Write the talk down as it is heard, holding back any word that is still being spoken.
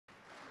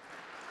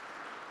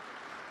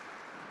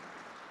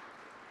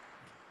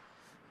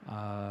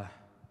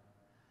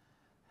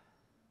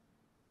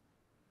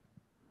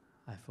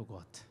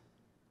forgot.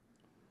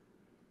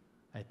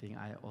 I think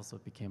I also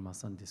became a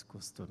Sunday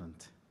school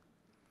student.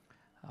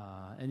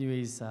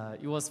 Anyways,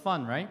 it was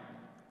fun, right?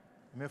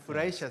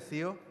 Imefurahisha,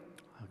 sio?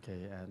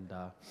 Okay, and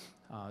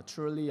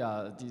truly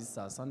this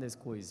Sunday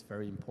school is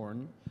very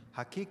important.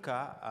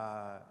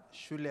 Hakika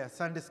shule ya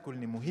Sunday school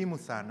ni muhimu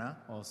sana.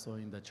 Also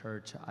in the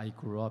church, I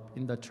grew up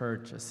in the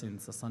church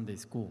since Sunday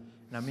school.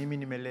 Na mimi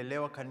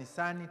nimelelewa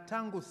kanisani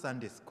tangu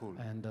Sunday school.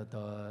 And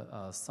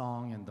the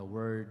song and the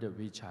word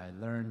which I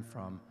learned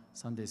from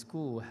Sunday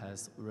school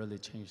has really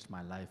changed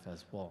my life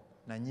as well.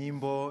 Na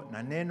nyimbo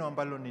na neno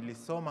ambalo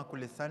nilisoma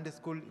kule Sunday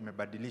school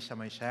imebadilisha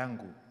maisha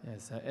yangu.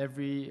 Yes,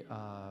 every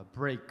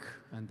break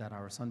and that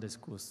our Sunday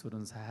school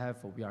students have,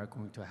 we are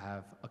going to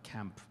have a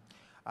camp.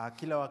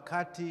 Kila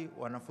wakati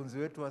wanafunzi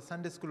wetu wa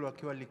Sunday school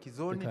wakiwa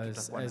likizoni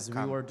tutakuwa na as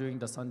we were doing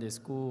the Sunday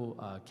school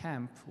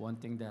camp, one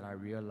thing that I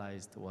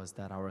realized was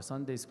that our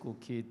Sunday school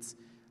kids,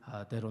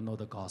 they don't know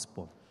the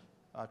gospel.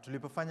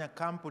 Tulipofanya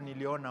kampu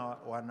niliona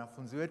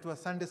wanafunzi wetu wa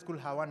Sunday school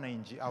hawajui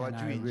injili. And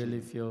I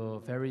really feel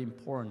very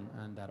important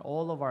and that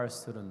all of our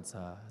students,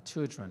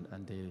 children,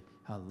 and they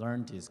have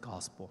learned this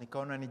gospel.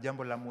 Nikaona ni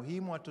jambo la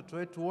muhimu watoto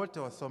wetu wote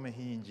wasome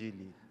hii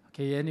injili.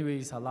 Okay,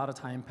 anyways, a lot of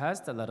time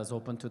passed. Let us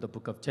open to the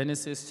book of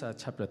Genesis,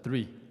 chapter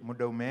 3.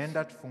 Muda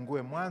umeenda,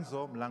 tufungue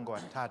Mwanzo mlango wa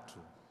 3.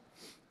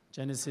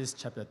 Genesis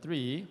chapter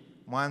 3.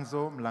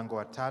 Mwanzo mlango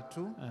wa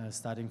 3.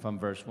 Starting from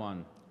verse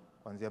 1.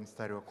 Kuanzia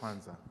mstari wa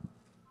kwanza.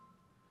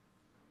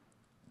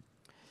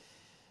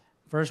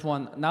 Verse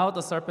 1, Now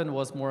the serpent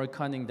was more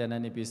cunning than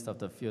any beast of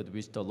the field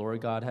which the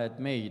Lord God had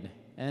made.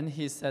 And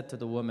he said to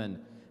the woman,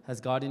 Has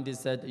God indeed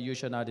said, You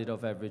shall not eat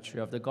of every tree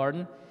of the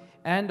garden?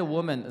 And the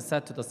woman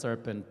said to the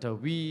serpent,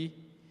 We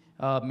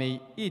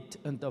may eat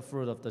the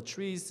fruit of the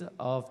trees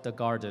of the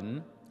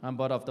garden,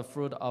 but of the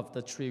fruit of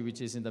the tree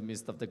which is in the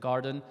midst of the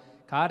garden,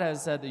 God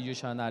has said, You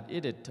shall not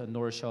eat it,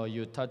 nor shall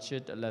you touch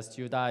it, lest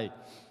you die.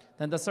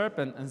 Then the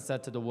serpent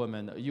said to the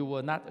woman, You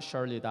will not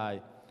surely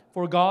die.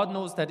 For God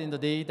knows that in the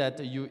day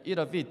that you eat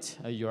of it,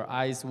 your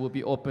eyes will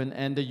be open,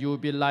 and you will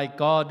be like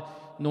God,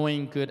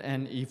 knowing good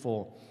and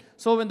evil.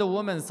 So when the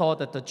woman saw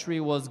that the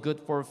tree was good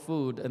for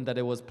food, and that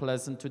it was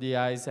pleasant to the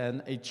eyes,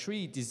 and a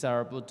tree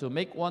desirable to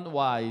make one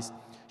wise,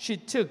 she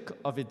took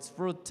of its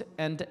fruit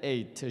and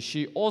ate.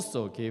 She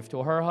also gave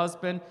to her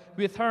husband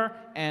with her,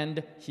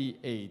 and he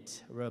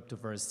ate. We're up to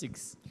verse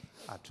 6.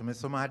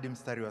 Tumesoma hadi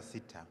mstari wa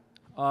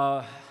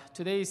 6.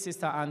 Today,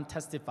 Sister Ann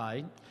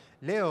testified.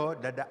 Leo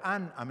dada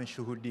Ann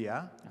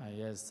ameshuhudia.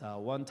 Yes,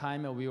 one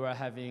time we were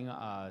having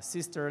a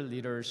sister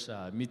leaders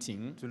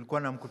meeting.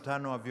 Tulikuwa na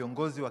mkutano wa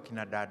viongozi wa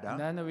kina dada. And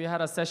then we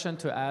had a session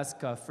to ask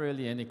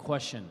freely any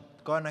question.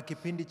 Tukawa na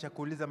kipindi cha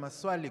kuuliza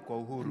maswali kwa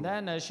uhuru.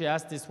 And then she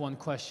asked this one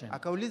question.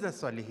 Akauliza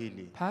swali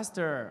hili.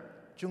 Pastor,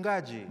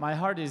 Mchungaji, my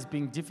heart is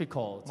being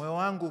difficult. Moyo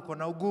wangu uko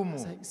na ugumu. I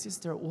was like,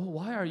 Sister,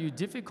 why are you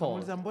difficult?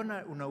 Muuliza,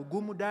 mbona una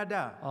ugumu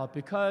dada?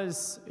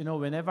 Because,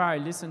 whenever I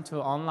listen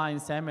to online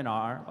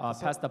seminar,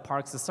 Pastor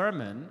Park's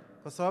sermon,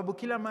 Kwa sababu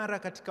kila mara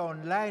katika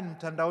online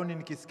mtandaoni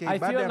nikisikia I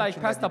ibada ya feel like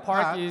Pastor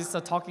Mchungaji Park is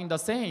talking the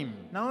same.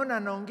 naona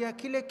anaongea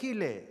kile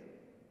kile.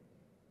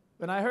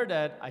 When I heard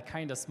that, I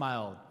kind of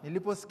smiled.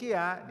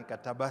 Niliposikia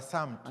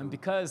nikatabasamu tu. And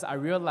because I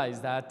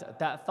realized that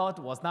that thought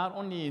was not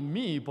only in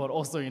me, but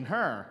also in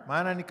her.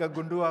 Maana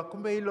nikagundua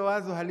kumbe hilo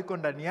wazo haliko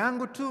ndani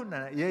yangu tu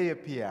na yeye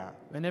pia.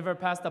 Whenever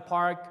Pastor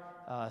Park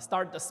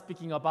started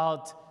speaking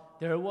about,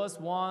 there was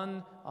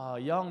one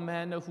young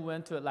man who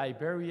went to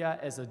Liberia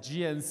as a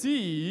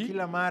GNC.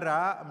 Kila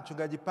mara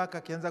mchungaji Paka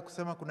akianza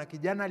kusema kuna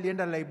kijana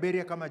alienda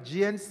Liberia kama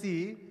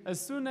GNC.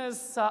 As soon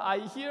as I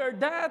hear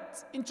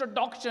that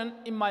introduction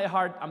in my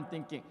heart, I'm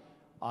thinking,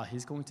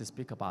 he's going to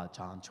speak about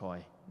John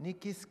Choi.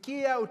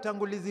 Nikisikia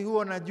utangulizi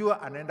huo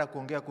najua anaenda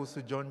kuongea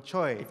kuhusu John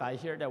Choi. If I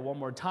hear that one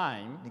more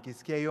time,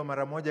 Nikisikia hiyo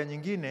mara moja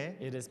nyingine,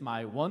 it is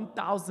my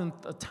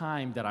 1000th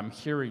time that I'm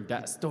hearing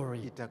that story.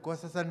 itakuwa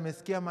sasa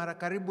nimesikia mara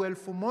karibu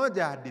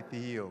 1000 hadithi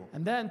hiyo.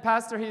 And then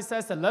Pastor, he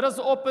says, let us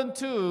open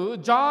to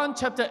John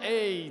chapter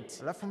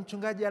 8. Alafu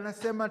mchungaji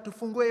anasema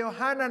tufungue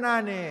Yohana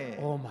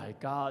 8. Oh my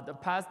God, the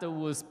pastor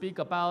will speak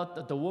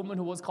about the woman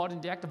who was caught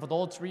in the act of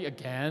adultery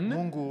again.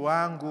 Mungu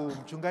wangu,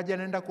 mchungaji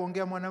anaenda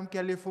kuongea mwanamke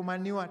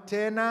aliyefumaniwa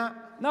tena.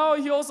 Now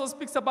he also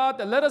speaks about,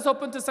 let us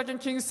open to 2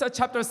 Kings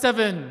chapter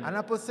 7.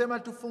 Anaposema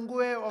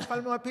tufungue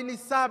Wafalme wa Pili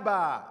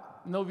 7.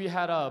 No, we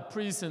had a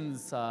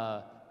prisons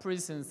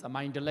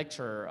mind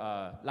lecture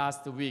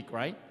last week,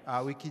 right?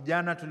 Wiki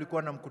jana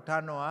tulikuwa na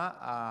mkutano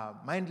wa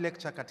mind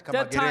lecture katika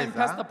That time,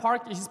 Pastor magereza.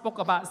 Park, he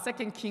spoke about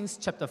 2 Kings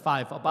chapter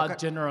 5, about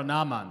General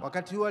Naaman.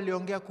 Wakati huo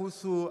aliongea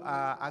kuhusu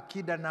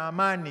akida na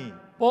amani.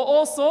 But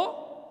also,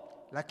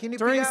 Lakini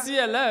during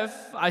pia CLF,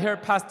 I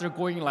heard Pastor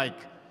going like,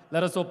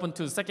 let us open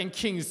to 2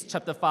 Kings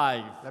chapter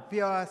 5. na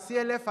pia wa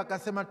CLF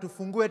akasema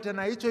tufungue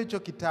tena hicho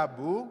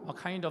kitabu.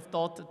 What kind of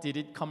thought did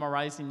it come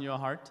arise in your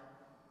heart?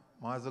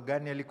 Mawazo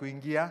gani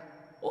yalikuingia?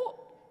 Oh,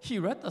 he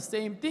read the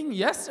same thing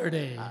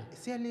yesterday.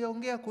 Si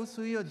aliongea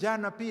kuhusu hiyo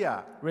jana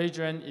pia?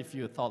 Raise your hand if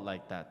you thought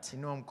like that.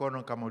 Inua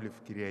mkono kama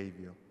ulifikiria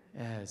hivyo.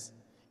 Yes.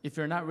 If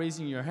you're not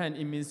raising your hand,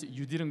 it means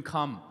you didn't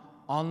come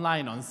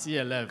online on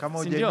CLF. Kama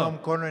Si hujainua ndio?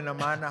 mkono ina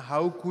maana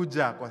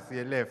haukuja kwa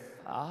CLF.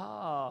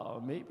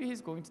 Maybe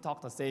he's going to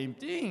talk the same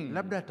thing.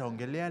 Labda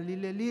ataongelea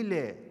lile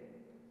lile.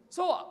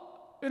 So,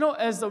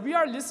 as we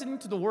are listening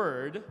to the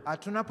word,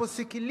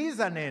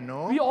 Tunaposikiliza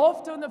neno, we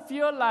often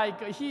feel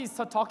like he's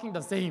talking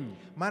the same.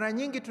 mara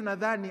nyingi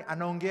tunadhani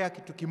anaongea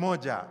kitu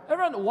kimoja.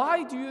 Everyone,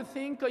 why do you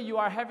think you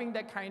are having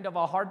that kind of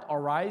a heart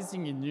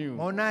arising in you?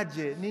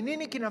 Maonaje, ni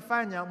nini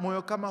kinafanya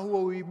moyo kama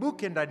huo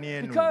uibuke ndani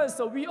yenu?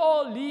 Because we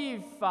all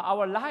live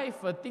our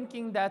life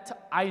thinking that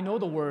I know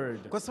the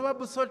word. Kwa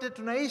sababu sote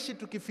tunaishi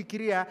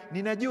tukifikiria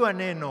ninajua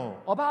neno.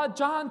 About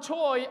John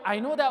Choi, I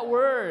know that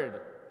word.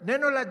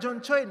 Neno la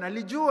John Choi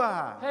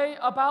nalijua. Hey,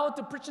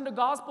 about preaching the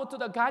gospel to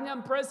the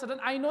Ghanaian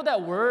president, I know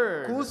that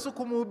word. Kuhusu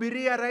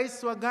kumhubiria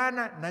rais wa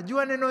Ghana,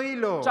 najua neno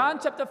hilo. John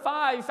chapter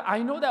 5,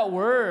 I know that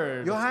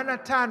word. Yohana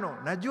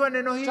 5, najua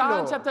neno hilo.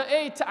 John chapter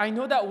 8, I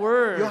know that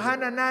word.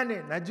 Yohana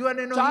 8, najua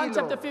neno John hilo.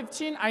 chapter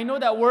 15, I know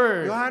that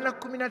word. Yohana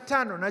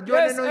 15, najua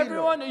Yes, neno hilo.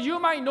 everyone, you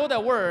might know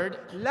that word,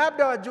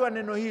 Labda wajua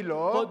neno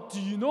hilo. but do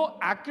you know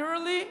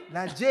accurately?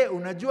 Na je,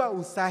 unajua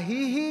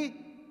usahihi?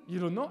 You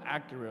don't know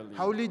accurately.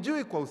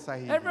 Haulijui kwa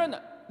usahihi. Everyone,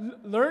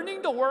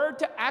 learning the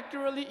word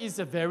accurately is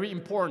very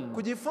important.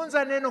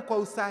 Kujifunza neno kwa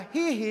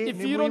usahihi If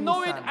ni you don't muhimu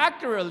know it sana.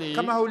 accurately,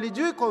 Kama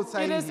haulijui kwa it is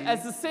usahihi,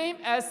 as the same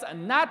as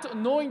not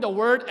knowing the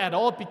word at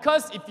all,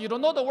 because if you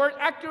don't know the word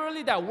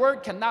accurately, that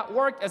word cannot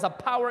work as a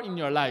power in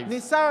your life. ni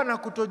sawa na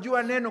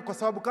kutojua neno, kwa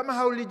sababu kama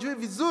haulijui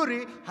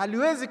vizuri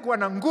haliwezi kuwa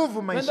na nguvu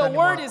When the maishani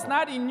word is mwako.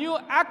 not in you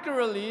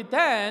accurately,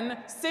 then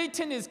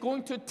Satan is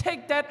going to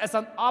take that as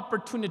an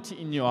opportunity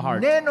in your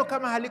heart. Neno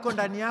kama haliko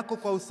ndani yako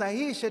kwa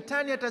usahihi,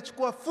 shetani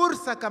atachukua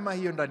fursa kama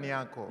hiyo ndani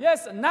yako.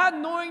 Yes, not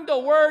knowing the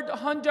word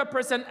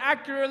 100%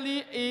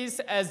 accurately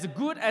is as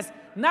good as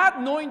not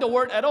knowing the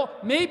word at all,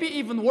 maybe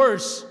even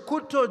worse.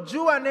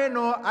 Kutojua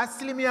neno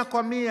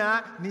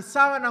 100% ni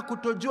sawa na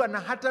kutojua, na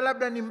hata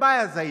labda ni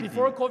mbaya zaidi.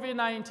 Before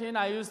COVID-19,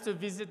 I used to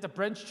visit the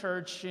branch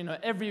church,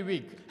 every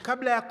week.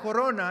 Kabla ya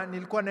corona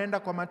nilikuwa naenda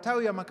kwa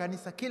matawi ya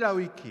makanisa kila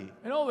wiki.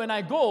 When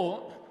I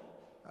go,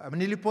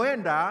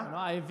 Nilipoenda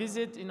I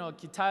visit,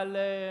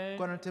 Kitale,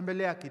 kwa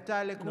natembelea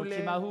Kitale kule,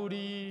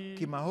 Kimahuri,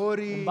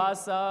 Kimahori,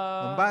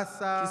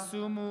 Mombasa,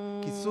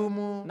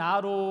 Kisumu,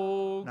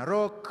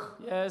 Narok,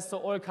 yes,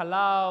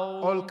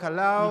 Olkalau,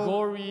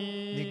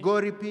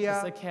 Migori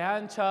pia,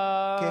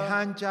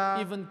 Kehancha,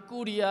 even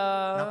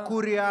Kuria. na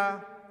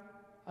Kuria.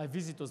 I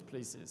visit those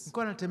places.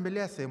 Nilikuwa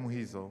natembelea sehemu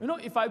hizo.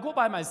 If I go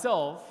by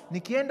myself,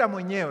 Nikienda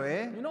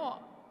mwenyewe,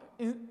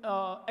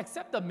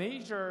 except the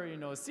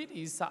major,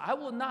 cities, I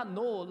will not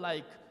know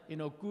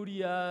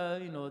Kuria,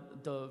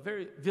 the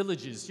very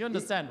villages. You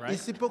understand, right?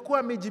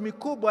 isipokuwa miji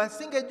mikubwa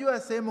singejua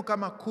sehemu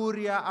kama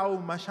Kuria au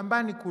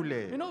mashambani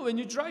kule. When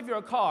you drive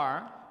your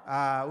car,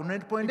 because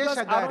Unapoendesha I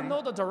don't gari,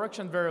 know the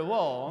direction very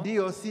well,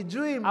 ndio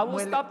sijui I will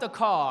stop the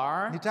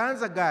car,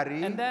 nitaanza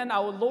gari, and then I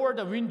will lower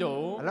the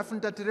window alafu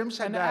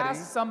nitateremsha and gari,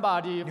 ask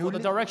somebody for the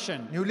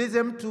direction.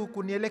 niulize mtu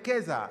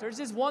kunielekeza. There's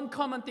this one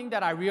common thing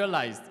that I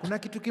realized. Kuna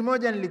kitu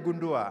kimoja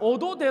niligundua.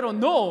 Although they don't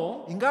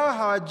know, Ingawa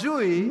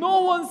hawajui,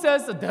 no one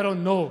says that they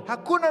don't know.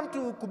 hakuna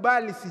mtu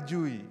ukubali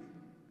sijui.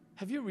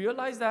 Have you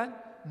realized that?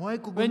 Mwahi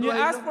When you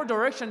kugundua ask hilo? for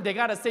direction, they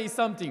gotta say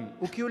something.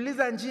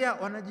 Ukiuliza njia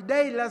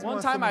wanajidai lazima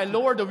One time I waseme.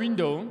 lowered the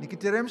window,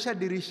 Nikiteremsha I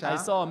dirisha,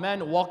 saw a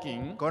man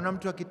walking. kaona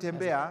mtu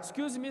akitembea.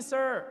 Excuse me,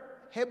 sir.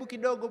 Hebu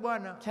kidogo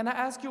bwana, Can I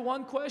ask you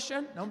one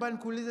question? naomba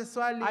nikuulize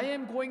swali. I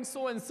am going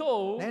so and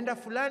so. Naenda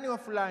fulani wa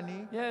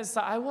fulani, Yes,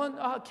 I want.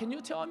 Can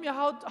you tell me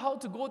how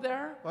to go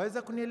there?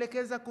 waweza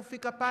kunielekeza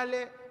kufika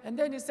pale? And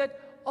then he said,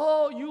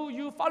 "Oh,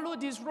 you follow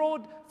this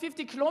road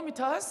 50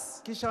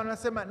 kilometers, Kisha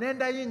wanasema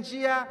nenda hii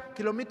njia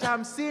kilomita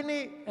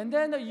 50, and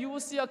then you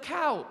will see a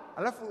cow."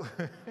 alafu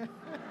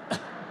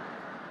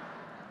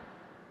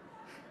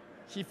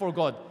He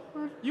forgot.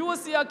 You will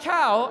see a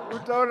cow,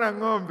 utaona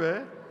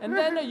ng'ombe, and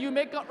then you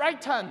make a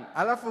right turn.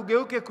 alafu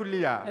ugeuke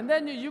kulia, And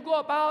then you go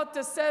about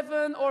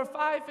 7 or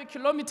 5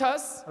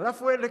 kilometers.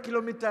 alafu uende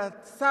kilomita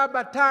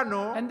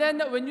 7-5. And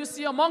then when you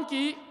see a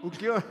monkey,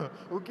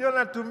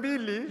 Ukiona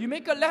tumbili you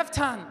make a left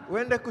turn.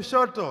 uende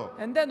kushoto,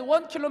 And then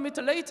 1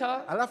 kilometer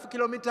later, alafu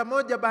kilomita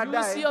 1 you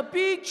will see a baadaye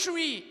big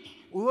tree.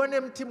 uone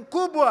mti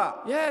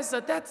mkubwa. Yes,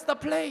 that's the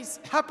place.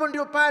 Hapo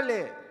ndio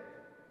pale.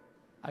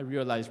 I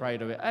realized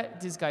right away,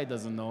 this guy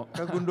doesn't know.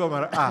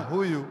 Kagundua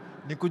huyu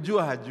ni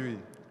kujua hajui.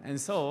 And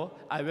so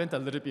I went a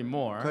little bit Kwa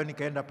more. hiyo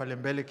nikaenda pale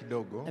mbele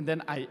kidogo, And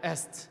then I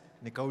asked.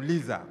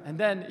 nikauliza. And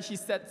then he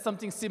said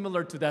something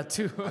similar to that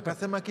too.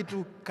 Akasema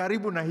kitu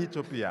karibu na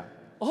hicho pia.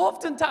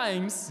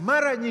 Oftentimes,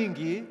 Mara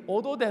nyingi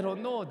although they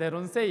don't know, they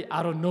don't say,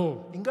 I don't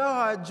know. ingawa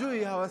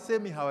hawajui,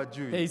 hawasemi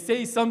hawajui, They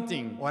say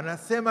something.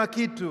 wanasema The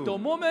kitu.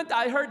 moment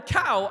I heard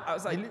cow, I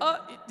was like,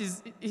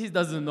 he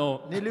doesn't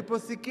know.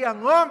 Niliposikia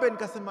ng'ombe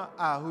nikasema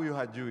huyu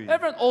hajui.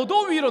 Everyone,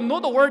 although we don't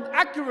know the word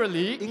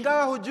accurately,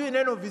 Ingawa hujui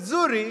neno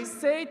vizuri,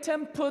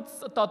 Satan puts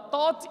the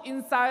thought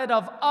inside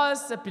of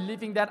us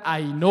believing that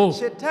I know.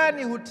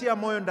 shetani hutia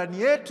moyo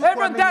ndani yetu Everyone,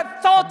 kuamini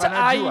that thought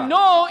kwamba I najua.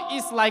 know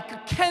is like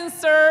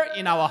cancer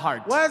in our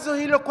heart. Wazo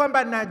hilo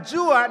kwamba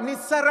najua ni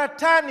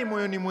saratani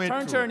moyoni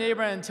Turn to your mwetu.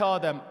 neighbor and tell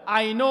them,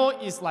 I know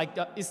it's like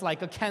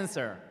a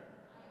cancer.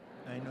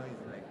 I know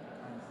it's like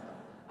cancer.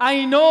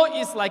 I know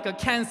it's like a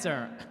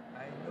cancer.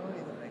 I know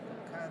it's like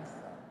a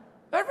cancer.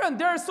 My friend,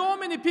 there are so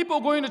many people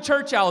going to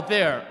church out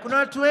there. Kuna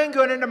watu wengi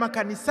wanaenda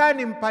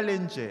makanisani pale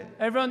nje.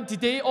 Everyone, did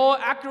they all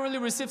accurately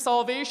receive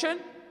salvation?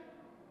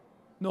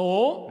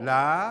 No.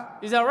 La,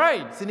 Is that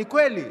right? si ni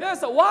kweli?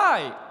 Yes,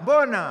 why?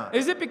 Mbona?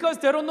 Is it because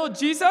they don't know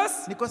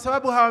Jesus? Ni kwa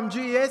sababu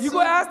hawamjui You Yesu. go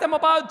ask them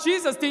about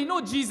Jesus, they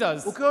know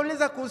Jesus.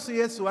 Ukiwauliza kuhusu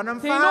Yesu, They know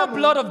wanamfahamu.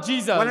 blood of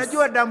Jesus.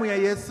 Wanajua damu ya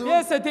Yesu.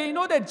 Yes, they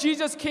know that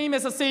Jesus came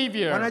as a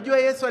savior. Wanajua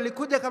Yesu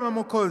alikuja kama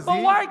Mwokozi. But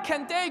why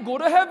can't they go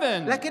to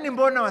heaven? Lakini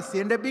mbona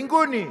wasiende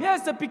mbinguni?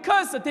 Yes,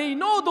 because they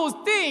know those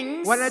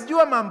things,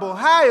 Wanajua mambo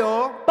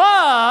hayo,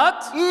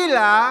 but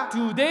ila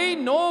do they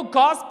know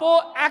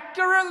gospel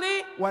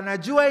accurately?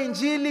 wanajua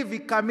injili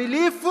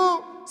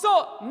vikamilifu. So,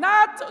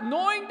 not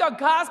knowing the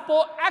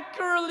gospel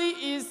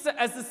accurately is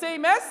as the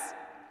same as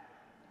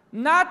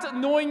not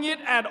knowing it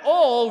at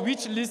all,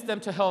 which leads them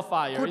to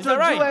hellfire. Is that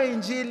Kutojua right?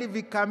 injili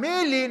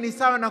vikamili ni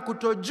sawa na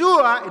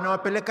kutojua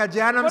inawapeleka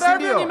jehanamu, But si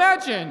everyone ndio?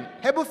 imagine,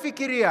 Hebu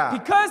fikiria.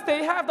 because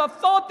they have the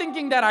thought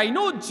thinking that I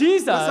know Kwa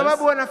Jesus,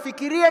 sababu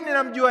wanafikiria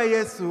ninamjua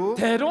Yesu,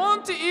 they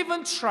don't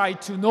even try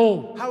to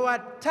know.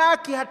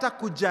 hawataki hata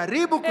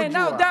kujaribu And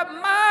now kujua. that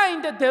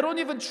mind, they don't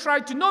even try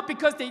to know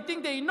because they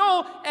think they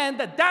know, and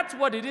that's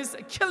what it is,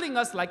 killing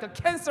us like a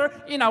cancer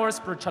in our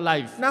spiritual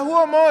life. Na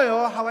huo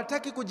moyo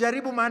hawataki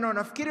kujaribu, maana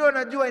wanafikiri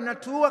wanajua,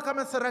 inatuua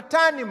kama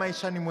saratani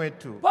maishani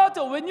mwetu. But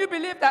when you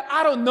believe that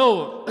I don't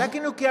know,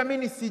 Lakini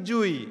ukiamini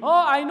sijui,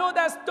 oh, I know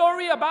that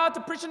story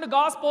about preaching the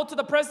gospel to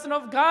the president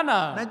of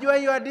Ghana. najua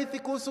hiyo hadithi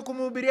kuhusu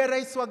kumhubiria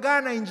rais wa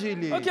Ghana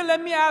injili. Okay,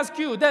 let me ask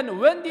you, then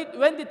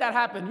when did that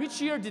happen?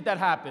 Which year did that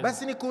happen?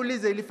 Basi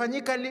nikuulize,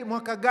 ilifanyika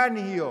mwaka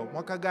gani hiyo?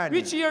 Mwaka gani?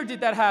 Which year did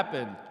that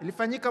happen?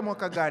 Ilifanyika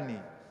mwaka gani?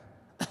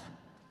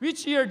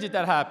 Which year did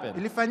that happen?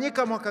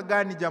 Ilifanyika mwaka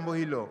gani jambo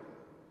hilo?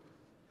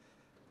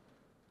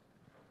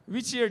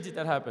 Which year did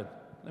that happen?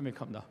 Let me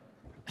come down.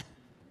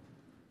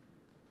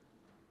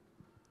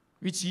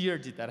 Which year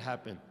did that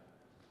happen?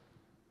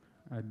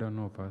 I don't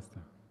know,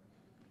 Pastor.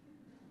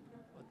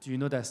 Do you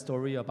know that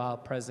story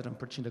about president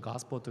preaching the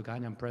gospel to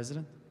Ghanaian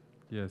president?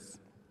 Yes,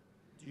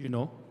 Do you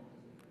know?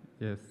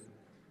 yes.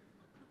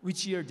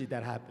 Which year did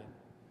that happen?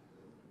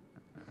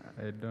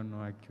 I don't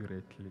know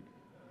accurately.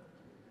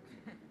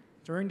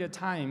 During the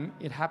time,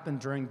 it happened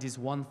during this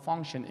one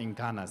function in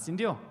Ghana.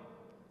 Sindio,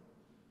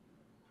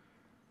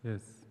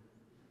 Yes,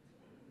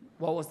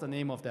 what was the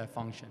name of that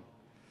function?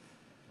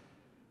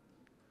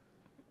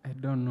 I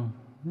don't know.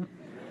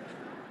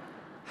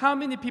 How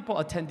many people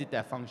attended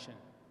that function?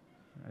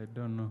 I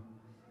don't know.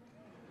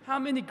 How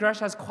many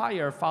Gracias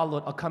choir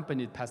followed,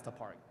 accompanied Pastor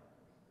Park?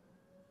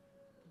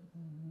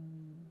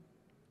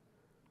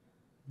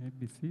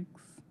 Maybe 6.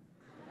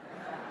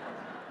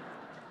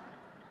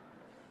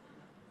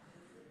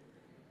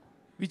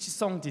 Which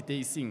song did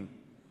they sing?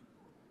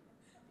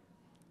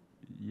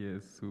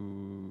 Yes,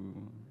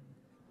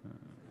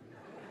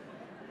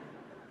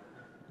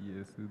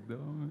 yes,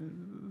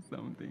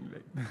 something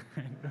like that.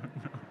 I don't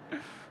know.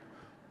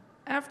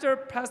 After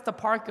Pastor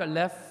Parker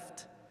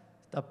left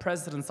the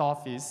president's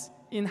office,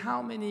 in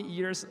how many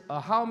years,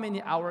 how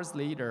many hours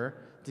later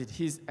did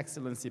His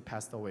Excellency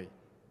pass away?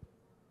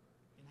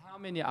 In how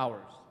many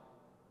hours?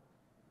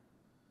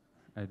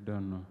 I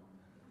don't know.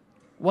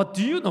 What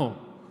do you know?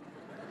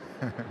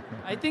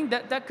 I think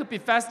that could be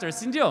faster.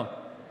 Sindio,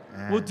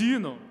 what do you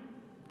know?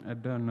 I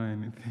don't know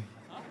anything.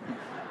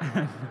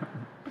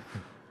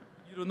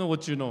 You don't know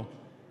what you know.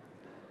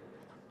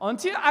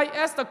 Until I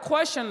asked a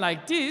question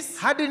like this,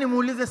 Hadi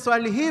nimuulize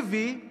swali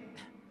hivi,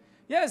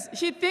 yes,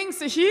 he thinks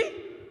he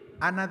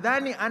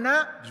anadhani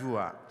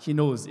anajua,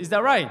 knows. Is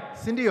that right?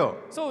 si ndio?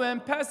 So when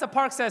Pastor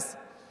Park says,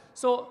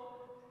 so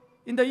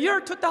in the year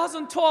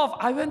 2012,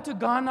 I went to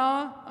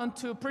Ghana and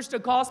to preach the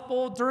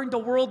gospel during the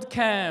World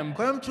Camp.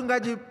 Kwa hiyo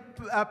mchungaji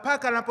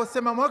Park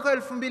anaposema mwaka wa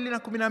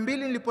 2012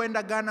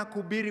 nilipoenda Ghana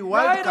kuhubiri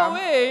World Right Camp,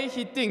 away,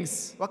 he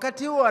thinks,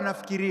 wakati huo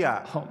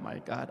anafikiria, oh my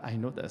God, I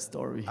know that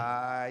story.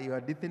 hiyo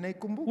hadithi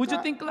naikumbuka. Would you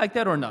think like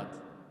that or not?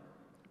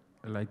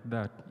 Like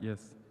that, yes.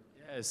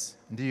 Yes.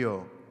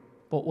 Ndio.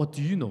 But what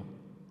do you know?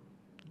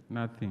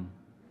 Nothing.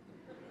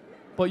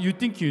 But you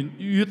think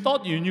you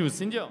thought you knew,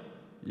 Sindio?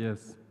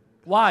 Yes.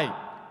 Why?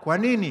 Kwa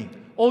nini?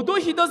 Although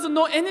he doesn't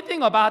know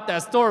anything about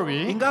that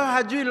story, Ingawa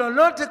hajui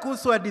lolote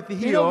kuhusu hadithi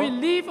you know, we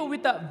hiyo, live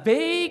with a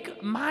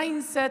vague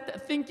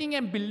mindset, thinking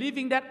and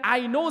believing that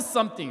I know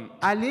something.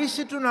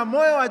 aliishi tu na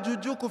moyo wa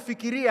juujuu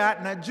kufikiria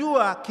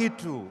najua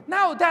kitu.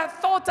 Now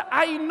that thought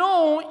I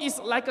know is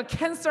like a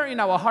cancer in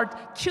our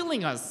heart,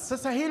 killing us.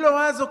 Sasa hilo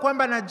wazo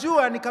kwamba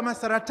najua ni kama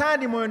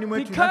saratani moyoni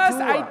mwetu Because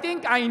I inatuua.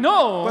 think I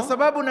know, Kwa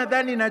sababu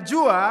nadhani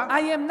najua,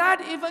 I am not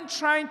even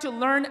trying to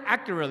learn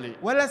accurately.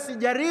 wala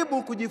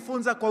sijaribu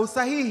kujifunza kwa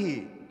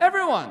usahihi.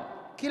 Everyone,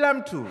 kila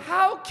mtu.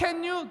 How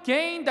can you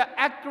gain the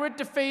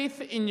accurate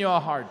faith in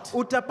your heart?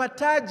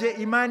 Utapataje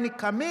imani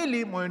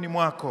kamili moyoni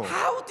mwako?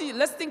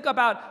 Let's think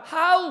about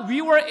how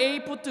we were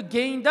able to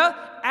gain the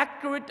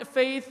accurate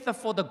faith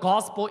for the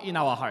gospel in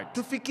our heart.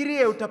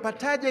 Tufikirie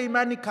utapataje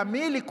imani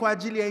kamili kwa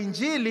ajili ya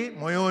injili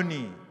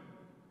moyoni?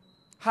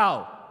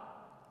 How?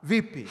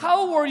 Vipi?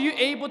 How were you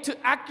able to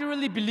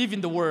accurately believe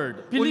in the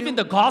word, believe in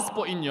the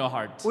gospel in your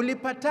heart?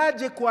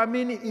 Ulipataje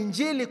kuamini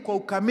injili kwa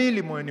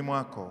ukamili moyoni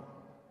mwako?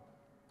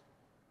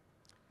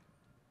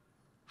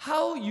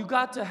 How you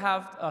got to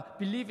have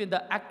believe in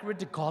the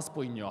accurate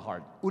gospel in your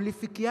heart?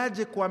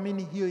 Ulifikiaje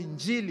kuamini hiyo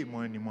injili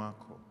moyoni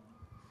mwako?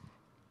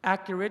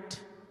 Accurate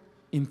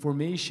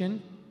information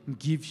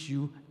gives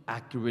you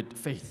accurate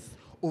faith.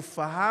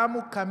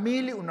 Ufahamu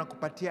kamili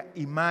unakupatia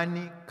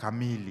imani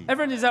kamili.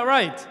 Everyone, is that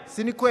right?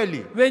 Si ni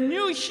kweli? When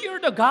you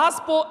hear the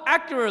gospel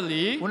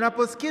accurately,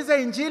 Unaposikiza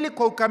injili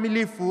kwa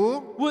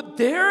ukamilifu, would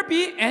there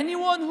be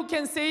anyone who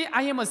can say,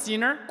 I am a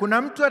sinner?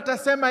 kuna mtu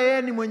atasema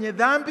yeye ni mwenye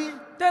dhambi?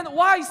 Then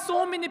why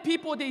so many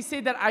people they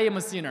say that I am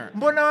a sinner?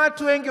 Mbona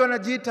watu wengi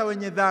wanajiita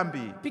wenye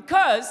dhambi?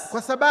 Because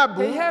Kwa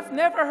sababu they have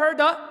never heard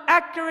the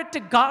accurate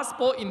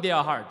gospel in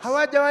their hearts.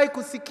 hawajawahi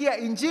kusikia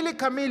injili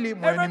kamili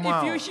moyoni Everyone,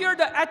 if mwao. you hear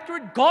the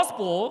accurate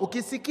gospel,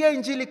 Ukisikia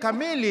injili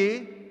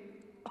kamili,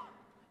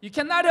 you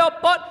cannot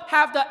help but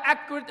have the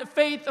accurate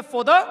faith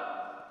for the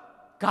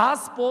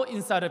gospel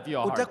inside of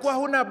your heart. utakuwa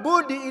huna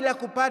budi ila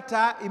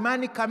kupata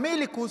imani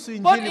kamili kuhusu But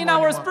injili in moyoni our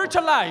mwako.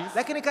 spiritual life,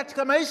 Lakini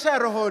katika maisha ya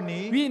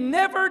rohoni, we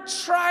never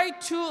try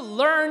to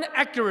learn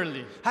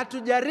accurately.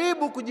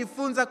 hatujaribu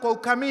kujifunza kwa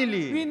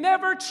ukamili. We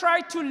never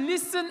try to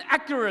listen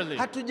accurately.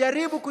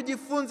 Hatujaribu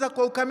kujifunza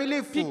kwa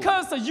ukamilifu.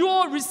 Because you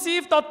will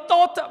receive the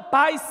thought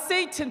by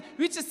Satan,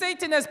 which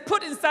Satan has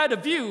put inside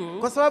of you.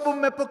 Kwa sababu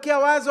mmepokea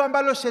wazo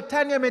ambalo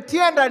shetani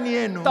ametia ndani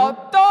yenu. The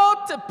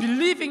thought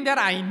believing that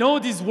I know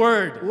this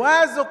word.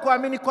 Wazo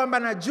kuamini kwamba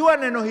najua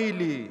neno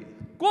hili.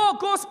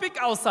 Go speak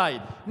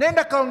outside.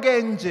 Nenda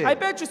kaongee nje. I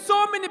bet you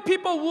so many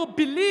people will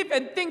believe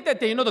and think that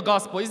they know the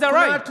gospel. Is that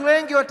Kuna right? watu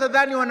wengi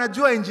watadhani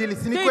wanajua injili,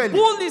 si ni They kweli?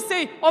 boldly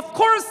say, of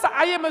course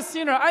I am a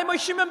sinner. I'm a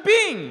human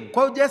being.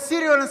 Kwa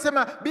ujasiri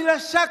wanasema bila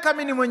shaka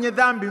mimi ni mwenye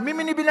dhambi,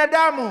 mimi ni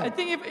binadamu. I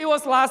think if it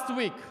was last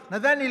week,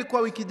 Nadhani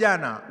ilikuwa wiki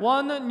jana.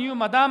 one new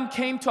madam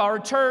came to our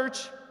church,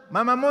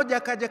 Mama moja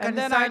akaja and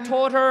then I kanisani.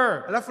 told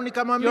her, Alafu your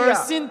nikamwambia,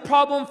 sin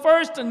problem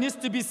first needs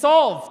to be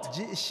solved.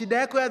 shida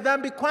yako ya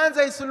dhambi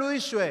kwanza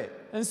isuluhishwe.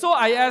 And so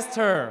I asked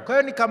her, Kwa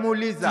hiyo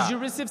nikamuuliza, did you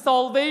receive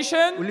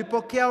salvation?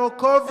 ulipokea And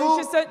wokovu?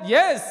 she said,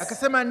 yes.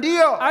 Akasema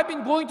ndio. I've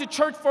been going to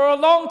church for a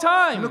long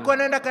time. Nimekuwa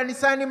naenda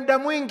kanisani muda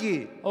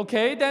mwingi.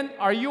 Okay, then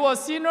are you a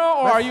sinner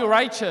or are you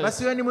righteous?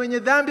 Basi wewe ni mwenye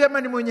dhambi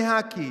ama ni mwenye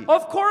haki?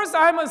 Of course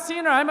I'm a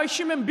sinner. I'm a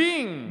human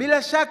being.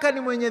 Bila shaka ni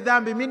mwenye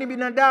dhambi, mimi ni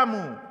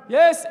binadamu.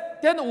 Yes,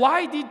 then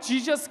why did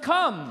Jesus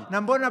come?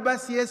 Na mbona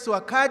basi Yesu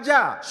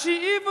akaja?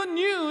 She even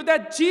knew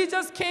that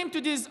Jesus came to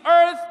this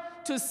earth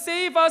to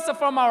save us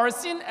from our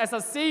sin as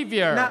a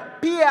savior. Na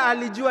pia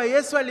alijua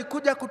Yesu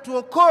alikuja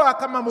kutuokoa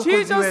kama mwokozi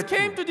Jesus wetu.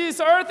 came to this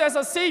earth as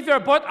a savior,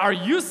 but are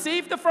you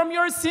saved from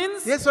your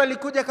sins? Yesu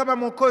alikuja kama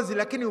mwokozi,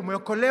 lakini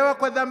umeokolewa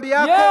kwa dhambi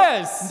yako?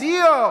 Yes.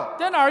 Ndio.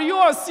 Then are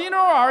you a sinner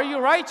or are you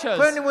righteous?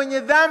 Kwa hiyo ni mwenye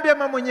dhambi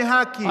ama mwenye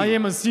haki? I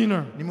am a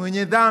sinner. Ni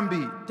mwenye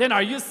dhambi. Then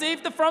are you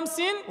saved from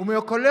sin?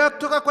 Umeokolewa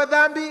kutoka kwa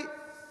dhambi?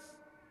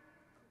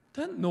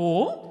 Then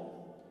no.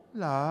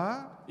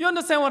 La. You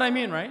understand what I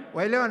mean, right?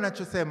 Waelewa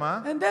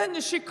nachosema? And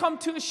then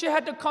she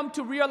had to come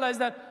to realize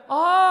that,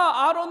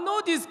 I don't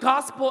know this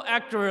gospel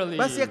accurately.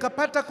 Basi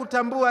akapata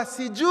kutambua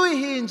sijui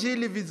hii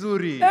injili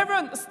vizuri.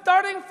 Everyone,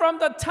 starting from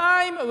the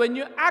time when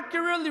you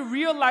accurately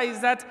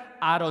realize that,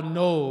 I don't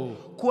know.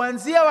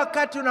 Kuanzia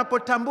wakati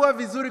unapotambua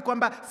vizuri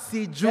kwamba That is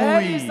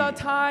sijui. the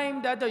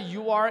time that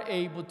you are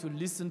able to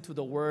listen to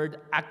the word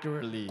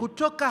accurately.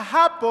 Kutoka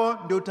hapo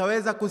ndio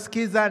utaweza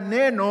kusikiza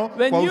neno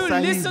When kwa you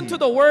listen to usahihi.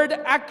 the word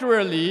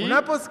accurately,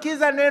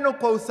 Unaposikiza neno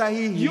kwa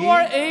usahihi, you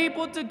are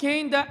able to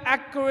gain the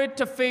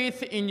accurate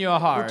faith in your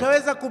heart.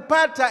 utaweza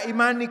kupata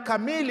imani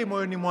kamili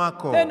moyoni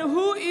mwako. Then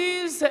who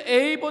is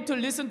able to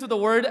listen to the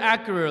word Ni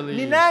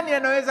accurately? nani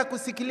anaweza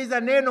kusikiliza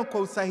neno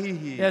kwa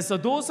usahihi? Yes, so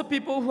those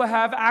people who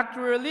have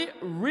accurately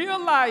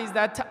realized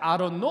that I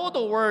don't know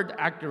the word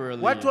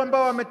accurately. Watu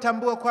ambao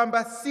wametambua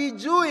kwamba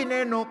sijui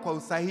neno kwa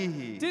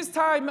usahihi. This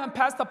time,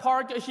 Pastor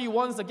Park, he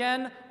once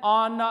again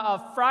on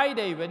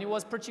Friday when he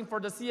was preaching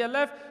for the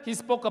CLF, he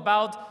spoke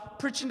about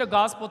preaching the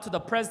gospel to the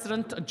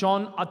President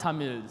John Atta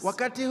Mills.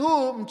 Wakati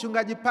huu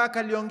mchungaji Park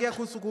aliongea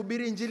kuhusu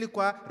kuhubiri injili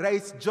kwa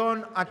Rais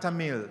John Atta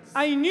Mills.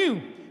 I knew.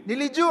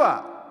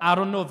 Nilijua I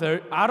don't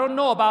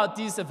know about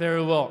this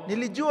very well.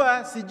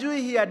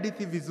 sijui hii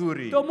hadithi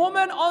vizuri. The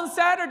moment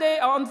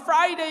on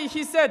Friday,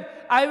 he said,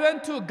 I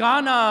went to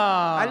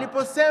Ghana.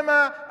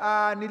 Aliposema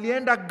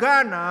nilienda I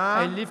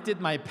Ghana,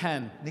 lifted my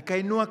pen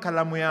nikainua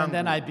kalamu and yangu.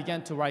 then I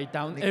began to write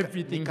down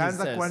everything he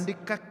Nikaanza says.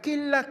 kuandika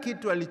kila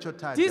kitu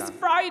alichotaja. This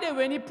Friday,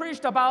 when he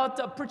preached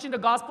about preaching the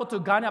gospel to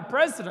Ghana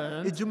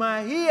president, Ijumaa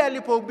hii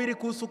alipohubiri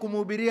kuhusu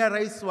kumhubiria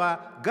rais wa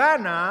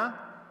Ghana,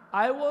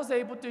 I was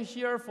able to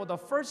hear for the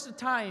first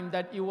time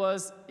that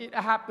it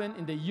happened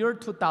in the year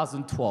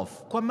 2012.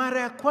 Kwa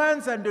mara ya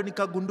kwanza ndio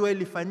nikagundua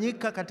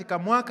ilifanyika katika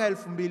mwaka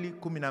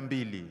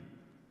 2012.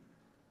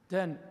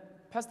 Then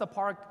Pastor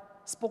Park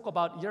spoke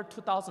about year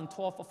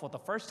 2012 for the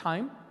first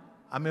time.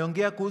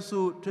 Ameongea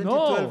kuhusu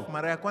 2012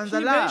 mara ya kwanza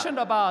He la. mentioned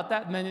about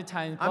that many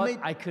times, but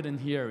I couldn't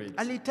hear it.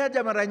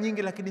 Alitaja mara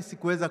nyingi lakini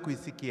sikuweza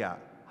kuisikia.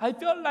 I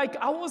felt like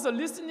I was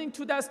listening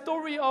to that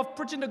story of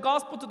preaching the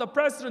gospel to the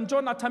president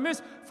Jonathan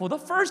Mills for the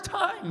first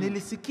time.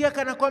 Nilisikia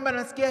kana kwamba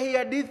nasikia hii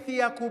hadithi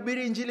ya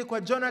kuhubiri injili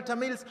kwa Jonathan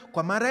Mills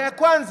kwa mara ya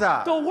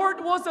kwanza. The word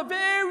was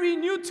very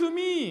new to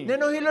me.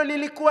 Neno hilo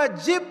lilikuwa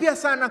jipya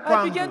sana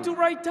kwangu. I began to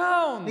write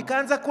down.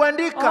 Nikaanza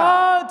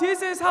kuandika.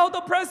 This is how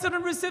the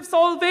president received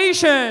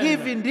salvation.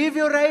 Hivi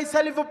ndivyo rais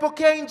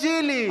alivyopokea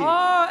injili.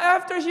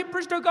 After he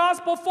preached the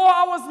gospel, 4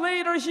 hours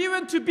later, he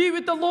went to be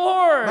with the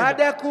Lord.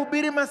 Baada ya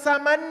kuhubiri masaa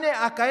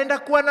 4 akaenda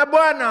kuwa na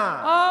Bwana.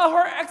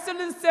 Her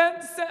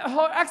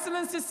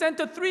Excellency sent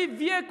 3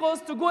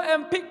 vehicles to go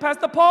and pick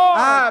Pastor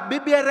Paul.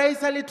 Bibi ya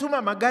rais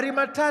alituma magari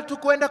 3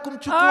 kwenda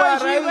kumchukua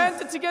rais. He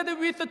went together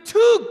with the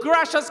 2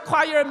 Gracious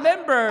choir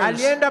members.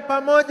 Alienda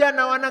pamoja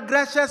na wana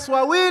Gracious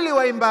 2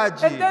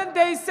 waimbaji. And then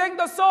they sang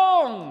the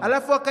song.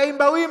 Alafu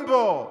akaimba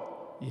wimbo.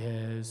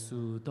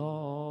 Yesu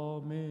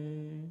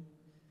dame,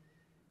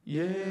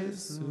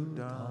 Yesu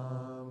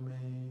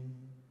dame,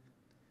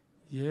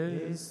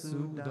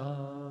 Yesu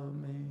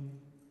dame,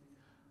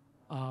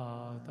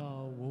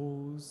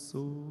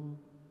 adawoso.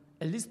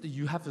 At least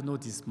you have to know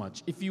this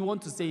much. If you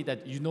want to say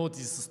that you know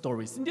this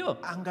story, sindio?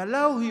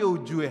 Angalau hiyo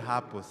ujue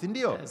hapo,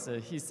 sindio? Yes,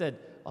 he said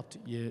up to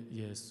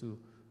Yesu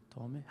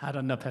dame. I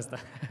don't know, Pastor.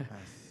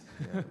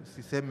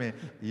 Usiseme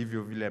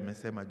hivyo vile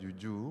amesema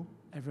juju.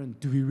 Everyone,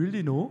 do we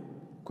really know?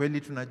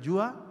 Kweli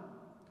tunajua?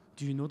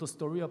 Do you know the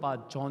story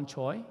about John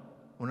Choi?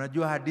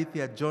 Unajua hadithi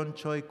ya John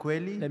Choi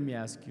kweli? Let me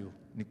ask you.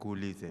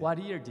 Nikuulize. What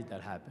year did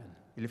that happen?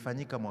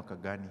 Ilifanyika mwaka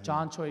gani?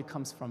 John Choi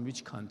comes from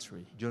which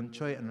country? John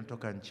Choi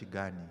anatoka nchi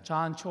gani?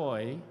 John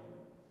Choi,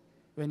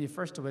 when he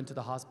first went to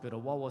the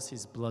hospital, what was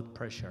his blood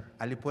pressure?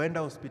 Alipoenda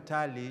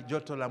hospitali,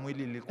 joto la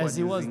mwili lilikuwa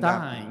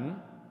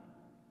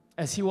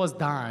As he was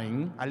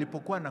dying,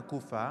 alipokuwa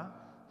nakufa,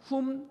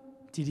 whom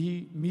did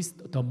he miss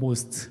the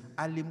most?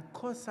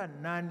 Alimkosa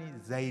nani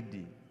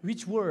zaidi?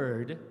 Which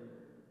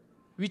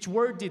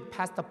word did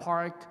Pastor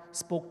Park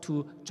spoke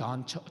to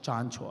John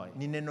Choi?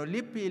 Ni neno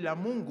lipi la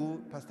Mungu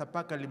Pastor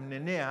Park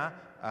alimnenea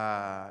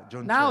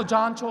John Choi? Now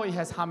John Choi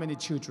has how many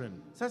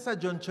children? Sasa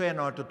John Choi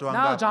ana watoto wangapi?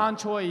 Now John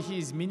Choi, he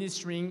is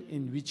ministering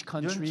in which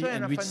country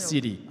and which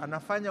city?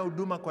 Anafanya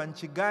huduma kwa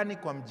nchi gani,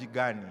 kwa mji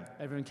gani?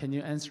 Everyone, can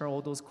you answer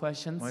all those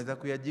questions? Mweza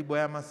kuyajibu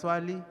haya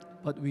maswali?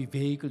 But we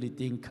vaguely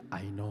think,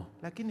 I know.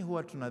 Lakini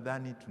huwa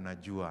tunadhani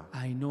tunajua.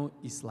 I know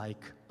it's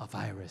like a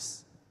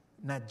virus.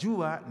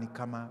 Najua ni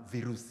kama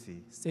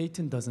virusi.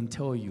 Satan doesn't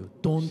tell you,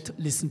 don't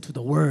listen to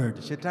the word.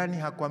 Shetani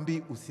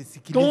hakwambii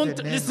usisikilize neno.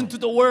 Don't listen to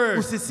the word.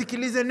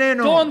 Usisikilize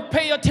neno. Don't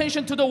pay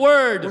attention to the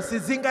word.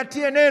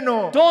 Usizingatie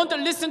neno. Don't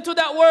listen to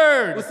that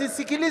word.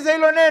 Usisikilize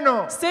hilo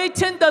neno.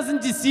 Satan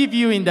doesn't deceive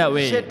you in that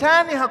way.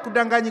 Shetani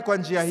hakudanganyi kwa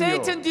njia hiyo.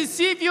 Satan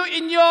deceive you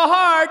in your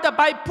heart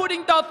by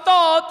putting the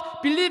thought,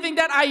 believing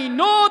that I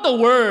know the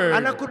word.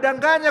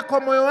 Anakudanganya kwa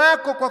moyo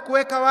wako kwa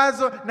kuweka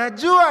wazo,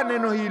 najua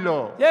neno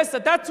hilo. Yes,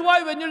 that's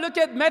why when you look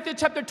at Matthew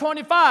chapter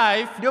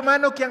 25, ndio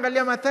maana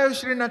ukiangalia Mathayo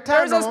 25,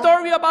 there's a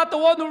story about the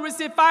one who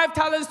received 5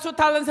 talents, 2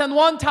 talents, and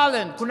 1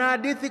 talent. Kuna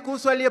hadithi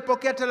kuhusu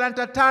aliyepokea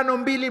talanta 5,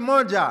 2,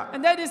 1.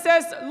 And then he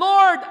says,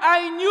 Lord,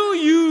 I knew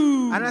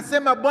you.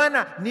 Anasema,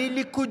 Bwana,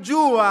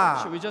 nilikujua.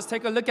 Should we just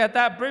take a look at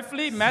that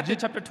briefly? Matthew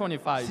chapter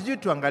 25. Sijui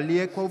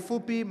tuangalie kwa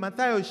ufupi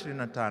Mathayo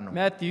 25.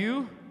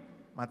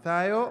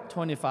 Mathayo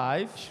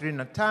 25.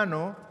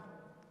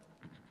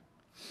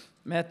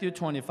 Matthew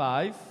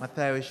 25.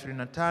 Mathayo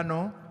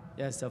 25.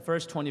 Yes,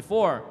 verse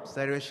 24.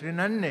 Mstari wa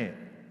 24.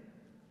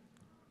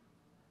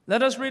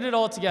 Let us read it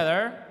all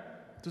together.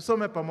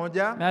 Tusome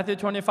pamoja. Matthew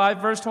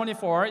 25, verse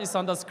 24 is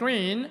on the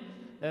screen.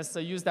 Let's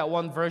use that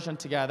one version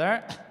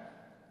together.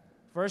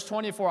 Verse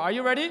 24. Are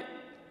you ready?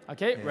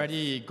 Okay, yes.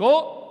 Ready,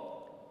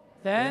 go.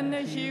 Then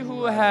he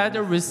who had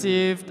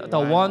received the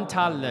 1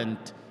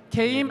 talent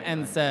came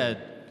and said,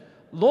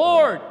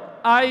 Lord,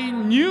 I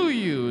knew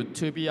you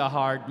to be a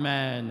hard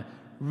man,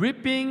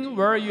 reaping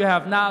where you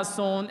have not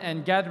sown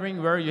and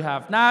gathering where you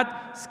have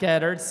not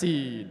scattered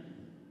seed.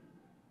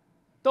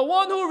 The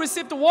one who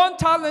received 1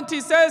 talent,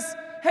 he says,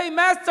 hey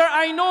master,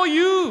 I know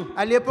you.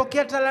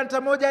 Aliyepokea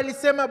talanta moja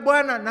alisema,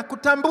 Bwana,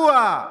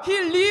 nakutambua.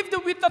 He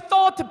lived with the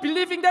thought,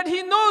 believing that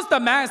he knows the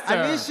master.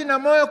 Aliishi na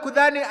moyo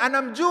kudhani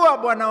anamjua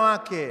bwana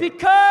wake.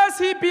 Because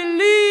he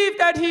believed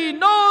that he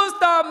knows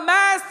the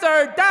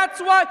master, that's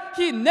why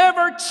he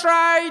never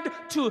tried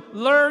to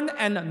learn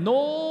and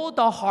know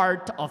the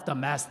heart of the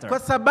master. Kwa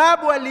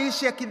sababu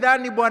aliishi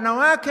akidhani bwana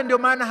wake, ndio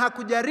maana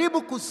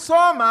hakujaribu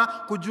kusoma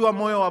kujua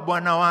moyo wa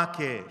bwana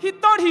wake. He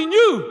thought he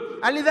knew.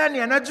 Alidhani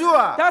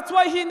anajua. That's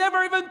why he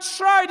never even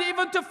tried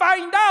even to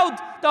find out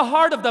the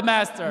heart of the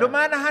master. Ndio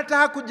maana hata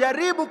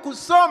hakujaribu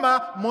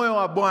kusoma moyo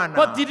wa Bwana.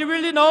 But did he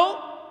really know?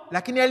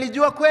 Lakini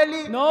alijua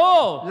kweli?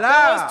 No. La.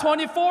 That was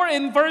 24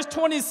 in verse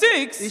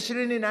 26.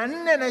 24 na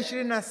The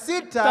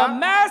 26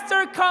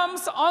 master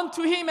comes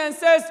unto him and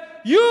says,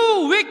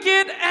 "You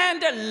wicked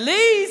and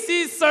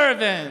lazy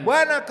servant."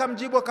 Bwana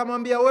akamjibu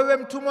akamwambia, wewe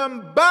mtumwa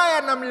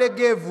mbaya na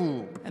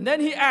mlegevu. And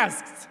then he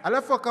asks,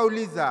 Alafu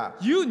akauliza,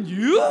 "You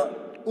knew?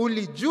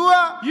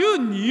 ulijua? You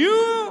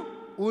knew?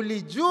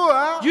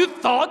 Ulijua? You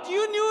thought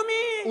you knew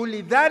me?"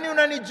 Ulidhani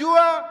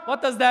unanijua?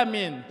 What does that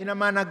mean? Ina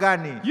maana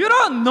gani? You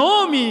don't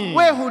know me.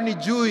 We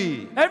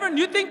hunijui. Everyone,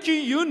 you think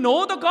you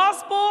know the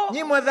gospel?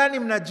 Nyi mwadhani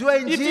mnajua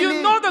If you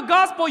injili? know the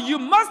gospel, you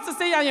must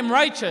say, "I am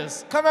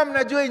righteous." Kama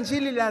mnajua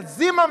injili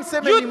lazima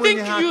mseme ni You mwenye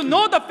think haki. you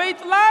know the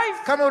faith life?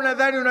 Kama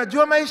unadhani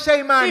unajua maisha If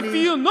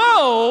imani, you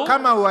know,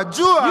 kama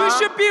wajua, you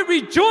should be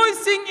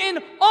rejoicing in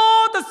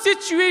all the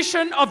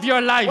situation of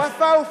your life.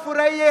 wafaa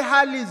ufurahie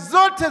hali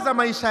zote za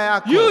maisha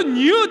yako. You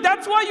knew,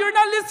 that's why you're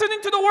not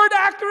listening to the word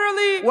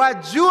accurately.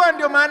 Wajua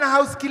ndio maana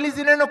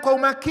hausikilizi neno kwa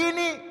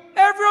umakini.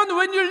 Everyone,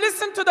 when you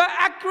listen to the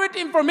accurate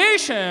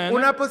information,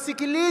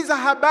 Unaposikiliza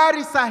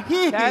habari that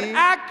sahihi,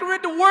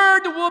 accurate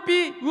word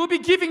will be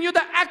giving you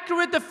the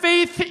accurate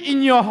faith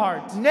in your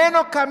heart.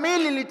 neno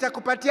kamili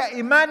litakupatia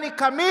imani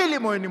kamili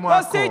moyoni But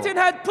mwako. Satan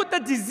had put the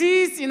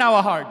disease in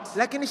our heart.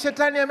 Lakini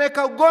shetani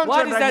ameweka ugonjwa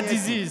What is ndani that yetu.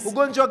 disease?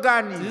 Ugonjwa This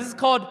gani? is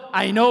called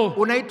I know.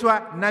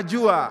 Unaitwa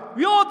najua.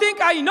 We all think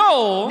I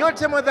know.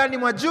 Nyote mwadhani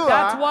That's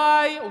mwajua.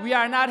 why we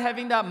are not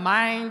having that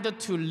mind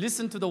to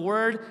listen to the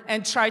word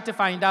and try to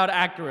find out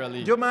accurately.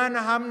 Ndio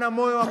maana hamna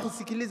moyo wa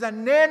kusikiliza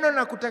neno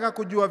na kutaka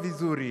kujua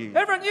vizuri.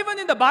 Everyone, even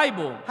in the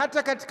Bible,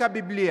 Hata katika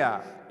Biblia,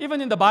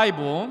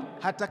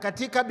 hata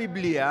katika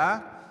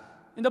Biblia,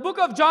 in the book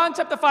of John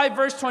chapter 5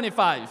 verse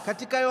 25,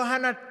 katika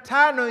Yohana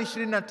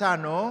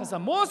 5:25, so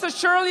most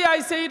assuredly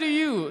I say to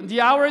you,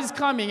 the hour is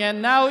coming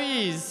and now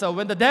is, so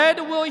when the dead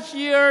will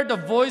hear the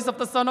voice of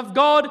the Son of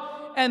God,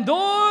 and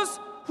those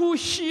who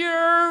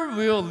hear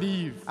will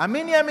live.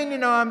 amini amini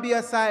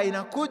nawaambia, saa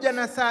inakuja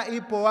na saa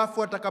ipo, wafu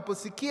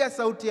watakaposikia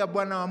sauti ya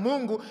Bwana wa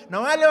Mungu, na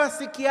wale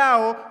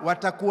wasikiao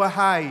watakuwa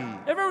hai.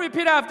 Ever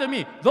repeat after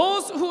me.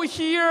 Those who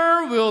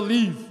hear will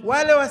live.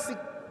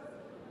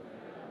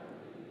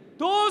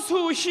 Those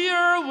who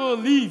hear will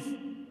live.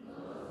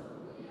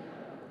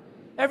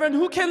 Everyone,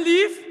 who can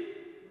live?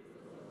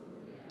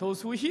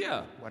 Those who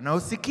hear.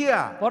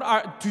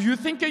 Wanaosikia. Do you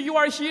think you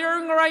are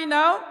hearing right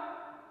now?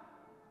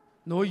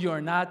 No, you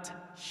are not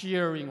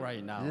hearing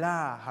right now.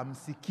 La,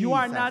 hamsikii You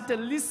are sasa. not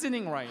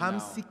listening right now.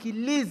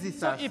 Hamsikilizi So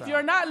sasa. if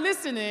you're not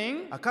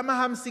listening, Kama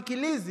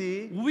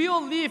hamsikilizi,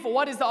 will live.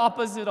 What is the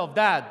opposite of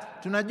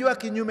that? tunajua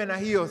kinyume na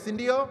hiyo, si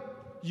ndio?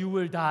 You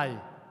will die.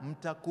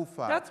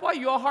 Mtakufa. That's why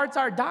your hearts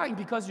are dying,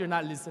 because you're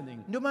not listening.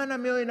 Ndio maana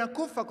mioyo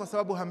inakufa kwa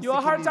sababu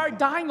Your hearts are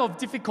hamsikilizi. dying of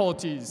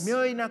difficulties.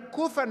 Mioyo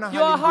inakufa na hali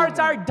Your hearts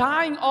ngumu. are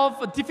dying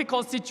of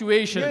difficult Mioyo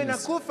situations.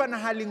 inakufa na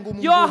hali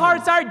ngumu. Your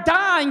hearts are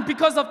dying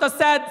because of the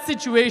sad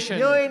situation.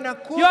 Mioyo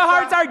inakufa Your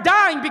hearts are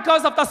dying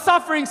because of the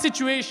suffering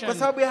situation. kwa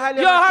sababu ya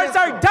hali Your ya hearts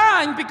are mateso.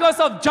 dying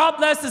because of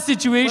jobless Kwa sababu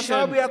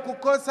situation. ya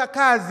kukosa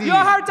kazi. Your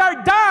hearts are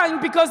dying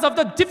because of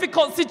the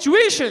difficult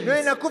situations.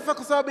 Mioyo inakufa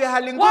kwa sababu ya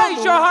hali Why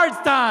is your ngumu.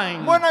 heart dying?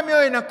 Mbona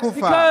mioyo inakufa?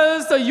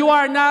 Because you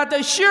are not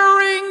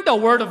hearing the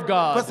word of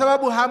Kwa God.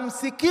 sababu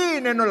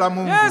hamsikii neno la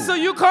Mungu. Yes, so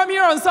you come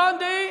here on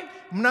Sunday,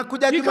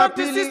 Mnakuja you come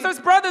to Jumapili, sisters,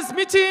 brothers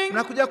meeting,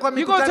 mnakuja kwa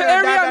you go mikutano to ya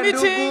area dada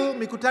meeting, ndugu,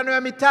 mikutano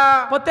ya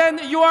mitaa, but then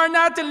you are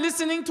not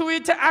listening to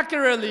it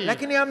accurately.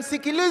 lakini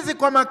hamsikilizi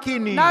kwa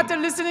makini. Not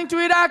listening to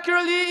it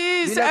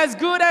accurately is Bila- as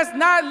good as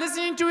not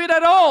listening to it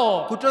at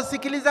all.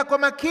 Kutosikiliza kwa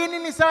makini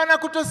ni sawa na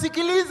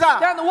kutosikiliza.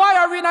 Then why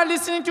are we not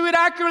listening to it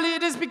accurately?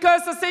 It is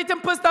because Satan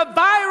puts the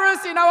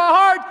virus in our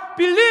heart,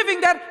 believing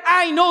that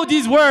I know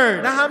these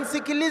words. Na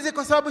hamsikilizi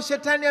kwa sababu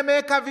shetani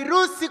ameweka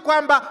virusi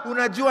kwamba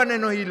unajua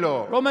neno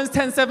hilo. Romans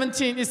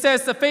 10:17, it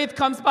says the faith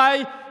comes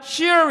by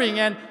hearing,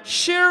 and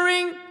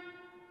hearing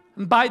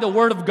by the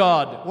word of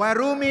God.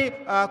 Warumi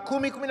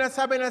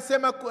 10:17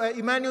 inasema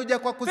imani huja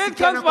kwa Faith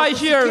kusikia comes na kwa by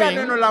kusikia hearing.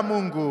 neno la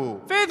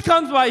Mungu. Faith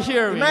comes by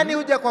hearing. Imani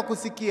huja kwa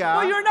kusikia,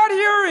 No, you're not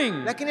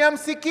hearing. lakini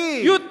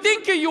hamsikii. You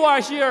think you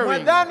are hearing.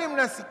 Mwadhani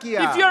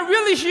mnasikia. If you're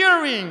really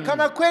hearing,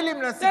 Kama kweli then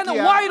mnasikia,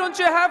 why don't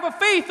you have a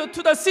faith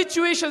to the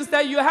situations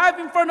that you have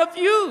in front of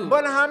you?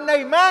 mbona hamna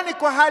imani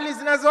kwa hali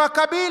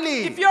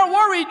zinazowakabili? If you're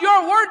worried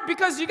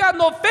because you got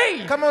no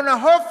faith. Kama una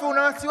hofu,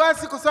 una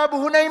wasiwasi kwa sababu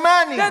huna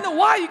imani, Then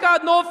why you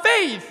got no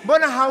faith?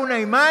 mbona hauna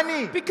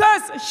imani?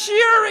 Because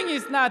hearing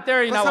is not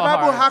there in Kwa our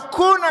sababu heart.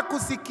 hakuna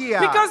kusikia.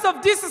 Because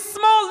of this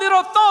small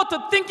little thought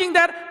of thinking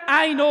that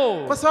I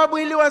know. Kwa sababu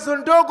ili wazo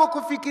ndogo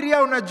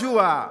kufikiria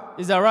unajua.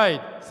 Is that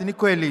right? Si ni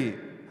kweli?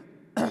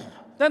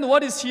 Then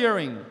what is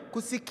hearing?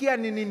 Kusikia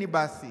ni nini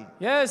basi?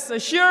 Yes,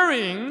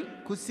 hearing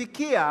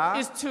Kusikia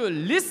is to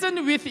listen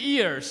with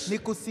ears. ni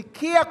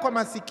kusikia kwa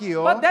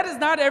masikio, But that is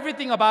not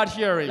everything about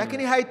hearing.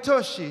 lakini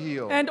haitoshi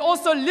hiyo. And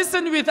also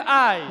listen with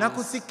eyes. Na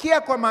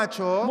kusikia kwa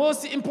macho,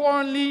 Most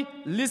importantly,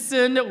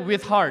 listen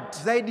with heart.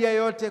 zaidi ya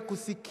yote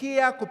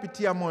kusikia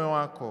kupitia moyo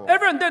wako.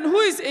 Everyone, then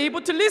who is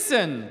able to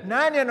listen?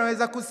 Nani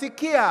anaweza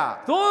kusikia?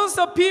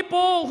 Those are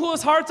people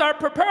whose hearts are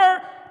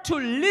prepared to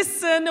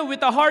listen with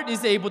the heart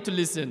is able to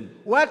listen.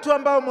 Watu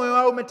ambao moyo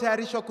wao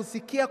umetayarishwa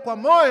kusikia kwa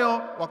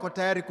moyo wako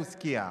tayari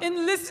kusikia.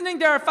 In listening,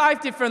 there are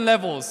 5 different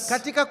levels.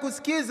 Katika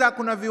kusikiza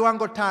kuna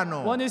viwango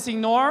 5. One is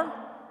ignore.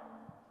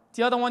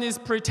 The other one is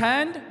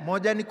pretend.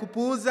 Moja ni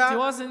kupuuza,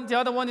 The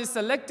other one is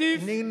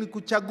selective. ni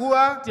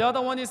kuchagua, The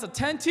other one is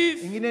attentive.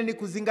 ingine ni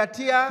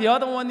kuzingatia, The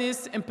other one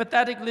is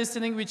empathetic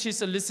listening, which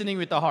is listening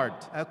with the heart.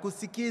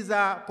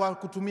 kusikiza kwa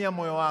kutumia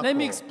moyo wako. Let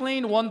me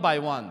explain one by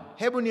one.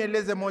 Hebu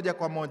nieleze moja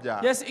kwa moja.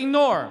 Yes,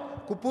 ignore.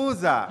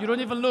 Kupuuza, You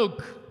don't even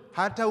look.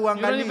 hata You don't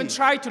even uangalii,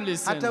 try to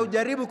listen. hata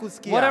ujaribu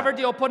kusikia. Whatever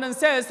the opponent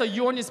says, so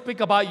you only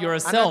speak about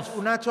yourself.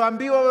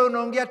 Unachoambiwa wewe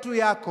unaongea tu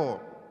yako.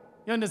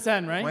 You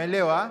understand, right?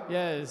 Umeelewa?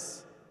 Yes.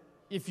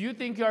 If you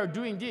think you are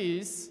doing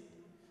this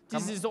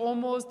is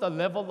almost the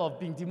level of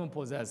being demon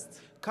possessed.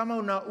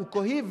 Kama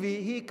uko hivi,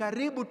 hii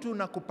karibu tu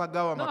na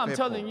kupagawa No, I'm mapepo.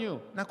 telling you.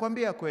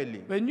 Nakwambia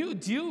kweli. When you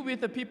deal with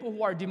the people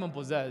who are demon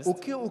possessed,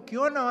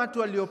 Ukiona watu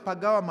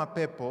waliopagawa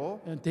mapepo,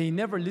 they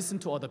never listen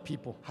to other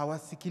people.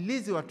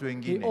 hawasikilizi watu They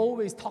wengine.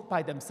 always talk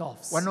by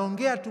themselves.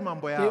 Wanaongea tu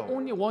mambo They yao.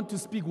 only want to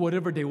speak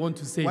whatever they want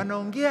to say.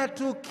 Wanaongea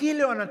tu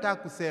kile wanataka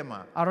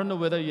kusema. I don't know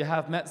whether you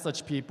have met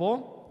such people.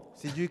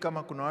 Sijui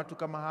kama kuna watu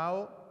kama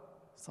hao.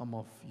 Some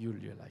of you,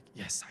 you're like,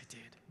 yes, I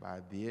did.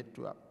 Baadhi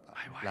yetu hapa.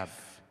 My wife. Labda.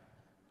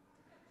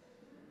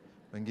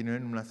 Wengine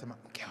wenu mnasema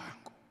mke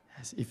wangu.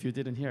 Yes, if you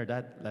didn't hear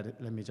that,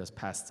 let me just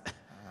pass.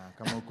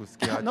 Kama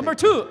ukusikia wacha. Number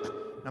 2,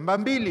 Namba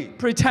 2,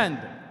 pretend.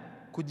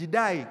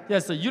 kujidai.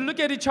 Yes, so you look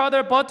at each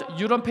other, but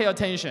you don't pay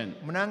attention.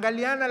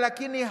 Mnaangaliana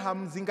lakini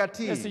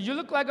hamzingatii. Yes, so you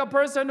look like a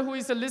person who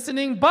is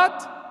listening, but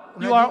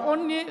you are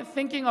only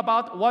thinking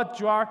about what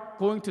you are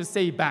going to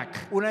say back.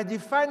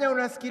 Unajifanya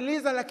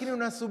unasikiliza lakini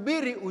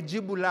unasubiri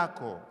ujibu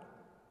lako.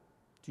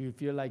 Do you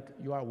feel like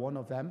you are one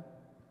of them?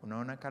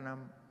 Unaona kana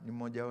ni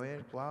mmoja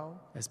wao?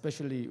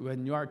 Especially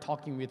when you are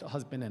talking with a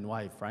husband and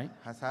wife, right?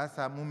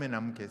 Hasa mume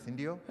na mke, si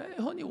ndio?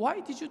 Hey, honey,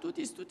 why did you do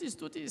this, do this,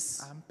 do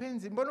this?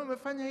 Mpenzi, mbona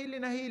umefanya hili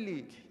na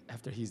hili?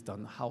 After he's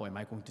done, how am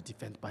I going to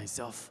defend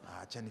myself?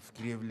 Acha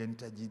nifikirie vile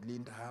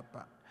nitajilinda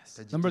hapa.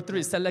 Number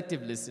 3,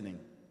 selective listening.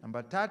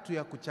 Namba 3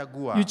 ya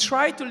kuchagua. You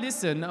try to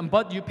listen,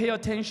 but you pay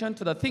attention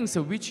to the things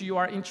which you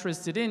are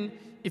interested in.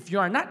 If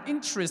you are not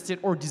interested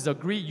or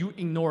disagree, you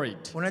ignore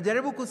it.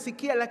 Unajaribu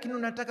kusikia lakini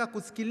unataka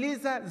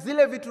kusikiliza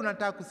zile vitu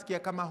unataka kusikia,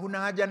 kama huna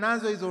haja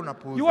nazo hizo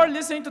unapuuza. You are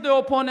listening to the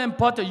opponent,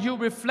 but you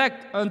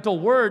reflect on the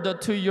word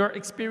to your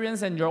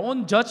experience and your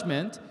own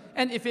judgment.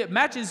 And if it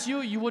matches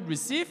you, you would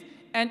receive.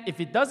 And if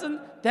it doesn't,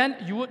 then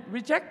you would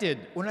reject it.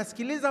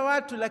 Unasikiliza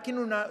watu lakini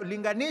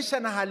unalinganisha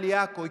na hali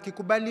yako.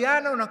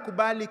 Ikikubaliana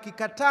unakubali,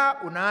 ikikataa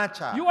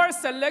unaacha. You are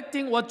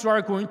selecting what you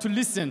are going to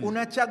listen.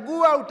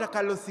 Unachagua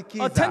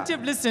utakalosikiza.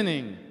 Attentive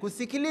listening.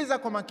 Kusikiliza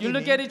kwa You makini.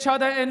 look at each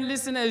other and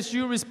listen as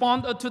you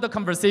respond to the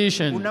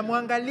conversation.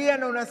 Unamwangalia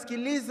na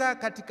unasikiliza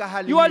katika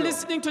hali You are hiyo.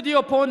 listening to the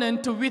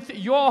opponent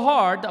with your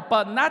heart,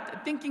 but not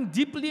thinking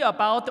deeply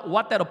about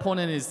what that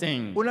opponent is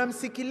saying.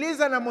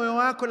 Unamsikiliza na moyo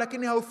wako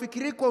lakini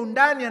haufikiri kwa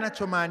undani Then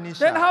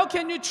anachomaanisha. how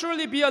can you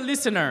truly be a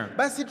listener?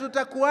 Basi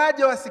tutakuwaje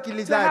To have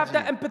wasikilizaji?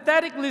 the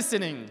empathetic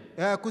listening.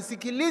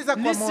 Kusikiliza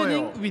kwa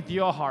Listening moyo. with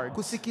your heart.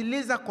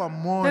 Kusikiliza kwa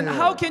Then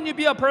how moyo. can you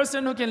be a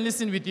person who can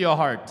listen with your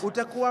heart?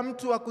 Utakuwa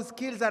mtu wa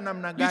kusikiliza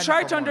namna You gani? try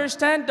kwa to moyo?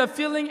 understand the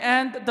feeling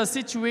and the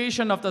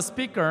situation of the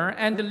speaker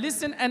and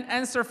listen and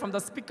answer from the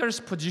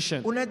speaker's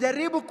position.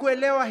 Unajaribu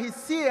kuelewa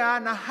hisia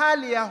na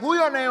hali ya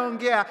huyo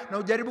anayeongea na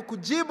ujaribu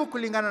kujibu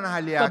kulingana na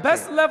hali The yake.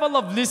 best level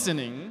of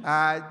listening,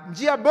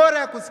 Njia bora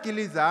ya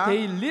kusikiliza,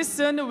 they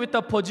listen with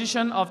the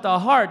position of the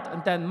heart,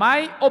 and then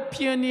my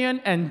opinion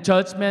and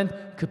judgment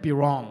could be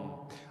wrong.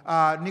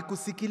 ni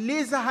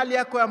kusikiliza hali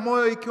yako ya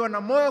moyo, ikiwa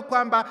na moyo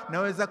kwamba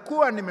naweza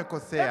kuwa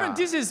nimekosea. Everyone,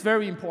 this is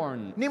very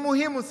important. Ni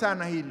muhimu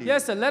sana hili.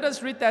 Yes, let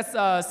us read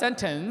that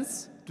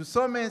sentence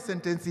Tusome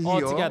sentensi all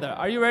hiyo. together.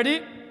 Are you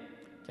ready?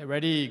 Okay,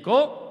 ready,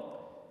 go.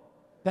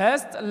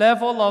 Best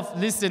level of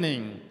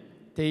listening.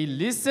 They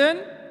listen.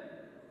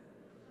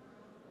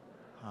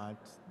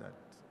 That's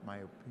my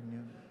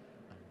opinion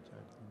and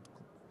judgment.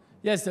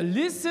 Yes,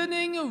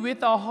 listening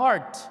with a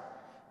heart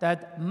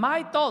that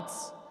my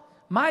thoughts,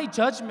 my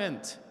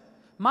judgment,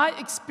 my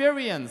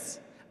experience,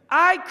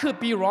 I could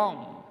be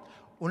wrong.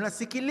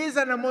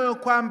 Unasikiliza na moyo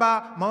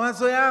kwamba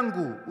mawazo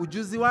yangu,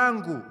 ujuzi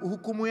wangu,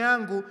 uhukumu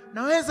yangu,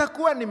 naweza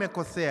kuwa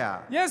nimekosea.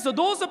 Yes, so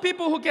those are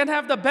people who can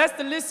have the best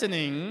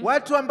listening.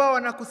 Watu ambao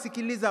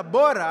wanakusikiliza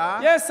bora,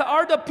 Yes,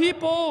 are the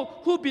people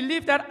who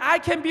believe that I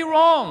can be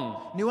wrong.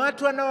 ni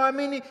watu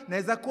wanaoamini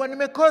naweza kuwa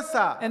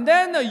nimekosa. And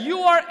then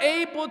you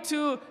are able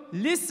to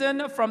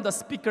listen from the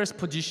speaker's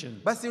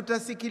position. Basi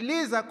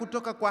utasikiliza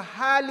kutoka kwa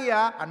hali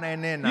ya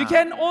anayenena. You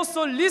can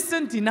also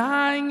listen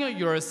denying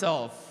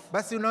yourself.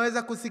 Basi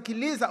unaweza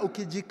kusikiliza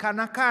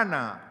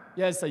ukijikana-kana.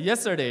 Yes,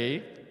 yesterday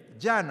we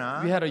Jana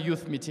had a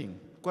youth meeting.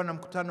 kulikuwa na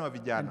mkutano wa And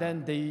vijana.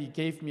 then they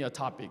gave me a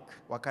topic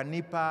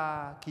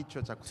Wakanipa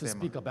kichwa cha to kusema,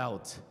 speak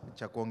about.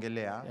 cha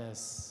kuongelea.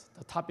 Yes,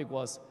 the topic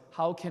was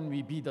how can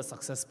we be the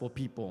successful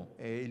people?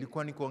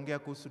 Ilikuwa ni kuongea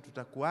kuhusu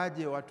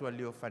tutakuwaje watu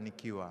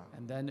waliofanikiwa.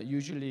 And then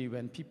usually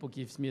when people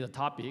gives me the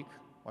topic,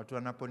 Watu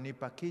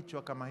wanaponipa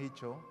kichwa kama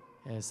hicho,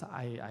 yes,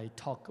 I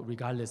talk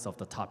regardless of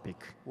the topic.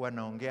 huwa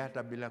naongea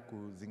hata bila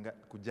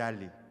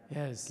kujali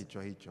Yes.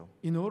 kichwa hicho.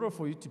 In order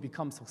for you to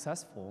become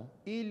successful,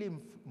 Ili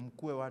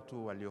mkuwe watu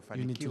you need to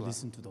waliofanikiwa,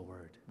 listen to the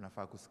word.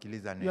 mnafaa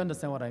kusikiliza You neno.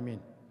 understand what I mean?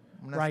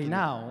 Mnasikiliza. Right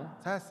now,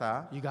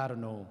 Sasa you got to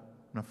know,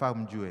 mnafaa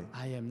mjue,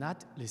 I am not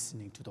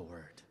listening to the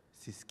word.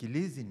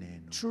 sisikilizi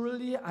neno.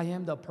 Truly, I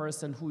am the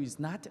person who is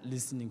not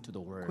listening to the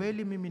word.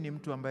 Kweli mimi ni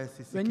mtu ambaye When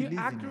you sisikilizi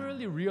neno.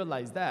 accurately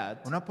realize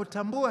that,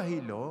 Unapotambua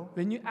hilo,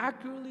 when you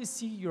accurately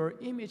see your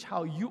image,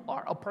 how you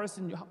are a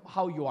person,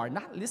 how you are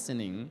not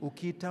listening,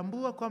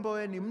 ukitambua kwamba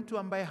wewe ni mtu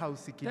ambaye then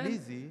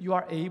hausikilizi, you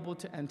are able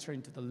to enter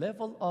into the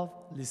level of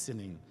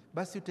listening.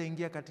 basi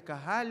utaingia katika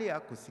hali ya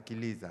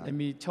kusikiliza. Let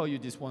me tell you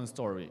this one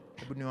story.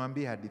 Hebu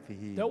niwaambie hadithi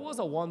hii. There was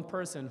a one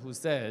person who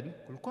said,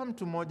 Kulikuwa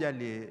mtu mmoja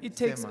it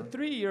takes aliyesema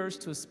 3 years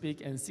to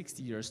speak and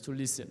 60 years to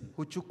listen.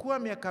 huchukua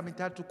miaka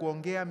 3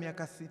 kuongea,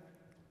 miaka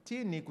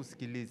 60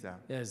 kusikiliza.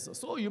 Yes,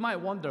 so you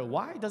might wonder,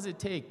 why does it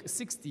take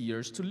 60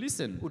 years to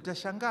listen?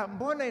 Utashangaa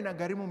mbona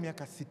inagharimu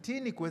miaka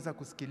 60 kuweza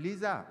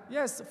kusikiliza?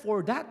 Yes,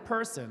 for that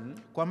person,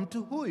 Kwa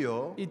mtu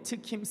huyo it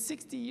took him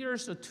 60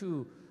 years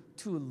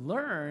to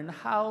learn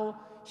how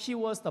he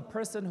was the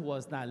person who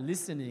was not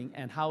listening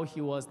and how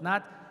he was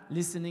not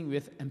listening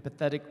with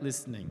empathetic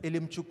listening.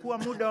 ilimchukua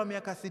muda wa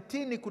miaka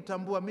 60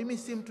 kutambua mimi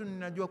si mtu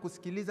ninajua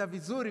kusikiliza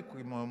vizuri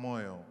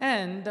kimoyomoyo.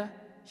 And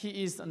he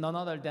is none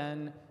other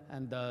than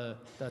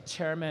the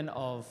chairman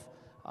of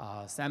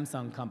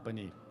Samsung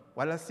company.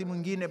 Wala si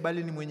mwingine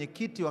bali ni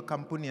mwenyekiti wa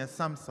kampuni ya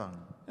Samsung.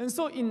 And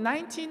so in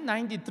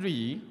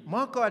 1993,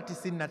 Mwaka wa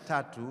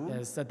 93,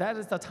 yes, that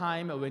is the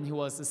time when he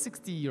was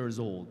 60 years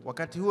old.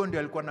 wakati huo ndio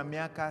alikuwa na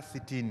miaka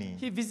 60.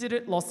 He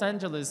visited Los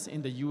Angeles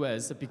in the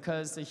US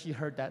because he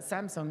heard that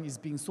Samsung is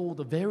being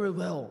sold very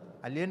well.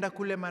 Alienda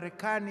kule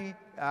Marekani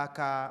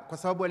kwa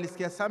sababu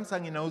alisikia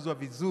Samsung inauzwa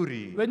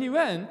vizuri. When he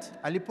went,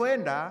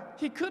 Alipoenda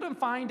he couldn't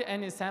find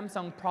any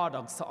Samsung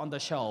products on the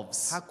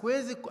shelves.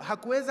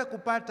 hakuweza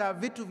kupata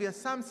vitu vya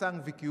Samsung He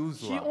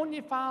vikiuzwa.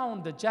 only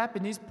found the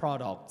Japanese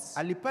products.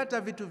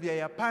 Alipata vitu vya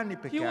Japani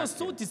peke He was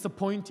so yake.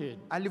 disappointed.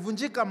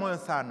 Alivunjika moyo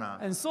sana.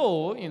 And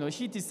so,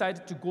 he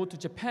decided to go to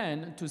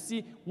Japan to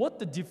see what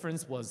the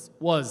difference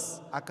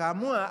was.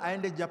 Akaamua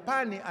aende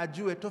Japani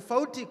ajue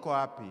tofauti iko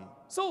wapi.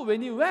 So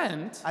when he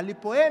went, he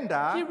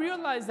Alipoenda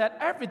realized that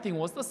everything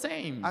was the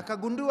same.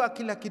 akagundua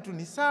kila kitu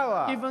ni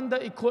sawa. Even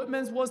the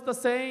equipment was the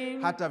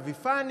same. Hata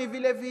vifani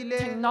vile vile,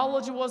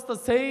 Technology was the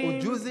same.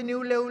 ujuzi ni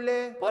ule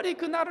ule. But he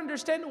could not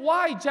understand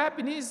why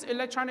Japanese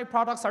electronic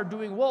products are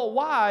doing well.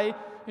 Why,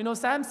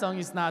 Samsung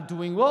is not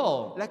doing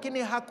well. Lakini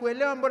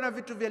hakuelewa mbona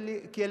vitu vya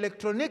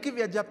kielektroniki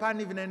vya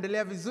Japani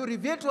vinaendelea vizuri,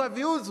 vyetu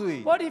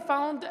haviuzwi. But he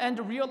found and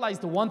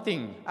realized one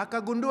thing.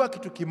 Akagundua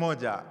kitu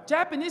kimoja.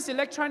 Japanese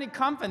electronic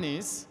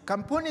companies,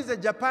 Kampuni za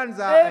Japan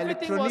za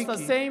everything was the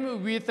elektroniki,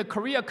 same with the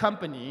Korea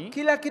company.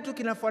 kila kitu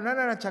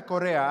kinafanana na cha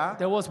Korea.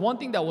 There was one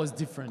thing that was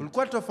different.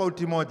 Kulikuwa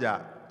tofauti moja.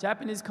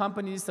 Japanese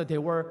companies, they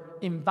were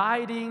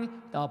inviting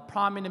the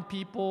prominent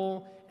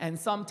people and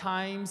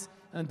sometimes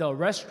the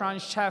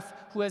restaurant chef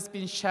who has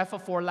been chef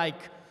for like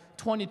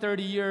 20,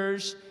 30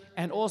 years,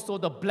 and also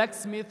the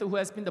blacksmith who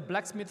has been the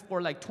blacksmith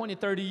for like 20,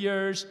 30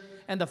 years,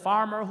 and the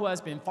farmer who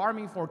has been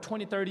farming for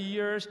 20, 30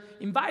 years,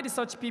 invited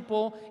such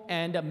people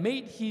and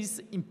made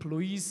his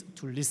employees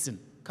to listen.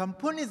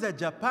 Kampuni za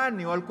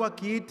Japani walikuwa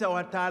kiita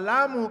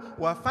wataalamu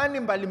wa fani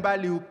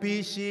mbalimbali,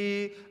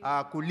 upishi,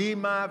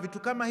 kulima, vitu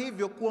kama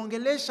hivyo,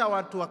 kuongelesha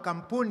watu wa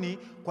kampuni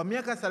kwa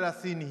miaka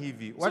 30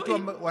 hivi.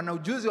 Watu wana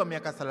ujuzi wa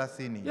miaka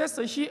 30. Yes,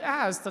 so he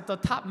asked the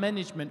top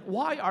management,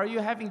 why are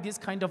you having this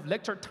kind of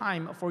lecture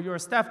time for your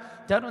staff?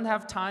 They don't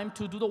have time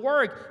to do the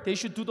work. They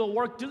should do the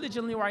work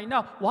diligently right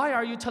now. Why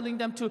are you telling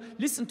them to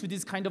listen to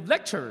this kind of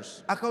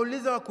lectures?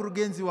 Akauliza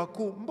wakurugenzi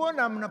wakuu,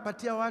 mbona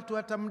mnapatia watu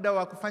hata muda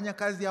wa kufanya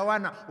kazi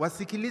hawana?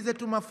 Wasikilize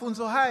tu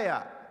mafunzo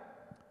haya.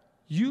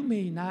 You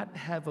may not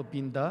have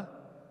been the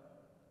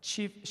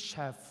chief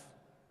chef,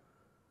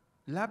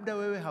 Labda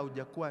wewe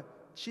haujakuwa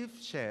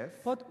chief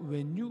chef, but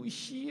when you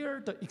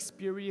hear the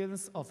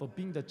experience of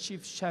being the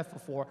chief chef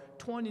for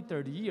 20,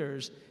 30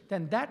 years,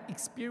 then that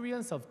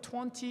experience of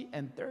 20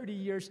 and 30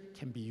 years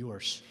can be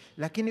yours.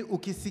 lakini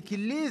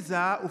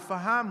ukisikiliza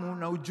ufahamu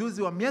na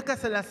ujuzi wa miaka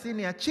 30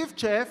 ya chief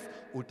chef,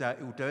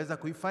 utaweza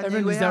kuifanya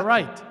Everyone, iwe is that yako.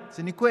 right?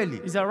 Si ni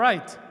kweli? Is that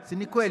right? Si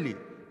ni kweli?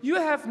 You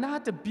have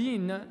not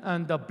been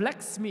the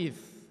blacksmith.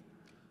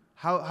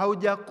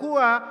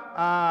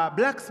 Haujakuwa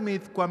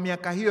blacksmith kwa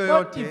miaka hiyo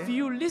But if yote.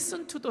 you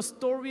listen to the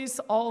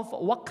stories of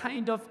what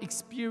kind of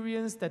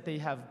experience that they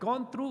have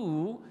gone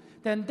through,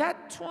 then that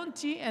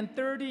 20 and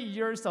 30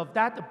 years of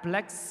that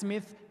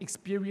blacksmith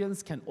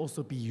experience can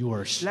also be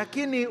yours.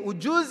 Lakini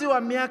ujuzi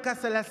wa miaka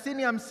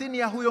 30-50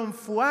 ya huyo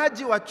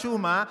mfuaji wa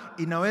chuma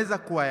inaweza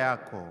kuwa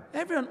yako.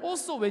 Everyone,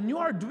 also when you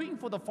are doing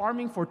for the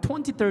farming for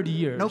 20,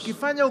 30 years, Na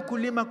ukifanya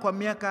ukulima kwa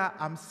miaka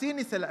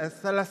 50,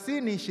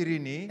 30,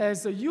 20,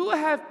 as you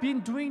have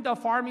been doing the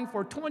farming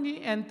for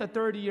 20 and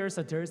 30 years,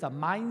 there is a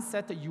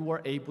mindset that you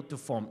are able to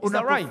form. Is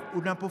that right?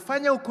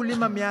 unapofanya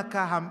ukulima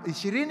miaka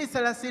 20,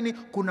 30,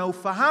 kuna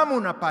ufahamu ufahamu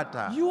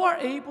unapata. You are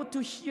able to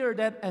hear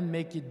that and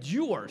make it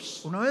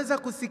yours. Unaweza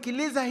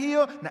kusikiliza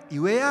hiyo na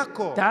iwe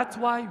yako. That's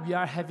why we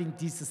are having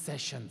these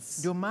sessions.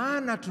 Ndio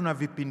maana tuna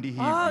vipindi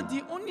hivi.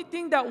 The only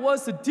thing that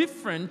was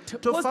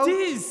different was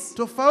this.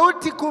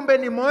 Tofauti kumbe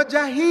ni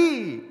moja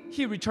hii.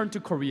 He returned to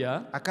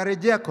Korea.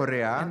 Akarejea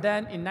Korea. And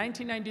then in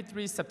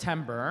 1993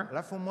 September,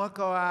 Alafu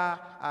mwaka wa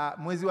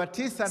mwezi wa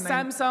 9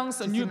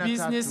 Samsung's new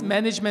business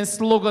management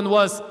slogan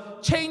was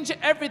change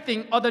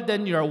everything other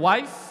than your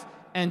wife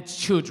and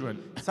children.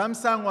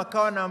 Samsung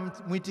wakawa na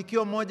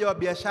mwitikio mmoja wa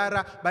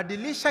biashara,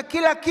 badilisha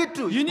kila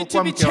kitu. You need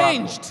to be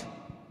changed.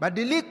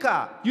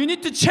 Badilika. You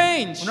need to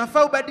change.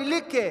 Unafaa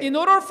ubadilike. In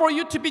order for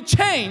you to be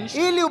changed,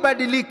 ili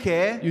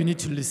ubadilike, you need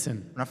to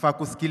listen. Unafaa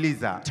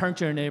kusikiliza. Turn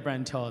to your neighbor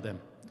and tell them,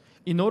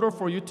 in order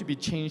for you to be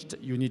changed,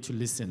 you need to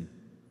listen.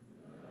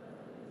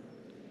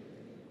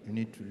 You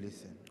need to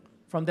listen.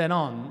 From then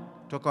on,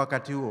 toka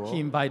wakati huo, he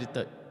invited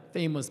the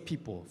famous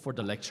people for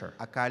the lecture.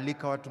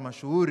 Akaalika watu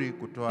mashuhuri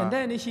kutoa. And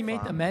then he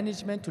made the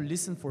management to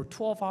listen for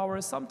 12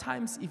 hours,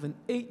 sometimes even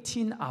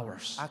 18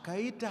 hours.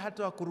 Akaita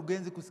hata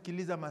wakurugenzi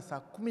kusikiliza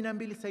masaa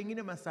 12, saa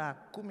nyingine masaa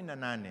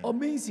 18.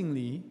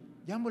 Amazingly,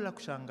 jambo la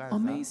kushangaza,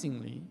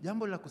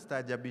 jambo la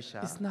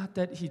kustaajabisha, it's not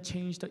that he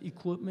changed the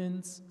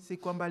equipments. Si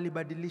kwamba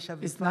alibadilisha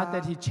vifaa. It's not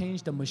that he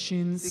changed the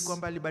machines. Si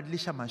kwamba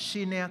alibadilisha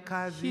mashine ya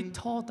kazi. He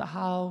taught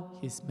how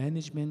his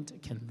management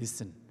can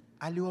listen.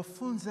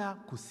 Aliwafunza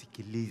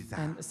kusikiliza.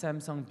 And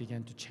Samsung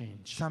began to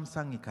change.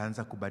 Samsung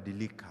ikaanza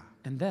kubadilika.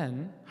 And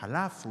then,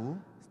 halafu,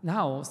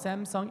 now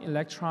Samsung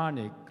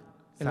electronic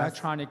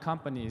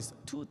companies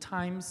 2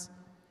 times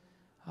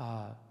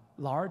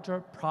larger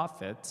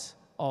profit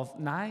of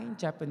 9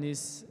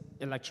 Japanese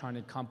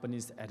electronic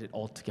companies added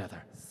all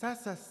together.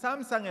 Sasa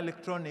Samsung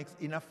Electronics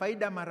ina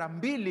faida mara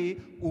 2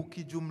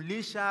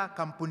 ukijumlisha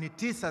kampuni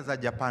 9 za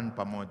Japan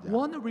pamoja.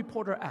 One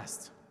reporter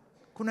asked,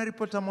 kuna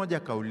ripota moja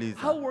kauliza,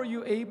 how were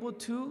you able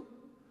to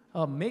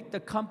make the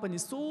company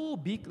so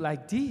big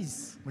like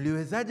this?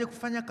 Mliwezaje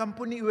kufanya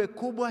kampuni iwe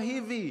kubwa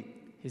hivi?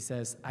 He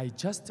says, I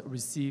just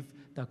received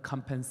the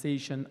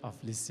compensation of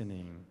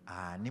listening.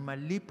 Ni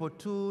malipo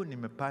tu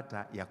nimepata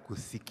ya Turn to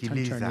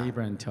kusikiliza. your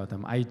neighbor and tell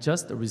them, I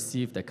just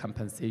received the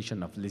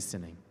compensation of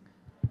listening.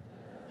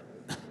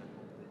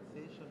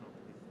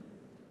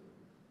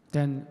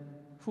 Then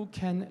who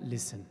can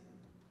listen?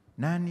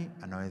 Nani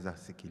anaweza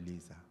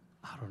sikiliza?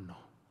 I don't know.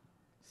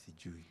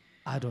 Sijui.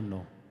 I don't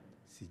know.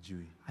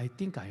 Sijui. I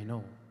think I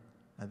know.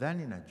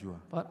 Nadhani najua.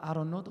 But I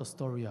don't know the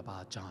story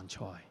about John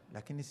Choi.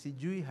 Lakini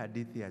sijui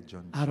hadithi ya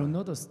John I Choi. don't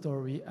know the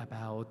story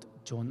about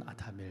John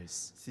Atta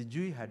Mills.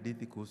 Sijui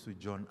hadithi kuhusu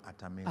John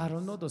Atta Mills. I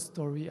don't know the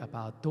story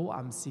about though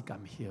I'm sick,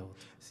 I'm healed.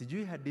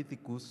 Sijui hadithi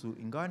kuhusu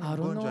ingawa ni I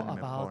don't mgonjwa know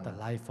about the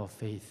nimepona. life of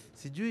faith.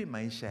 Sijui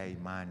maisha ya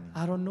imani.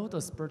 I don't know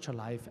the spiritual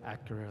life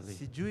accurately.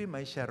 Sijui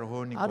maisha ya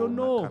rohoni I kwa don't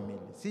know. kamili.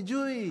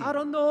 Sijui. I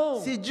don't know.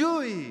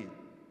 Sijui.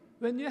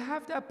 When you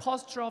have that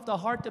posture of the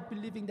heart of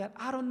believing that,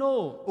 I don't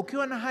know.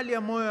 Ukiwa na hali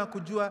ya moyo ya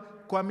kujua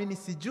kuamini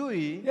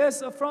sijui,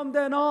 Yes, from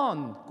then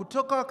on,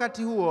 kutoka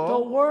wakati the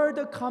huo,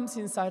 word comes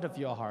inside of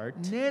your heart.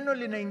 neno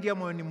linaingia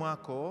moyoni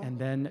mwako, And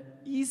then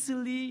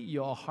easily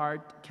your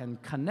heart can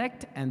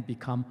connect and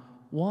become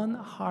one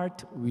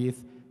heart with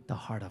the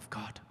heart of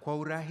God. kwa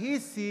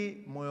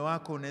urahisi moyo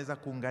wako unaweza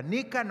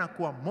kuunganika na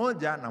kuwa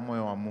moja na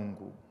moyo wa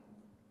Mungu.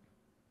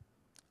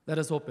 Let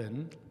us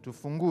open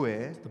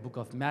Tufungue the book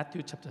of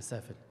Matthew chapter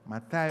 7.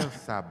 Mathayo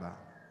 7.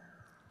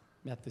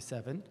 Matthew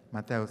 7,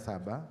 Mathayo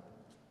 7,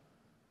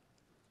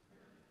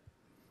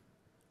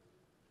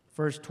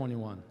 verse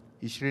 21.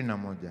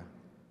 21.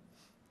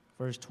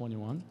 Verse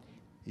 21.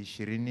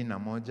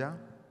 21.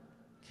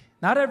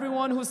 Not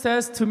everyone who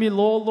says to me,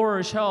 Lord,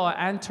 Lord, shall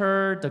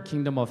enter the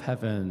kingdom of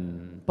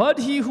heaven, but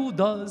he who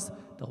does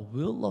the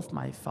will of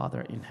my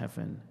Father in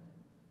heaven.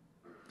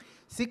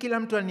 Si kila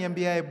mtu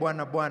aniambiaye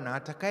Bwana Bwana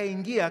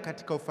atakayeingia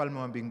katika ufalme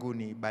wa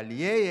mbinguni,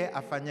 bali yeye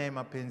afanyaye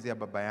mapenzi ya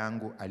Baba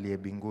yangu aliye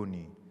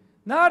mbinguni.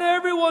 Not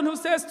everyone who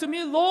says to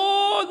me,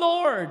 Lord,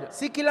 Lord.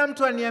 Si kila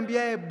mtu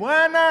aniambiaye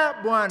Bwana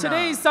Bwana.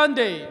 Today is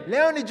Sunday.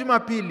 Leo ni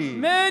Jumapili.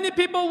 Many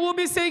people will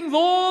be saying,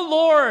 Lord,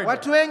 Lord.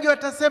 Watu wengi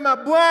watasema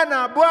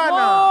Bwana Bwana.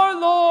 Lord,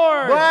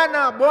 Lord.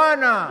 Bwana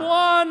Bwana.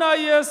 Bwana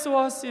Yesu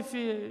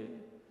asifiwe.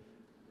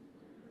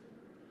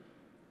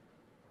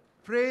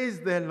 Praise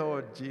the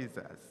Lord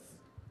Jesus.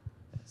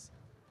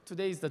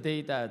 Today is the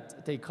day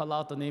that they call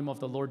out the name of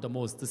the Lord the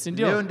most. Leo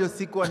Sindio? ndio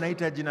siku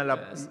wanaita jina la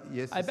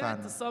Yesu I bet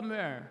sana.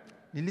 somewhere,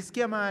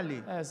 Nilisikia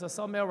mahali. so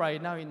somewhere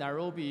right now in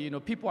Nairobi,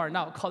 people are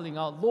now calling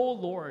out,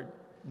 Lord, Lord.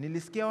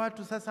 Nilisikia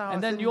watu sasa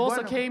And then hawasemi you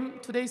also Bwana. came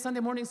today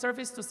Sunday morning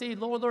service to say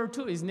Lord, Lord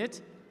too, isn't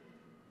it?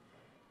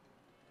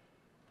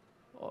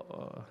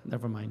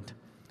 Never mind.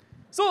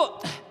 So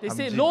they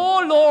say, Hamjini.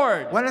 Lord,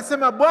 Lord.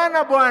 Wanasema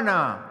Bwana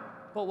Bwana.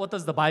 But what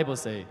does the Bible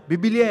say?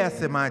 Biblia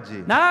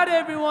yasemaje? Not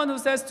everyone who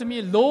says to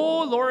me,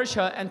 Lord, Lord,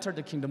 shall enter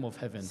the kingdom of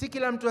heaven. Si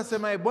kila mtu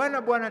asemaye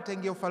Bwana Bwana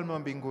ataingia ufalme wa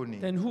mbinguni.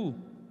 Then who?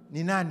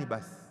 Ni nani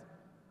basi?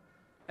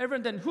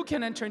 Everyone, then who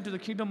can enter into the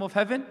kingdom of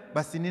heaven?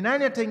 Basi ni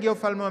nani ataingia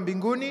ufalme wa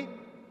mbinguni?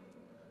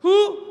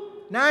 Who?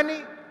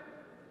 Nani?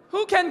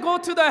 Who can go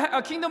to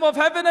the kingdom of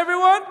heaven,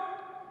 everyone?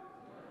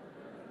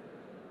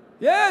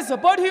 Yes,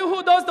 but he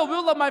who does the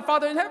will of my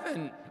Father in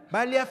heaven.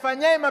 bali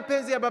afanyaye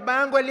mapenzi ya Baba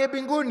yangu aliye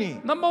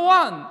mbinguni. Number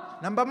one,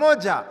 Namba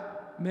moja,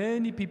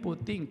 many people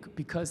think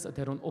because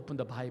they don't open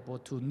the Bible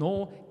to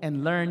know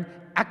and learn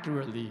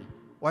accurately.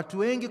 watu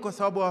wengi kwa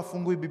sababu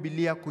hawafungui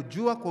Biblia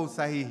kujua kwa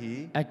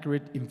usahihi,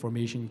 Accurate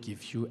information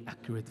gives you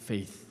accurate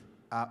faith.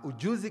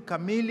 ujuzi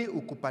kamili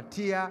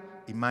ukupatia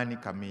imani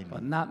kamili.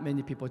 But not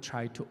many people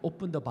try to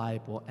open the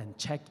Bible and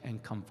check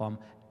and confirm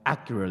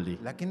accurately.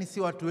 Lakini si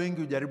watu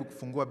wengi hujaribu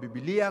kufungua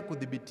Biblia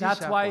kudhibitisha.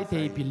 That's kwa why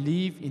they usahihi.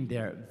 believe in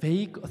their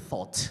vague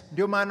thought.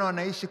 Ndio maana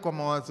wanaishi kwa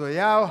mawazo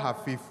yao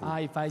hafifu.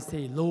 If I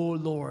say,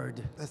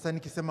 Lord, Sasa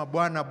nikisema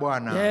Bwana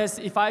Bwana, yes,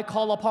 if I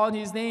call upon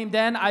his name,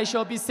 then I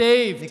shall be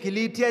saved.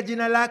 nikiliitia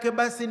jina lake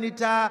basi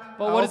But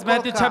what is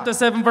Matthew nitaokoka. chapter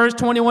 7 verse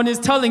 21 is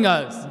telling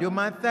us? Ndio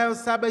Mathayo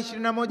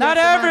 7:21. Not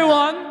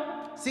everyone,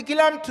 Si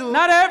kila mtu.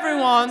 not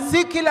everyone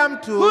Si kila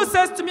mtu. who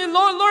says to me,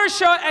 Lord,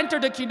 shall enter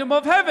the kingdom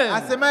of heaven.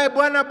 Asemaye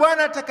Bwana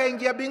Bwana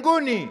atakaingia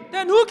mbinguni.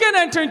 Then who can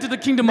enter into the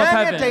kingdom of Nani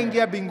heaven?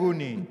 ataingia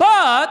mbinguni?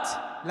 But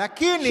he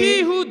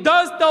Lakini who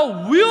does the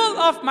will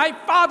of my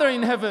Father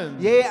in heaven.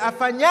 yeye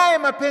afanyaye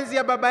mapenzi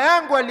ya Baba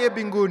yangu aliye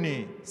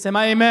mbinguni. Say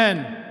my amen.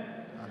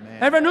 Amen.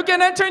 Everyone who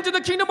can enter into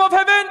the kingdom of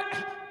heaven?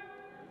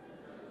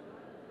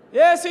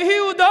 Yes, he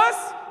who does?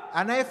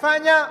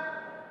 Anayefanya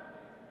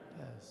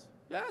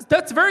Yes,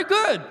 that's very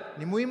good.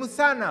 ni muhimu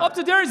sana. Up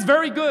to there is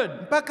very good.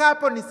 Mpaka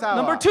hapo ni sawa.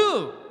 Number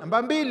 2,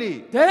 Namba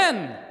 2.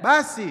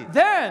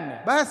 then,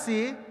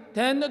 Basi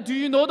do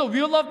you know the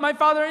will of my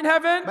Father in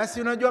heaven?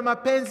 unajua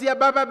mapenzi ya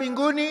Baba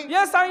mbinguni?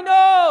 Yes, I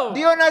know.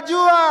 Ndio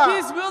najua.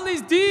 His will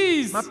is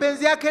this.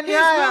 Mapenzi yake ni His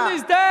haya. will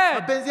is that.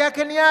 Mapenzi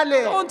yake ni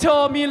yale. Don't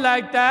tell me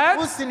like that.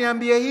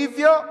 Usiniambie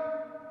hivyo,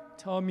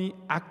 Tell me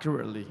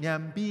accurately.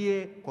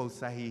 niambie kwa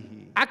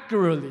usahihi.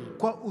 Accurately.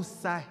 Kwa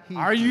usahihi.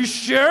 Are you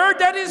sure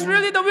that is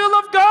really the will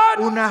of God?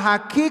 Una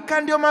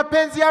hakika ndio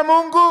mapenzi ya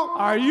Mungu?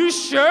 Are you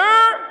sure?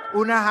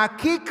 Una I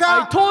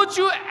hakika? told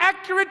you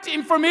accurate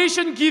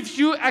information gives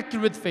you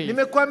accurate faith.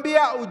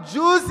 Nimekwambia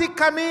ujuzi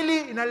kamili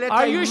inaleta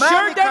Are you imani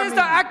sure that is the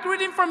kamili.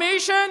 accurate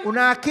information?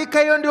 Una hakika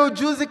hiyo ndio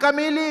ujuzi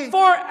kamili?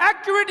 For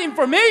accurate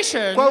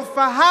information, Kwa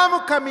ufahamu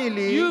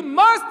kamili, you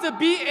must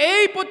be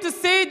able to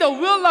say the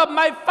will of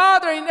my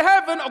Father in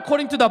heaven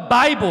according to the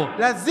Bible.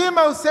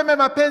 lazima useme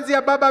mapenzi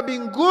ya Baba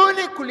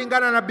mbinguni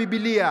kulingana na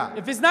Biblia.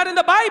 If it's not in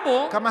the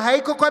Bible, Kama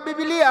haiko kwa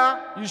Biblia,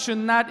 you should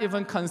not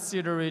even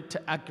consider it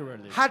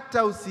accurately.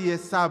 hata usihesabu.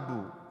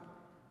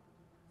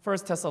 1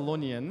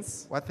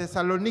 Thessalonians,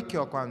 Wathesalonike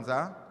wa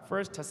kwanza,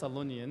 1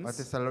 Thessalonians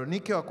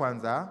Wathesalonike wa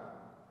kwanza,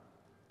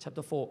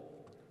 chapter 4.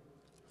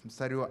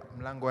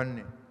 mlango wa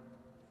 4.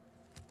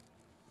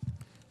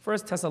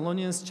 1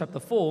 Thessalonians chapter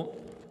 4,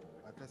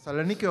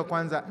 Wathesalonike wa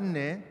kwanza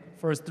 4,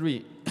 verse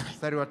 3.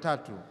 mstari wa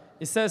 3.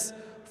 It says,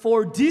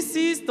 "For this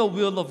is the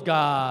will of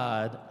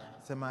God."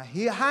 Sema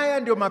haya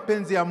ndio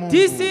mapenzi ya Mungu.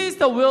 This is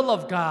the will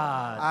of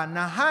God.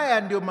 Na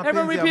haya ndio Everyone mapenzi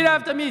ya repeat Mungu.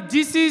 after me.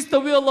 This is the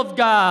will of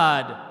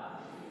God.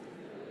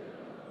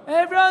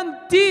 Everyone,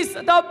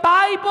 the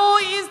Bible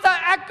is the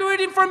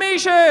accurate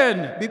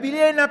information.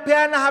 Biblia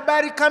inapeana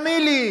habari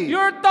kamili.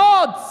 Your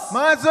thoughts,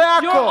 Mawazo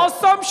your yako,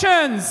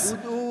 assumptions,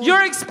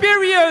 your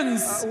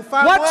experience,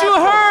 ufahamu what you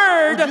wako,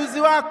 heard,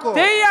 ujuzi wako,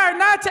 they are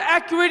not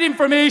accurate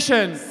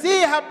information.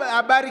 si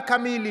habari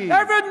kamili.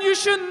 Everyone, you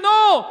should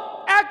know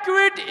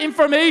accurate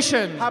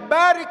information.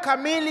 Habari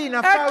kamili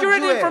inafaa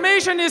Accurate ujue.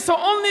 information is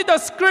only the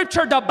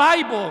scripture, the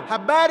Bible.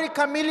 Habari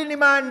kamili ni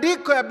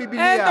maandiko ya And the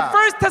Biblia.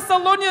 1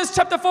 Thessalonians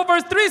chapter 4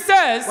 verse 3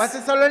 says,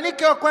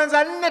 Wathesalonike wa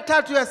kwanza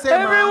 4:3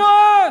 yasema,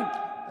 everyone,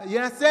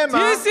 yanasema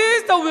this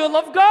is the will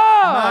of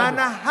God.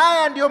 maana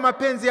haya ndiyo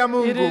mapenzi ya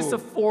It is Mungu,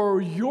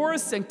 for your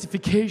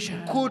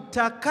sanctification.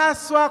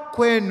 kutakaswa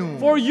kwenu.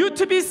 For you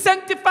to be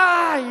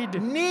sanctified.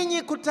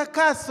 Ninyi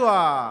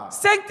kutakaswa,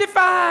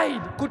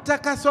 Sanctified.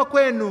 kutakaswa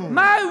kwenu.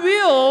 My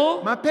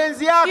will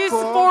Mapenzi is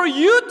yako, for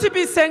you to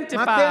be mapenzi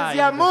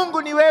ya sanctified.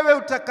 Mungu ni wewe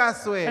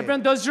utakaswe.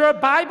 Everyone, does your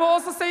Bible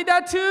also say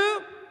that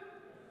too?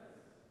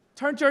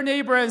 Turn to your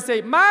neighbor and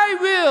say, my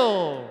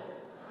will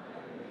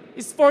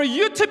is for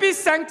you to be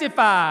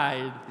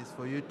sanctified. It's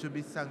for you to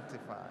be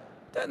sanctified.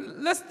 Then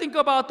let's think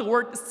about the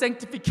word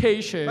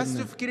sanctification. Basi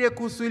tufikirie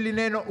kuhusu hili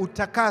neno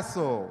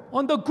utakaso.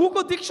 On the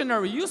Google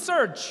dictionary, you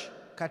search.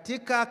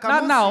 Katika Not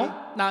kamusi,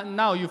 now.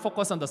 Now you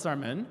focus on the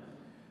sermon.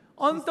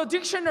 On the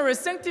dictionary,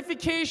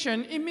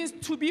 sanctification, it means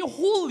to be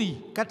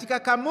holy. katika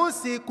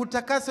kamusi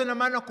kutakaswa ina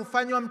maana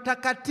kufanywa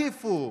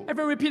mtakatifu.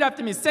 Everyone repeat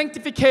after me.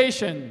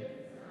 Sanctification.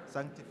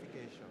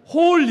 Sanctification.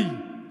 Holy.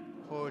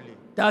 Holy.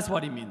 That's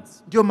what it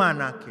means. Ndio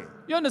maana yake.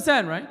 You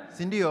understand, right?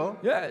 Si ndio?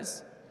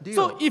 Yes. Ndio.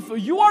 So if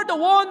you are the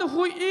one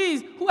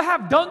who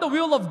have done the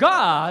will of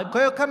God, Kwa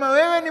hiyo kama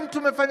wewe ni mtu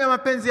umefanya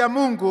mapenzi ya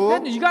Mungu,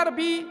 then you got to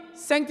be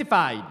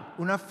sanctified.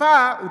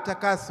 unafaa You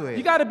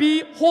utakaswe. got to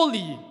be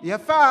holy.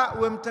 Yafaa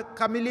uwe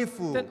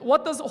mkamilifu. Then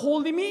what does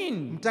holy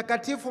mean?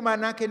 Mtakatifu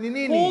maana yake ni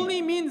nini?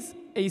 Holy means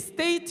a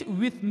state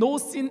with no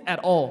sin at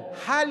all.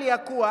 Hali ya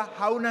kuwa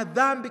hauna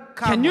dhambi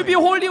kamwe. Can you be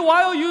holy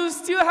while you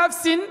still have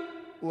sin?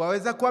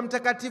 Waweza kuwa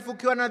mtakatifu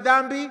ukiwa na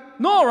dhambi?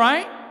 No,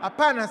 right?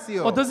 Hapana,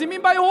 sio. What does it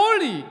mean by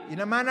holy?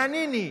 Ina maana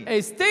nini?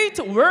 A state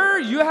where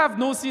you have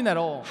no sin at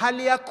all.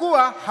 Hali ya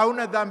kuwa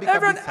hauna dhambi Every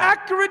kabisa.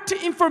 accurate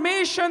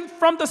information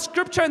from the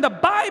scripture and the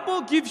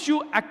Bible gives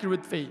you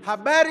accurate faith.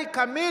 Habari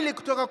kamili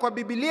kutoka kwa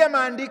Biblia,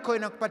 maandiko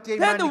inakupatia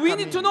imani Then we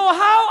need to kamili. know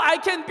how I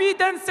can be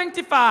then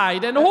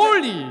sanctified and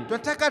holy.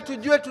 Tunataka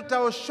tujue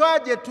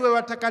tutaoshwaje tuwe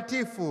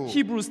watakatifu.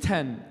 Hebrews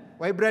 10.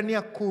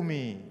 Waibrania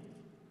 10.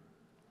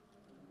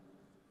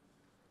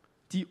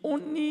 The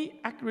only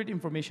accurate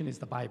information is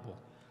the Bible.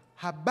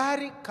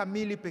 Habari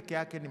kamili peke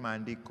yake ni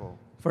maandiko.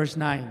 Verse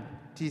 9.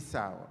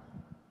 9.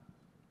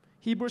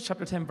 Hebrews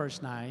chapter 10 verse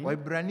 9.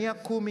 Waibrania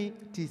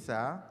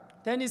 10:9.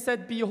 Then he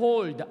said,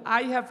 behold,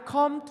 I have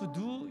come to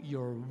do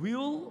your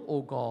will,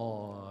 O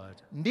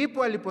God.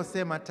 Ndipo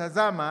aliposema,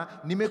 tazama,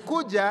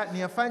 nimekuja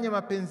niyafanye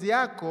mapenzi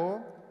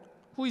yako.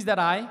 Who is that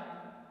I?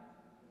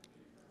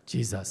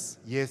 Jesus.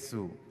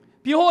 Yesu.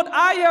 Behold,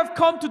 I have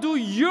come to do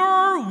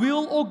your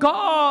will, O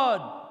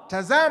God.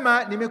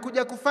 Tazama,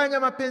 nimekuja kufanya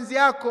mapenzi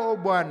yako, o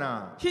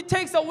Bwana. He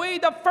takes away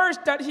the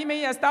first that he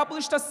may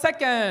establish the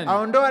second.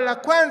 Aondoa la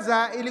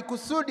kwanza ili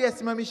kusudi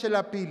asimamishe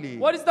la pili.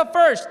 What is the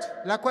first?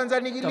 La kwanza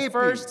ni The lipi?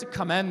 first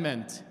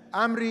commandment.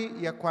 Amri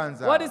ya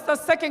kwanza. What is the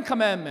second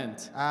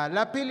commandment?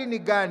 La pili ni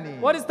gani?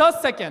 What is the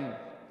second?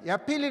 Ya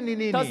pili ni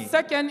The nini?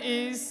 second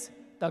is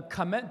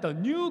the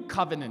new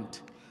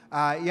covenant.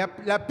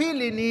 La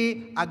pili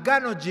ni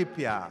agano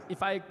jipya.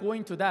 If I go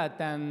into that,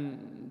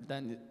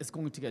 then it's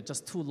going to get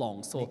just too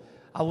long. So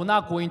I will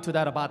not go into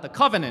that about the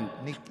covenant.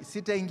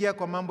 Sitaingia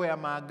kwa mambo ya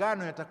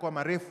maagano, yatakuwa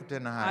marefu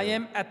tena I haya.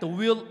 am at the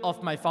will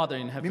of my Father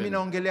in Mimi heaven.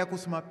 naongelea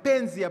kuhusu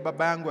mapenzi ya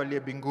baba yangu aliye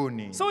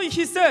mbinguni. So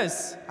he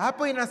says,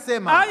 Hapo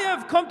inasema, I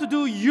have come to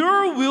do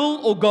your will,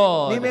 O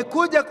God.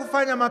 nimekuja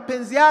kufanya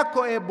mapenzi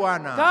yako, e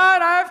Bwana.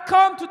 God, I have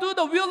come to do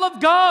the will of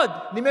God.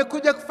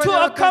 Nimekuja kufanya To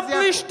mapenzi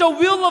accomplish yako, the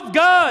will of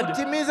God.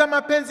 timiza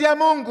mapenzi ya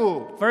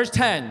Mungu. Verse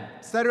 10.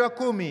 Mstari wa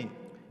 10.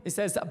 It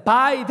says,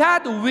 by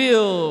that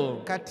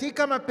will.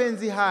 Katika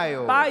mapenzi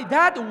hayo. By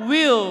that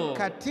will.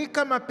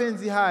 Katika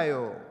mapenzi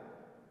hayo.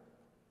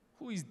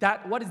 Who is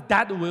that? What is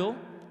that will?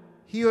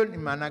 Hiyo ni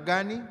maana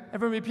gani?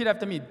 Everyone repeat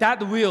after me.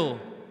 That will.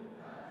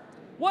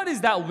 What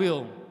is that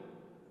will?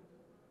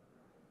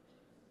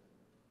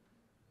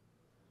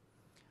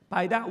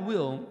 By that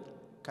will,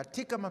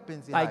 Katika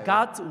mapenzi by hayo.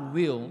 God's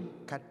will,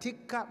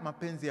 Katika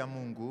mapenzi ya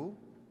Mungu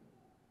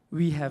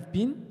we have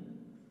been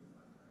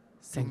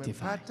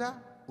sanctified. tumepata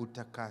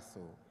utakaso.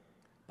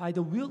 By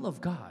the will of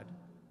God,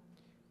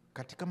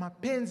 Katika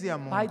mapenzi ya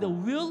by the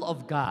Mungu. will of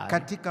God,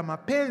 Katika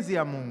mapenzi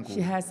ya Mungu.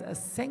 He has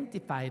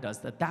sanctified us.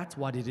 That's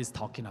what it is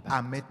talking about.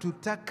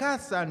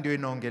 Ametutakasa, ndio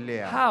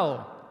inaongelea. How?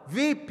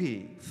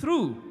 Vipi?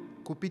 Through.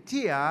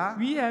 Kupitia.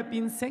 We have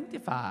been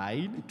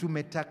sanctified.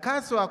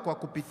 Tumetakaswa kwa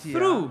kupitia.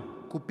 Through.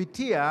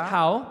 Kupitia.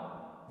 How?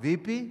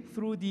 Vipi?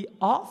 Through the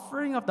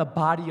offering of the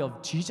body of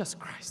Jesus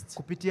Christ.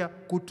 Kupitia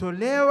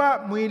kutolewa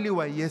mwili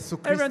wa Yesu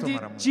Kristo Aaron, mara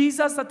did moja.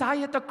 Jesus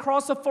die at the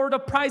cross for the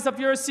price of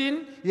your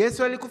sin?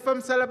 Yesu alikufa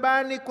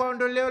msalabani kwa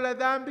ondoleo la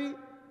dhambi?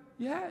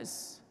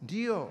 Yes.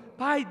 Ndio.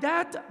 By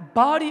that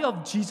body of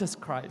Jesus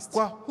Christ,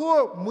 Kwa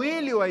huo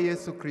mwili wa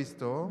Yesu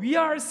Kristo we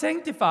are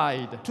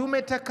sanctified.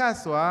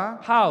 tumetakaswa.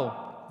 How?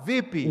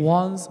 Vipi?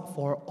 Once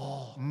for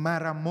all.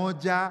 Mara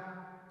moja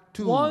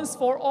tu. Once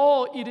for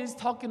all, it is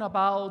talking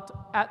about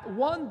at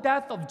one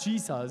death of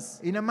Jesus,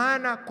 Ina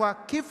maana kwa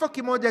kifo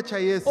kimoja cha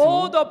Yesu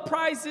all the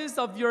prices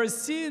of your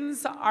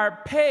sins are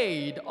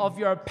paid, of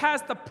your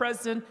past,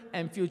 present,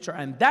 and future.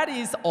 And that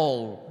is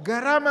all.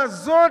 gharama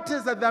zote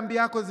za dhambi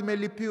yako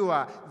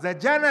zimelipiwa, za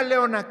jana,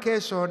 leo na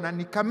kesho, na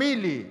ni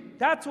kamili.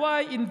 That's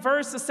why in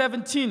verse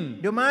 17,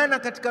 Ndio maana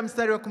katika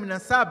mstari wa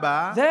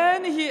 17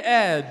 then he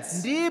adds,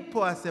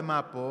 ndipo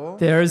asemapo,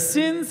 their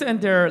sins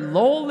and their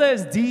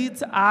lawless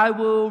deeds I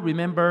will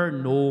remember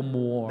no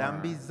more.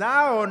 dhambi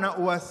zao na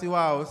uasi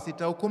wao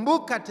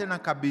sitaukumbuka tena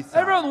kabisa.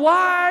 Everyone,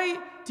 why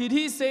did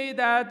he say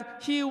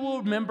that he will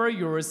remember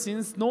your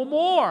sins no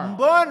more?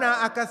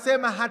 Mbona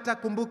akasema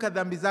hatakumbuka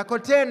dhambi zako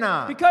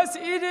tena? Because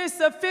it is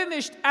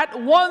finished at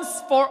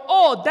once for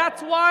all.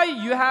 That's why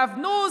you have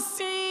no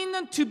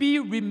sin to be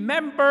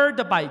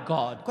remembered by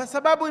God. Kwa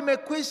sababu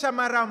imekwisha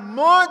mara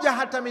moja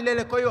hata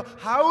milele, kwa hiyo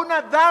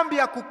hauna dhambi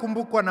ya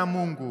kukumbukwa na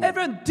Mungu.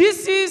 Everyone,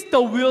 this is the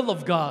will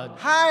of God.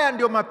 Haya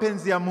ndio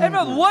mapenzi ya Everyone,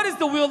 Mungu. what is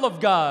the will of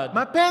God?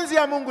 Mapenzi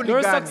ya Mungu ni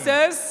Your gani?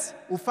 success,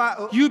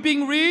 you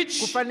being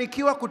rich.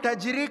 Kufanikiwa,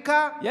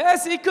 kutajirika,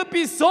 Yes, it could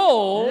be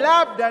so,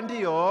 labda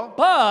ndio,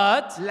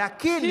 but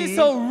lakini his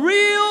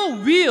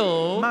real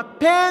will,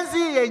 mapenzi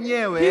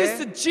yenyewe,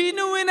 his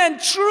genuine and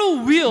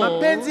true will,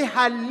 mapenzi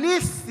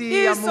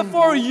halisi ya is Mungu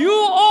for you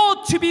all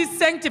to be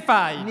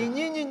sanctified. ni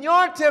nyinyi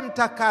nyote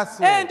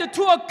mtakaswe. And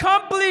to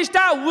accomplish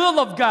that will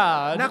of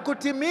God, Na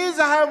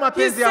kutimiza hayo He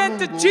mapenzi ya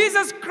sent Mungu,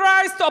 Jesus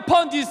Christ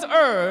upon this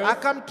earth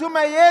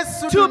akamtuma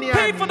Yesu to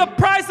pay for the duniani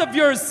price of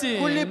your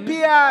sin,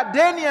 kulipia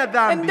deni ya And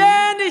dhambi.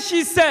 then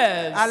she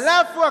says,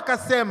 Alafu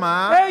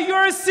akasema hey,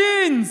 your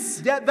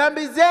sins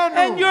dhambi and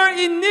zenu your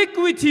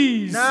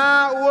iniquities,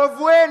 na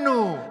uovu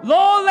wenu,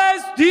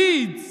 lawless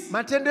deeds,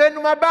 matendo yenu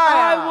I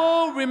mabaya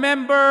will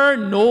remember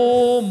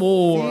no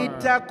more.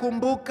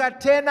 sitakumbuka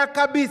tena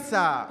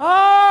kabisa.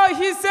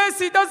 He says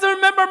he doesn't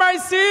remember my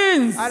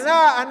sins.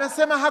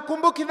 Anasema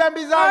hakumbuki dhambi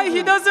He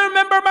zangu, doesn't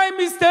remember my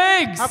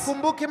mistakes.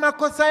 hakumbuki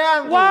makosa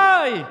yangu.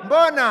 Why?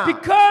 Mbona?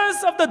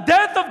 Because of the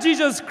death of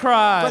Jesus Kwa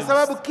Christ.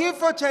 sababu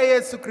kifo cha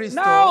Yesu Kristo.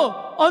 Now,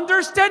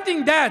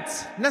 understanding that,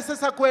 Na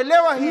sasa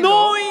kuelewa hilo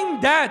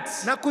knowing that,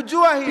 na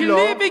kujua hilo,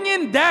 believing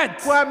in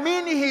that,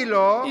 kuamini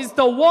hilo, is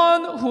the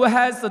one who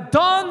has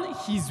done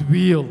his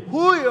will.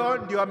 huyo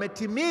ndio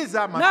ametimiza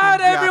Not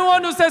mapenzi yake.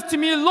 everyone who says to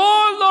me,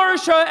 Lord, Lord,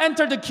 shall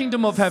enter the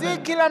kingdom of Si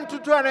heaven. kila mtu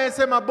tu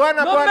anayesema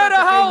Bwana No Bwana matter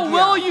how well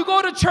atakaingia. you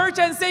go to church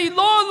and say,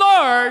 Lord,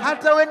 Lord,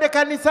 Hata uende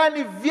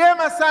kanisani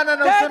vyema sana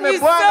na that useme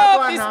Bwana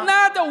itself is Bwana,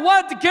 not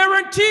what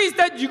guarantees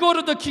that you go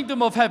to the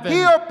kingdom of heaven.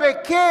 hiyo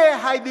pekee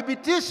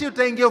haidhibitishi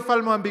utaingia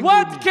ufalme wa mbinguni.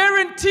 What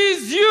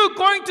guarantees you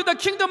going to the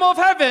kingdom of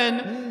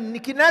heaven Ni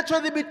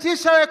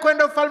kinachodhibitisha wewe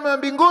kwenda ufalme wa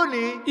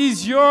mbinguni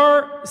is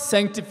your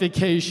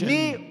sanctification.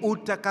 ni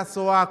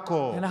utakaso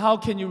wako. And how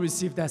can you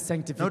receive that Na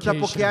sanctification?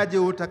 utapokeaje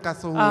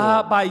utakaso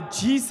huo? By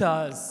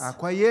Jesus.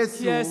 Kwa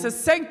Yesu He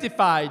has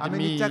sanctified me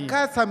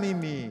amenitakasa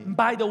mimi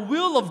by the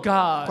will of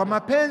kwa God.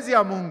 mapenzi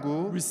ya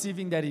Mungu.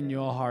 Receiving that in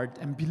your heart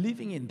and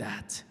believing in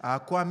that.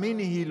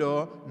 Kuamini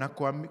hilo na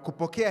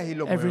kupokea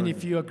hilo Everyone, if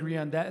moyoni. you agree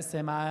on that,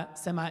 say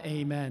my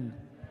amen.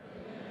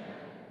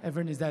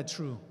 Everyone, is that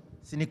true?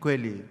 Si ni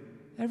kweli?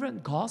 Everyone,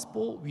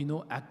 gospel we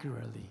know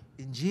accurately.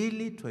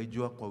 Injili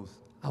twaijua kwa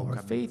Our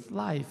ukamilifu. faith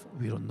life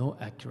we don't know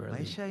accurately.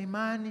 Maisha ya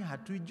imani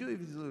hatuijui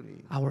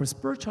vizuri. Our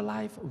spiritual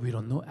life we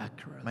don't know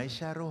accurately.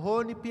 Maisha ya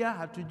rohoni pia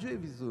hatujui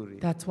vizuri.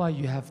 That's why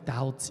you have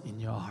doubts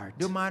in your heart.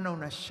 Ndio maana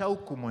una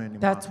shauku moyoni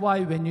That's mwako.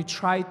 why when you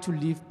try to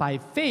live by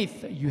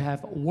faith, you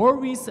have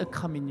worries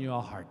come in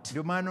your heart.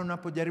 Ndio maana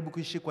unapojaribu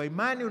kuishi kwa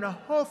imani una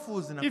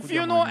hofu zinakuja If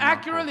you know moyoni mwako.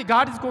 accurately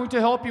God is going to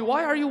help you,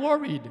 why are you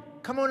worried?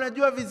 Kama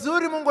unajua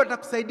vizuri Mungu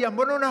atakusaidia,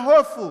 mbona una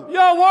hofu?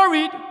 You are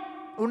worried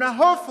Una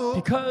hofu.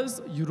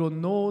 because you don't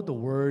know the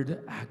word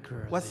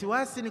accurately.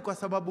 Wasiwasi ni kwa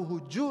sababu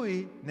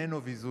hujui neno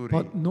vizuri.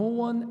 But no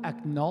one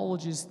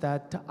acknowledges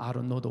that I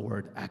don't know the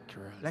word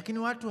accurately. Lakini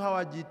watu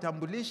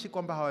hawajitambulishi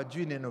kwamba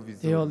hawajui neno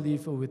They'll vizuri.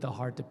 live with a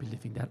heart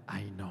believing that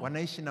I know.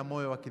 Wanaishi na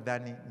moyo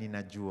wakidhani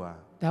ninajua.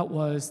 That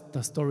was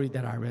the story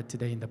that I read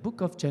today in the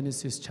book of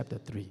Genesis chapter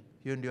 3.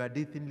 Hiyo ndio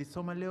hadithi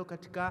nilisoma leo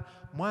katika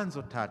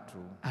Mwanzo 3.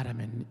 Adam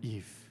and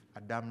Eve.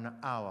 Adam na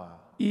Hawa.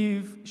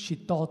 Eve, she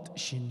thought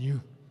she knew.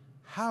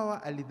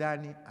 Hawa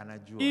alidhani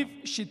anajua.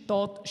 Eve, she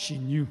thought she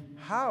knew.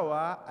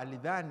 Hawa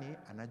alidhani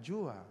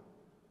anajua.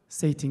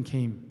 Satan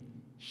came.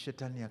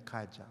 Shetani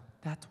akaja.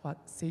 That's what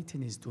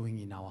Satan is doing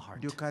in our heart.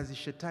 Ndio kazi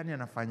shetani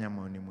anafanya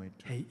moyoni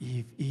mwetu. Hey,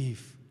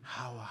 Eve,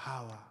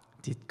 Hawa.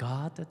 did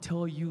God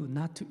tell you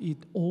not to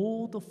eat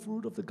all the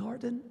fruit of the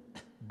garden?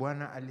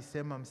 Bwana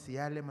alisema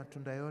msiale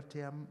matunda yote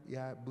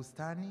ya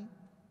bustani.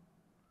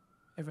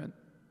 Everyone,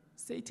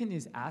 Satan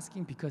is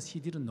asking because he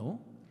didn't know.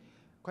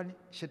 Kwani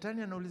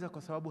shetani anauliza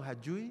kwa sababu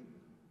hajui?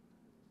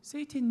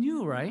 Satan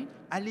knew, right?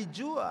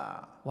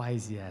 Alijua. Why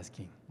is he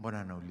asking?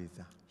 Mbona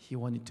anauliza? He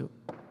wanted to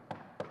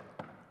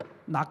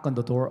knock on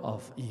the door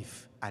of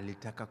Eve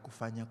Alitaka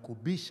kufanya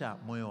kubisha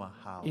moyo wa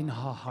Hawa. in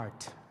her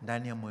heart,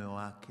 Ndani ya moyo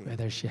wake.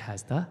 whether she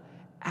has the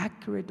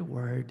accurate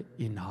word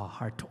in her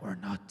heart or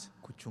not.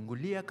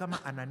 Kuchungulia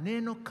kama ana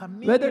neno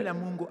kamili Whether la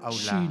Mungu au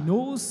she la.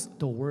 knows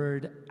the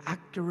word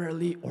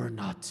accurately or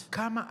not.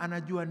 Kama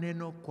anajua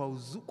neno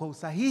kwa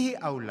usahihi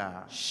au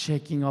la.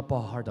 Shaking up her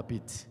heart a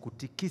bit.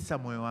 Kutikisa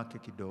moyo wake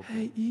kidogo.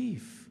 Hey,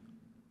 Eve,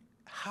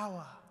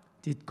 Hawa,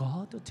 did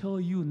God tell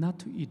you not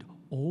to eat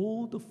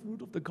all the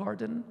fruit of the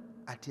garden?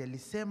 ati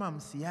alisema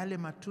msiale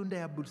matunda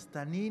ya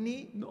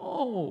bustanini?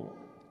 No.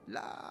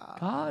 La.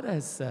 God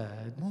has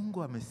said,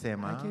 Mungu I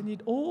amesema can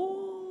eat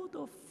all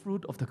the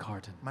fruit of the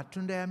garden.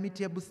 matunda ya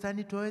miti ya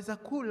bustani twaweza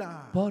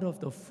kula. But of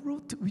the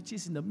fruit which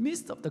is in the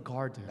midst of the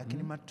garden,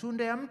 Lakini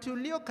matunda ya mti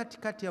ulio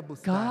katikati ya God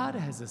bustani,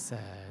 has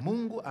said,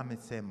 Mungu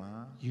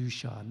amesema you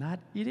shall not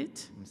eat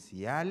it,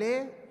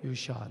 msiale you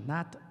shall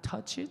not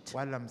touch it,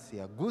 wala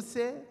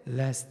msiaguse,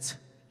 lest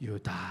you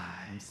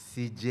die.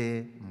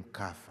 msije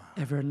mkafa.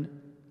 Everyone,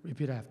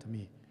 repeat after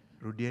me.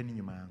 Rudieni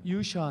nyuma yangu.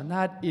 You shall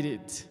not eat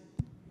it,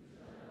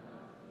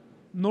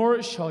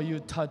 nor shall you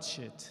touch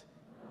it,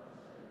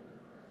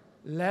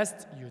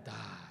 lest you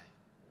die.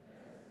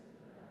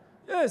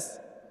 Yes,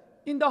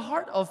 in the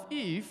heart of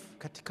Eve,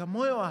 Katika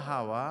moyo wa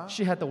Hawa,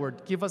 she had the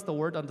word. Give us the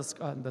word on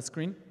the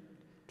screen.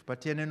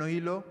 tupatie neno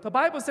hilo. The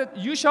Bible said,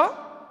 you shall.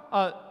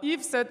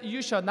 Eve said,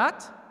 you shall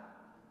not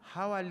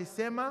Hawa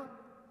alisema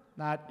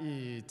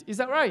eat. Is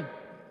that right?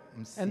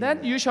 msile, And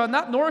then you shall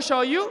not, nor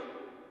shall you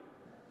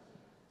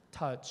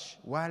touch.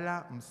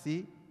 wala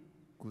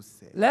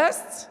msiguse,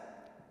 Lest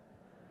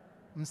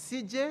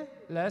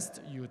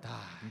you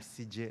die.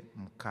 msije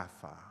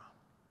mkafa.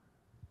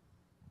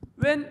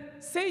 When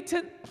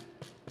Satan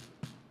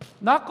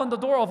knock on the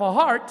door of her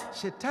heart,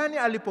 Shetani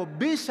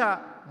alipobisha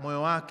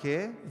moyo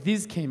wake,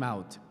 this came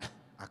out.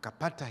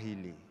 akapata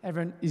hili.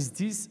 Everyone, is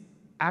this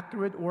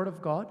accurate word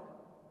of God?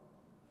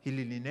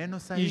 Hili ni neno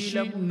Is sahihi she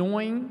la Mungu.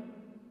 knowing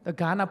the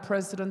Ghana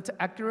president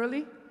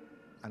accurately?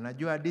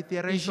 Anajua hadithi ya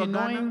Is rais she wa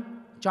Ghana? knowing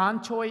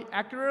John Choi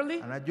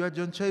accurately? Anajua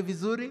John Choi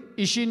vizuri?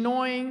 Is she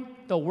knowing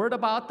the word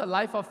about the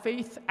life of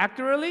faith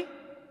accurately?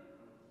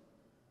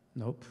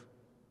 Nope.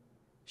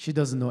 She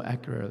doesn't know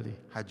accurately.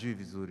 Hajui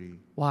vizuri.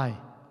 Why?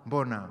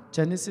 Mbona?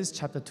 Genesis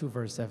chapter 2,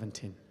 verse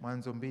 17.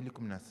 Mwanzo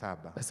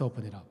 2:17. Let's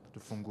open it up.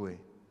 Tufungue.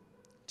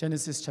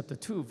 Genesis chapter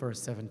 2, verse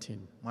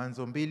 17.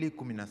 Mwanzo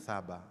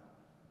 2:17.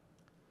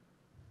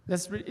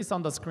 Let's read, it's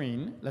on the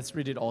screen. Let's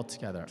read it all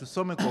together.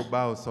 Tusome kwa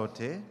ubao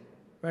sote.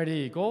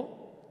 Ready, go.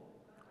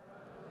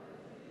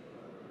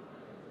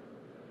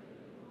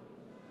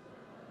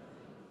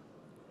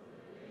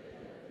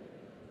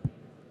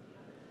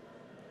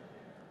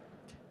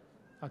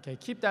 Okay,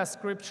 keep that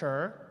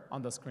scripture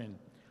on the screen.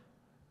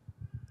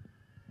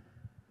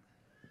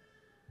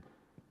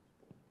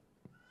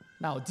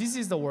 Now, this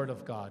is the word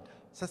of God.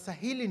 Sasa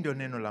hili ndio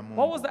neno la Mungu.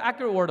 What was the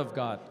accurate word of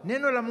God?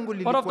 Neno la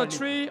Mungu But of the lilikuwa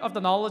tree of the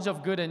knowledge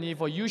of good and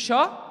evil, you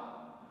shall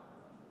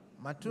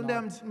matunda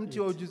ya not mti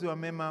wa ujuzi wa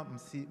mema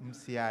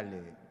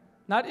msiale.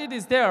 not eat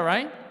is there,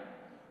 right?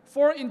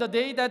 For in the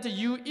day that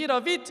you eat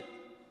of it,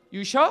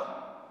 you shall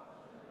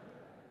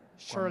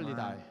surely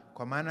die.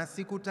 Kwa maana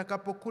siku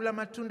utakapokula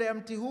matunda ya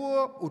mti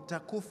huo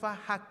utakufa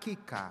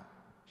hakika.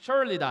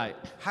 Surely die.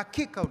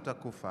 Hakika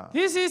utakufa.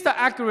 This is the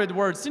accurate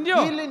word.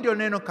 Sindio? Hili ndio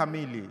neno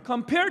kamili.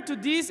 Compared to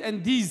this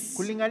and this,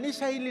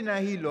 Kulinganisha hili na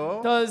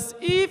hilo, does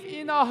Eve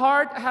in her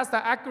heart has the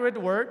accurate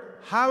word?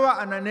 Hawa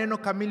ana neno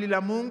kamili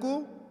la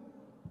Mungu?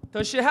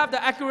 Does she have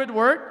the accurate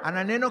word?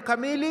 Ana neno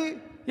kamili?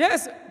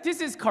 Yes, this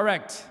is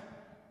correct.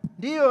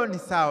 Ndiyo, ni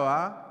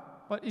sawa.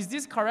 But is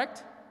this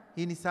correct?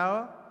 Hii ni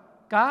sawa?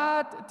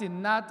 God did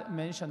not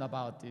mention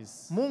about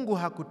this. Mungu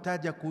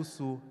hakutaja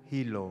kuhusu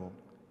hilo.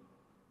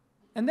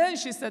 And then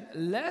she said,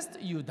 lest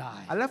you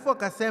die. Alafu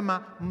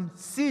akasema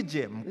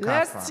msije mkafa.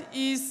 Lest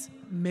is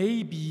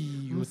maybe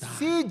you die.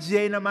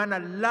 Msije ina maana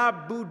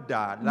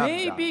labda.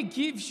 Maybe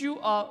gives you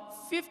a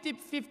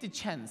 50-50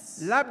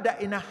 chance. Labda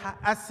ina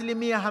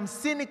asilimia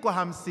 50 kwa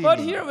 50. But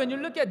here when you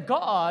look at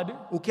God,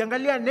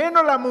 Ukiangalia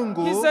neno la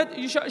Mungu, he said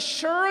you shall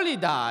surely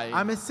die.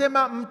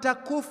 amesema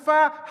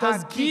mtakufa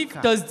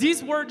hakika. Does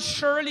this word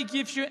surely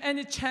give you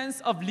any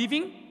chance of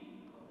living?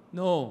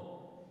 No.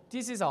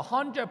 This is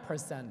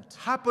 100%.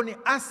 Hapo ni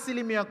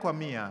asilimia kwa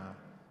 100.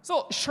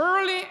 So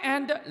surely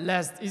and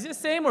lest, is it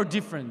same or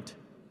different?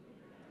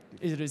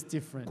 It is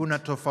different. Kuna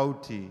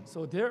tofauti.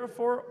 So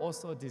therefore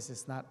also this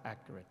is not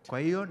accurate. Kwa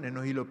hiyo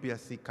neno hilo pia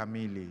si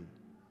kamili.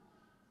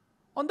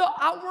 On the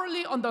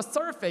outwardly, on the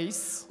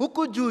surface,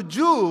 Huku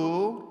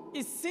juu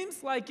it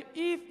seems like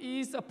Eve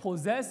is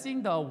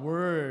possessing the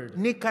word.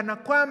 ni kana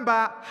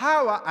kwamba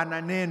Hawa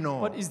ana neno.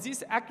 But is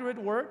this accurate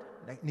word?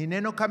 Ni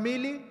neno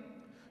kamili?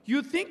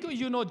 You think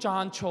you know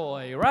John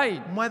Choi,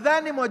 right?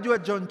 Mwadhani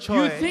mwajua John Choi.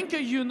 You think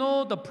you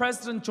know the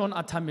President John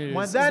Atta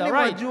Mills. Is that Mwadhani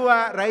right?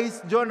 mwajua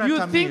Rais John Atta You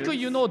think Mills.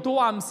 you know, though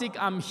I'm sick,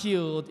 I'm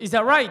healed. Is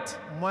that right?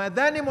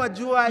 Mwadhani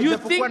mwajua You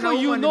ijapokuwa think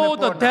naumwa you know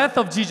the nimepona. death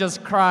of Jesus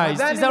Christ.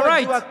 Mwadhani Is that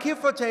mwajua right?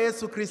 kifo cha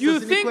Yesu Kristo, You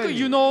si ni think kweli?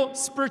 you know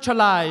spiritual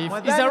life. Is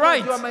Mwadhani that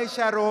right? mwajua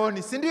maisha ya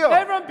rohoni, si ndio?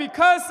 Everyone,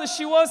 because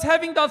she was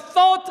having the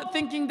thought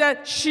thinking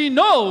that she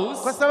knows,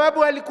 Kwa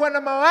sababu alikuwa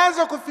na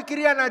mawazo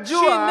kufikiria she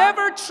anajua.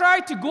 never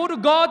tried to go to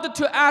God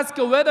to ask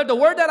whether the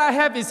word that I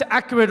have is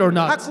accurate or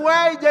not.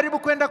 Hakuwahi jaribu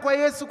kwenda kwa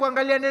Yesu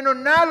kuangalia neno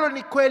nalo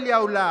ni kweli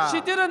au la.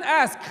 She didn't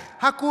ask.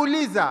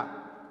 Hakuuliza.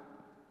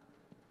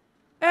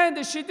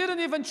 And she didn't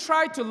even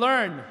try to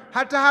learn.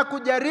 Hata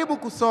hakujaribu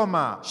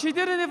kusoma. She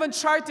didn't even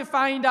try to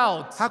find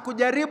out.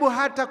 Hakujaribu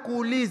hata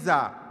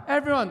kuuliza.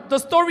 Everyone, the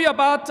story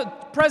about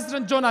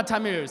President John Atta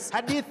Mills.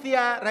 Hadithi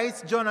ya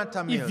Rais John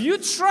Atta Mills. If you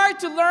try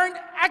to learn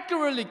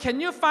accurately, can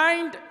you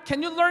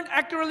learn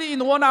accurately in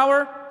 1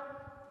 hour?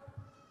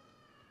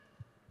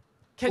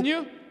 Can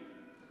you?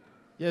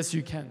 Yes,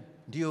 you can.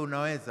 Ndio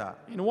unaweza.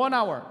 In 1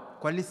 hour,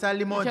 Kwa lisali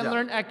you can moja.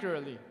 learn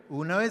accurately.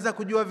 Unaweza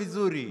kujua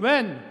vizuri.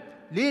 When?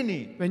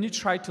 Lini? When you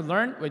try to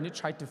learn, when you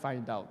try to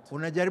find out.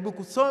 Unajaribu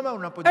kusoma,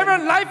 unapojaribu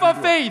Everyone, life of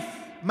kujua. faith.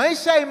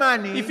 Maisha ya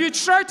imani. If you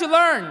try to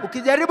learn,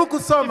 Ukijaribu if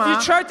kusoma,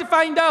 you try to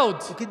find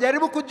out,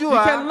 ukijaribu you can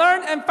kujua,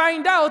 learn and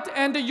find out,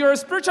 and your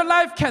spiritual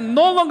life can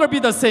no longer be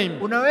the same.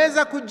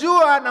 unaweza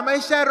kujua na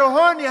maisha ya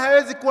rohoni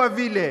hayawezi kuwa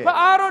vile. But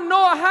I don't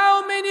know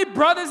how many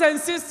brothers and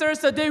sisters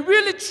that they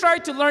really try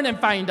to learn and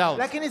find out.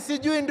 Lakini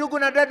sijui ndugu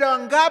na dada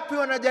wangapi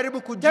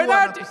wanajaribu kujua They're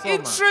na not kusoma.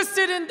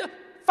 interested in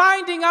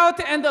finding out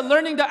and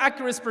learning the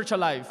accurate spiritual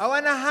life.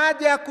 Hawana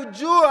haja ya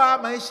kujua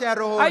maisha ya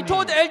rohoni. I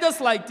told elders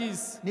like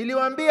this.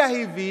 Niliwaambia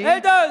hivi,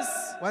 Elders,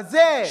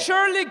 wazee,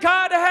 surely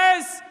God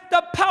has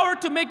the power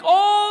to make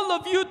all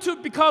of you to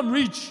become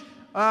rich.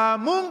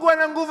 Mungu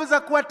ana nguvu za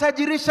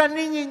kuwatajirisha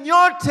ninyi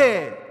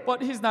nyote.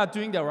 But he's not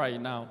doing that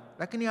right now.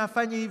 Lakini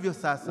hafanyi hivyo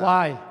sasa.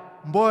 Why?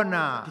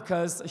 mbona?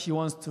 Because he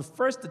wants to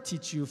first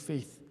teach you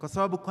faith. Kwa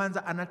sababu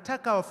kwanza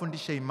anataka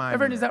wafundishe Everyone,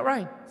 imani. is that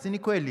right? Si ni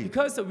kweli?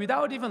 Because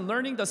without even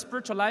learning the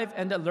spiritual life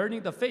and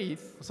learning the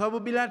faith, Kwa sababu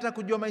bila hata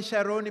kujua maisha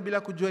ya rohoni,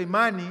 bila kujua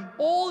imani,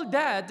 all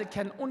that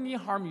can only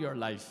harm your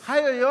life.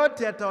 hayo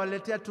yote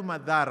yatawaletea tu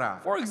madhara.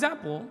 For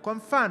example, Kwa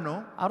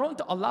mfano, I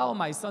don't allow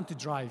my son to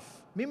drive.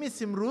 mimi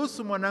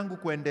simruhusu mwanangu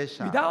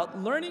kuendesha. Without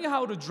learning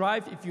how to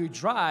drive, if you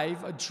drive,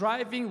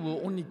 driving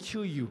will only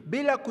kill you.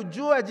 Bila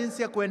kujua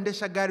jinsi ya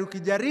kuendesha gari,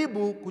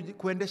 ukijaribu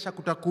kuendesha You might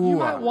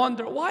kutakuua.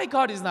 wonder why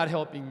God is not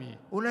helping me.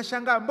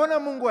 Unashangaa, mbona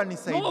Mungu No,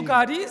 anisaidii?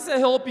 God is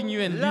helping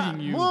you and La,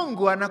 leading you.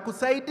 Mungu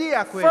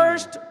anakusaidia kweli.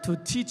 First, to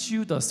teach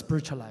you the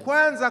spiritual life.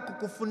 Kwanza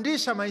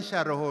kukufundisha maisha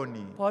ya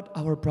rohoni. But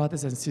our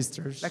brothers and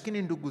sisters,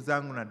 Lakini ndugu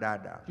zangu na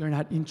dada, you're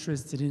not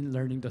interested in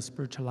learning the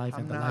spiritual life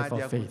and the hamna life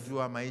haja of ya faith.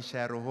 kujua maisha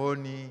ya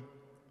rohoni.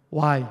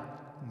 Why?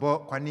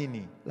 Kwa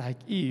nini? Like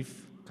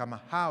if Kama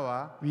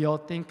Hawa we all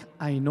think,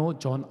 I know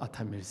John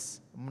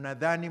Atamils,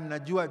 mnadhani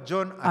mnajua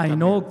John I Atamil.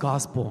 know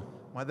gospel,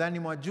 Mwadhani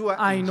mwajua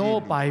I know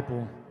Injili.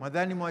 Bible,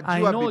 Mwadhani I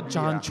mwajua know Biblia.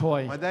 John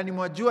Choi. Mwadhani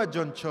mwajua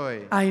John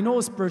Choi. I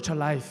know spiritual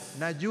life.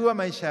 Najua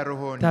maisha ya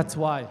rohoni. That's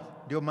why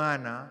Ndio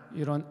maana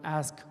you don't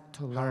ask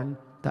to learn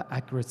the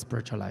accurate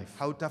spiritual life.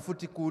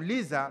 hautafuti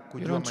kuuliza You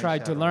kujua don't maisha try ya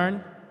to rohoni. learn,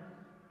 you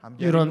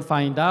Hamjaribu, don't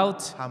find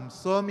out.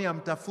 hamsomi,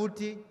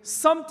 hamtafuti.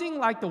 Something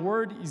like the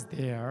word is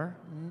there,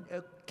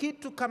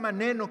 Kitu kama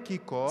neno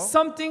kiko,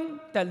 something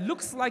that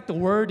looks like the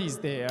word is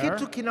there,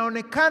 kitu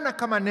kinaonekana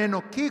kama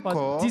neno but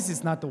kiko, this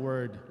is not the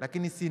word.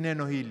 lakini si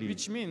neno hili.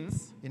 Which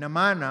means Ina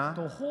maana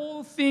the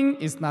whole thing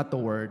is not the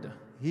word.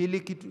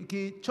 hili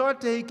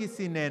chote hiki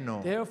si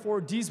neno.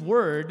 Therefore, this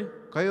word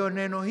Kwa hiyo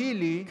neno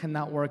hili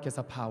cannot work as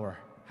a power.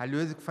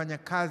 haliwezi kufanya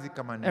kazi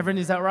kama neno.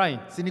 Everyone, is that right?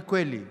 Si ni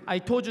kweli? I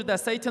told you that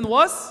Satan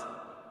was?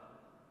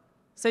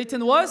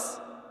 Satan was?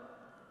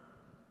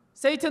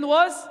 Satan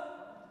was?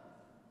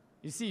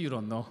 You see, you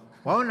don't know.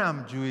 Waona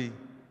hamjui.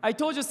 I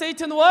told you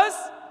Satan was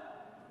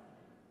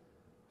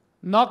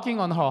knocking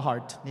on her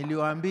heart.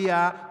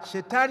 Niliwaambia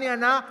shetani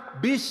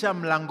anabisha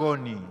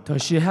mlangoni.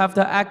 Does she have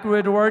the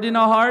accurate word in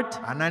her heart?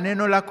 Ana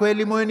neno la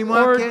kweli moyoni Or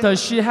mwake, does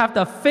she have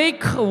the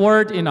fake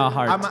word in her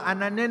heart? ama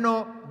ana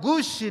neno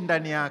gushi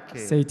ndani yake.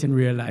 Satan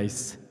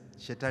realized,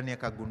 Shetani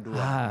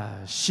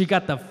akagundua she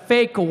got the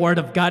fake word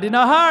of God in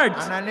her heart.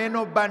 ana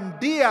neno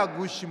bandia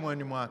gushi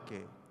moyoni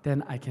mwake.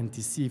 Then I can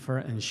deceive her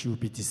and she will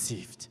be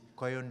deceived.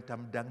 Kwa hiyo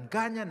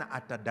nitamdanganya na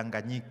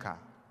atadanganyika.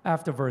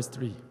 After verse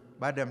 3.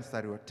 Baada ya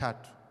mstari wa 3.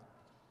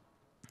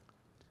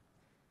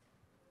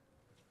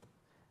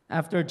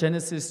 After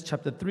Genesis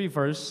chapter 3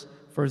 verse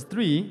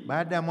 3,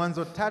 Baada ya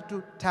Mwanzo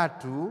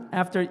 3:3,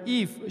 after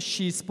Eve,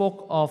 she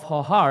spoke of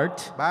her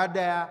heart,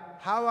 baada ya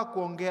Hawa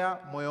kuongea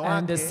moyo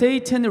and wake,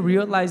 Satan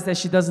realized that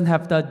she doesn't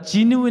have the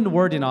genuine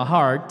word in her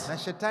heart, na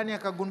shetani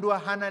akagundua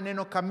hana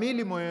neno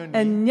kamili moyoni,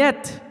 and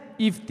yet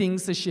Eve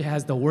thinks she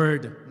has the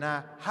word,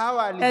 na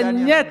Hawa and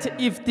alidhani yet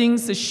Eve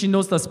thinks she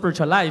knows the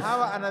spiritual life,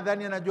 Hawa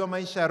anadhani anajua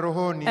maisha ya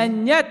rohoni,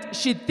 and yet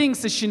she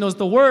thinks she knows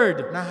the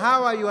word, na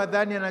Hawa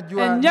yuadhani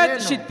anajua and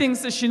yet she neno,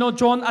 thinks she knows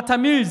John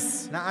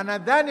Atamils. na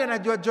anadhani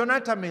anajua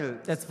Jonathan Mill.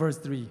 That's verse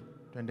 3.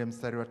 Twende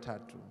mstari wa 3.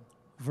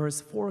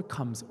 Verse 4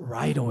 comes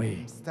right away.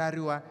 Mstari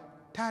wa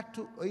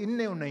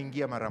 4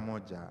 unaingia mara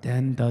moja.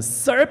 Then the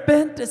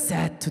serpent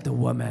said to the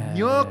woman,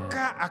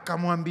 Nyoka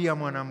akamwambia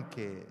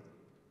mwanamke,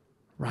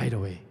 right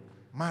away,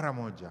 mara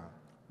moja,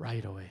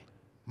 right away.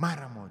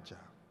 mara moja.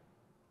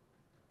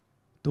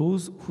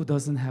 Those who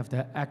doesn't have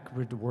the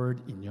accurate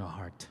word in your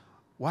heart,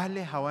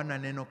 Wale hawana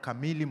neno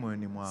kamili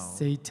moyoni mwao,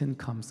 Satan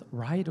comes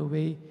right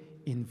away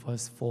in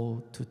verse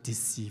 4 to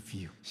deceive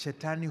you.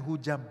 shetani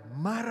huja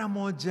mara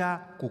moja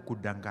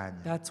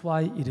kukudanganya. That's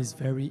why it is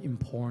very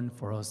important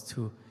for us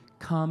to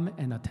come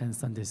and attend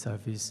Sunday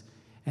service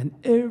and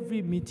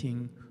every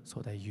meeting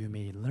so that you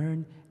may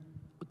learn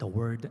the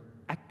word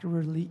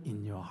accurately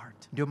in your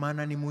heart. Ndio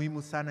maana ni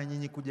muhimu sana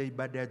nyinyi kuja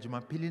ibada ya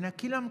Jumapili na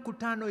kila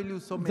mkutano ili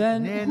usome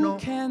Then neno who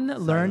can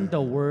sahihi. learn the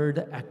word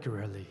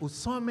accurately?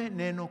 Usome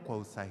neno kwa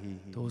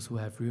usahihi. Those who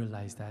have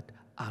realized that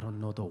I don't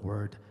know the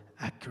word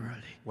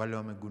accurately. Wale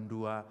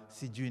wamegundua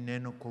sijui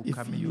neno kwa If you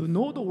ukamilifu.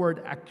 know the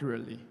word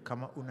accurately,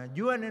 Kama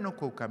unajua neno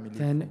kwa ukamilifu,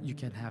 then you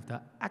can have the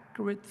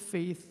accurate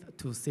faith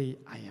to say,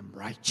 I am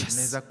righteous.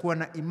 unaweza kuwa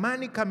na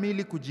imani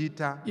kamili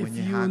kujiita If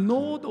mwenye you haki.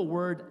 know the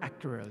word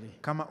accurately,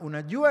 Kama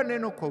unajua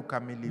neno kwa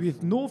ukamilifu,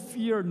 with no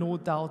fear, no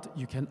doubt,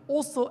 you can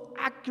also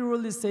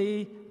accurately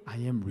say,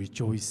 I am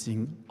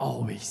rejoicing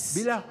always.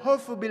 bila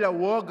hofu, bila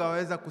uoga,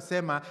 waweza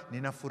kusema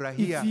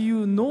ninafurahia. If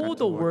you know wakati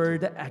the wote.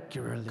 word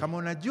accurately, Kama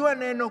unajua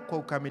neno kwa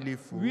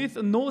ukamilifu, with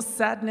no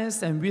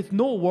sadness and with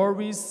no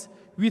worries,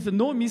 with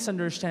no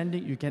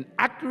misunderstanding, you can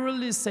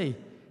accurately say,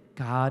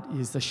 God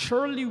is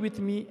surely with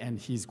me and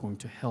He's going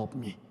to help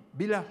me.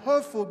 bila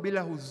hofu,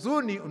 bila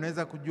huzuni,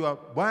 unaweza kujua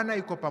Bwana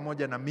yuko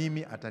pamoja na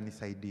mimi,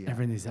 atanisaidia.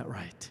 Everyone, is that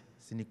right?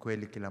 si ni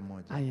kweli kila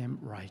mmoja I am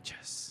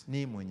righteous.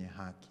 ni mwenye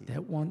haki.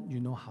 That one you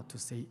know how to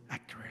say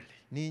accurately.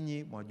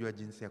 Ninyi mwajua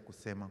jinsi ya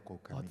kusema kwa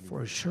But ukamilifu.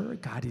 for sure,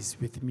 God is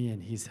with me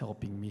and He's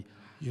helping me.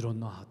 You don't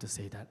know how to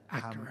say that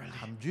accurately.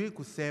 Hamjui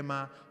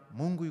kusema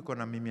Mungu yuko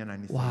na mimi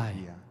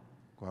ananisaidia.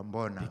 Kwa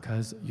mbona?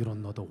 Because you don't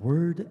know the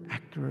word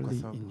accurately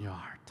sababu in your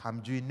heart.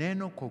 Hamjui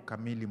neno kwa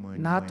ukamili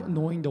moyoni Not mwenu.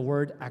 knowing the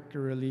word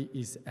accurately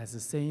is as the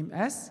same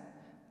as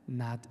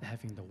not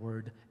having the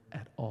word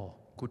at all.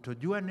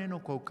 Kutojua neno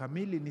kwa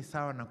ukamili ni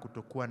sawa na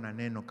kutokuwa na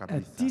neno At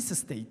kabisa.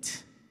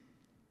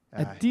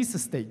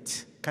 this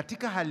state,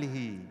 Katika hali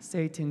hii,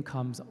 Satan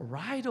comes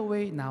right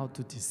away now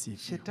to deceive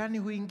you. Shetani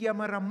huingia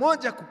mara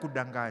moja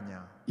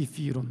kukudanganya. If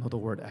you don't know the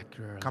word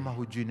accurately, Kama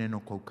hujui neno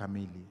kwa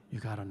ukamili,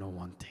 you gotta know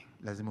one thing.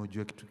 lazima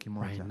ujue kitu Right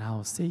kimoja.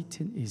 now,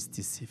 Satan is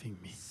deceiving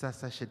me.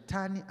 Sasa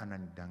Shetani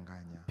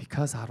ananidanganya.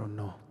 Because I don't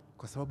know,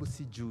 Kwa sababu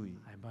sijui,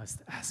 I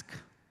must ask.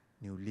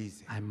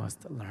 niulize. I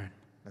must learn.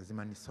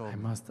 Lazima I nisome.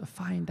 must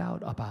find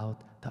out about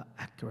the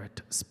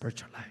accurate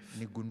spiritual life.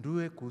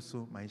 Nigundue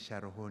kuhusu maisha ya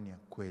rohoni ya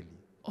kweli.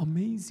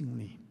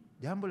 Amazingly,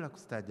 Jambo la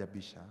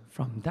kustaajabisha,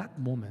 from that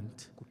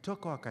moment,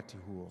 kutoka wakati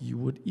huo, you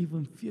would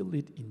even feel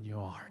it in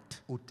your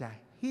heart.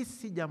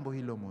 utahisi jambo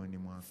hilo moyoni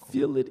mwako.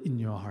 Feel it in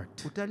your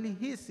heart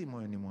Utalihisi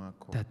moyoni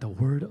mwako. that the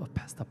word of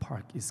Pastor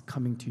Park is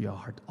coming to your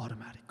heart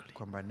automatically.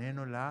 Kwamba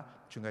neno la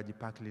Mchungaji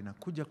Park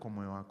linakuja kwa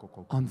moyo wako kwa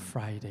On ukamili.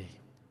 Friday,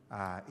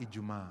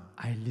 Ijumaa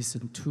I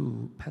listened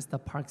to Pastor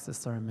Park's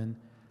sermon,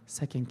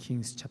 2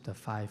 Kings chapter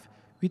 5,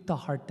 with the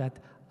heart that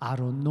I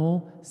don't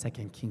know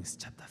 2 Kings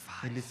chapter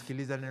 5.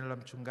 nilisikiliza neno la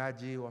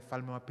mchungaji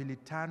Wafalme wa Pili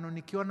 5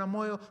 nikiwa na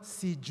moyo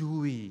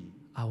sijui.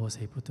 I was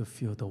able to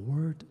feel the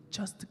word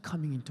just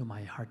coming into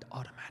my heart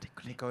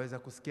automatically. Nikaweza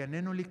kusikia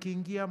neno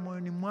likiingia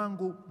moyoni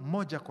mwangu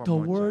moja kwa The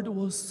moja. word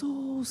was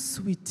so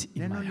sweet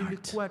in Neno my heart.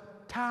 lilikuwa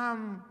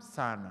tamu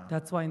sana.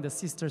 That's why in the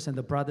sisters and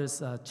the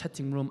brothers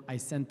chatting room, I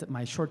sent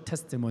my short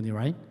testimony,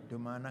 right? Ndio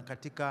maana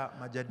katika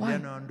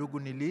majadiliano ya ndugu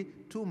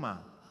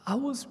nilituma. I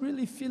was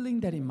really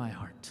feeling that in my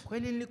heart.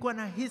 Kweli nilikuwa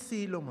nahisi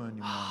hilo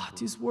moyoni mwangu.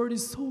 This word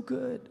is so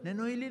good.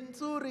 Neno hili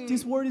nzuri.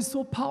 This word is so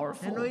Neno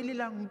powerful. hili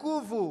la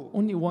nguvu.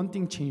 Only one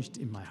thing changed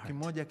in my heart.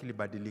 Kimoja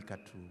kilibadilika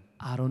tu.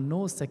 I don't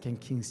know 2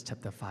 Kings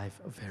chapter 5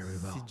 very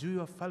well. Sijui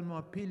Wafalme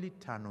wa Pili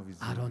 5 I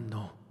vizuri. don't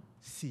know.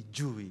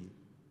 Sijui.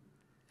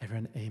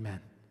 Everyone, amen.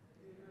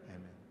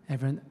 Amen.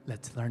 Everyone,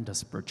 let's learn the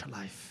spiritual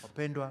life.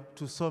 Wapendwa,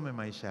 tusome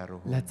maisha ya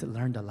roho. Let's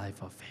learn the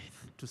life of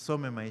faith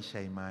Tusome maisha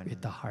ya imani.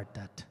 with the heart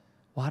that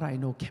what I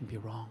know can be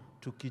wrong.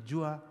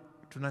 Tukijua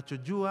I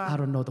tunachojua,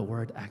 don't know the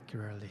word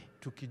accurately.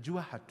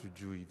 tukijua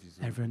hatujui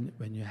vizuri. Everyone,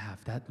 when you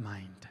have that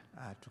mind,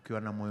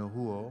 Tukiwa na moyo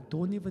huo,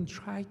 don't even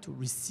try to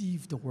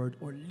receive the word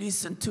or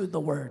listen to the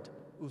word.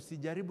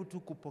 usijaribu tu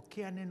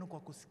kupokea neno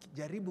kwa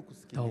jaribu The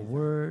kusikiliza.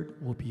 word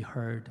will be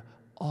heard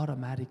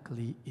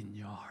automatically in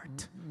your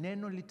heart.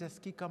 Neno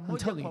litasikika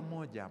moja telling kwa you,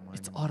 moja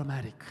It's moyoni.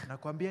 automatic.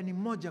 Nakwambia ni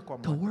moja kwa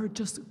The moja. word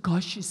just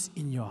gushes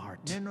in your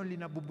heart. Neno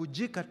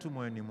linabubujika tu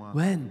moyoni mwako.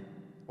 When?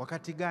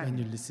 Wakati When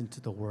gani? you listen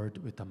to the word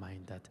with the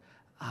mind that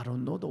I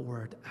don't know the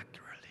word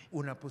accurately.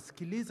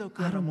 Unaposikiliza I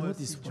ukiwa na don't know moyo,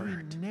 this sijui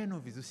word. neno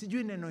vizuri,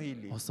 sijui neno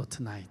hili. Also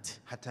tonight,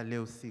 Hata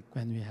leo usiku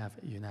when we have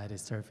a united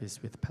service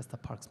with Pastor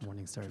Park's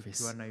morning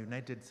service, tukiwa na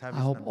United I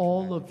Service hope na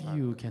all of Mchungaji Park.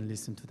 you can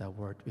listen to that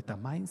word with the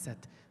mindset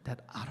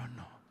that I don't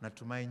know.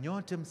 Natumai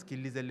nyote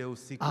msikilize leo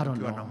usiku I don't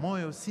ukiwa know. na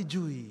moyo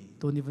sijui.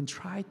 Don't even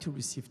try to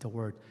receive the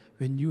word.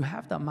 When you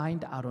have the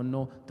mind, I don't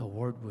know, the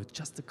word will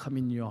just come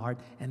in your heart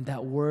and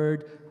that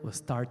word will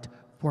start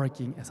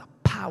working as a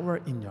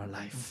power in your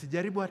life.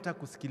 Msijaribu hata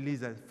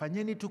kusikiliza,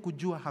 fanyeni tu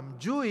kujua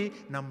hamjui,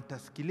 na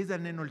mtasikiliza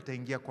neno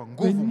litaingia kwa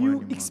nguvu When moyoni you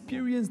mwako.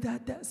 experience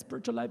that, that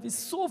spiritual life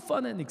is so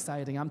fun and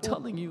exciting. I'm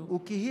telling you.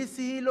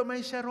 Ukihisi hilo,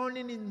 maisha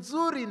rohoni ni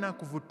nzuri na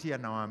kuvutia,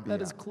 Let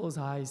nawaambia. us close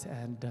eyes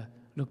and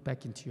look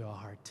back into your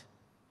heart.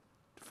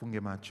 Tufunge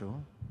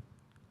macho.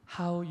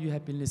 How you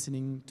have been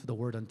listening to the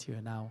word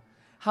until now.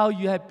 How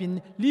you have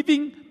been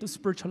living the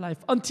spiritual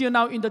life until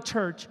now in the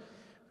church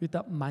with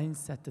that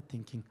mindset of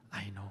thinking,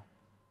 I know.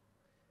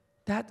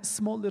 That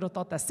small little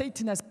thought that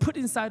Satan has put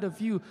inside of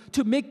you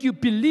to make you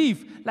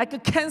believe like a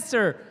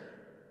cancer,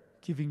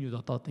 giving you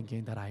the thought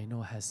thinking that I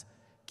know has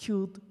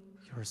killed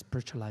your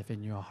spiritual life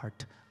in your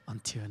heart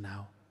until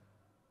now.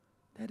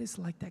 That is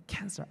like that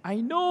cancer. I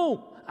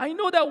know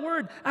that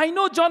word. I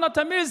know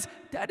Jonathan Mills.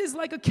 That is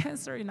like a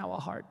cancer in our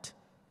heart.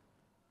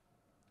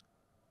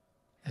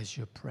 As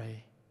you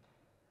pray,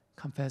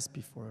 confess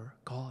before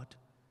God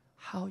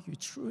how you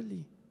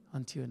truly,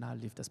 until now,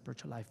 live the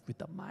spiritual life with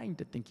the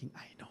mind thinking,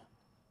 I know.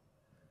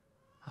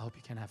 I hope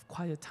you can have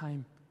quiet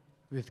time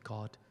with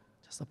God,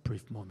 just a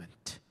brief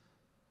moment.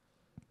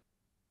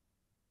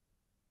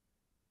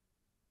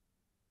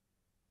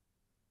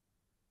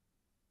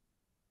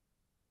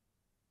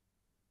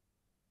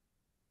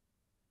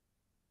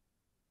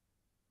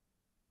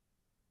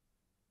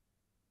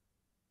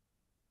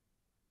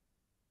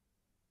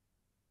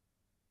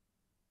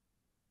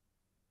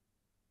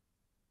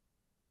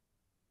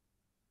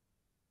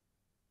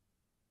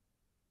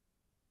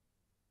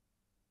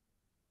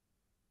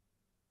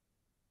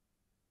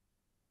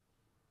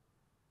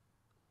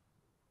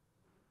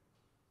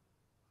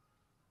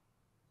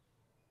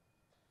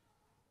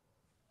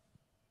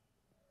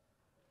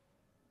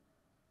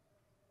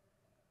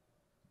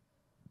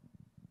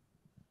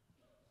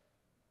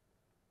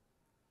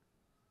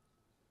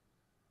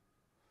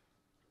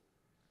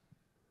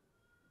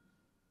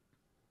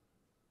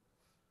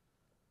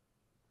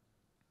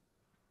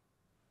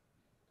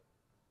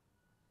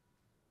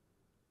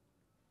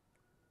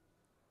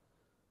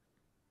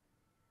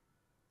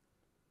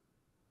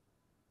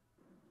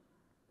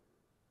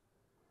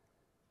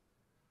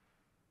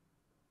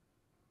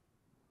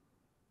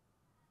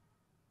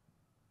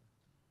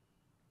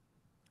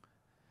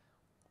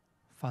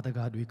 Father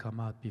God, we come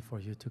out before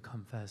you to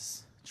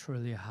confess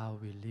truly how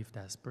we live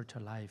that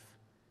spiritual life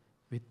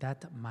with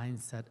that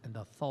mindset and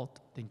the thought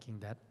thinking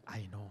that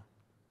I know.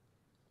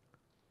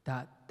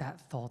 That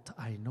thought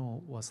I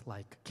know was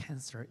like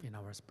cancer in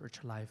our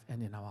spiritual life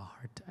and in our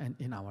heart and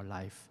in our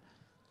life.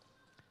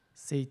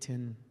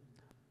 Satan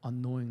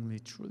unknowingly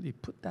truly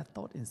put that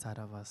thought inside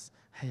of us.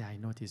 Hey, I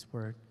know this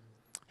word.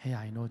 Hey,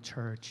 I know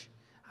church.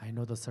 I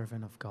know the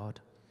servant of God.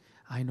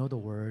 I know the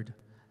word.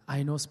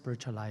 I know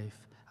spiritual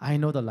life. I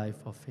know the life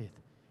of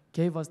faith.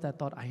 Gave us that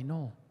thought, I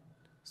know,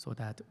 so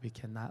that we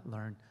cannot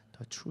learn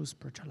the true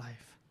spiritual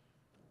life.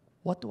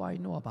 What do I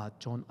know about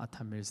John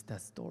Atamir's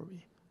death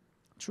story?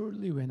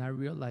 Truly, when I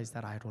realized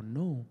that I don't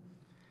know,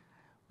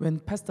 when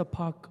Pastor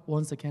Park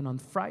once again on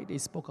Friday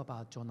spoke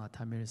about John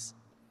Atamir's,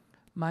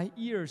 my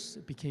ears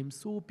became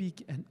so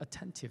big and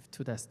attentive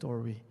to that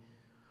story.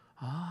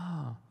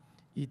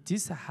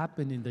 This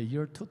happened in the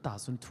year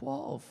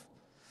 2012.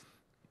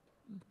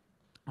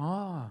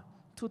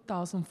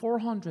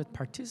 2,400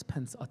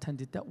 participants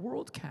attended that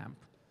World Camp.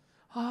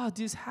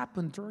 This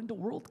happened during the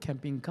World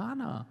Camp in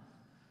Ghana.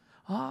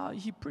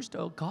 He preached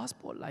the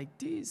gospel like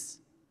this.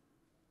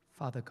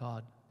 Father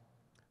God,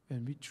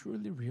 when we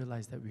truly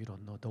realize that we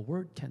don't know, the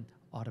word can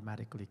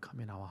automatically come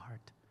in our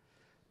heart.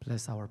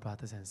 Bless our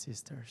brothers and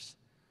sisters,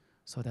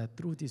 so that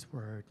through this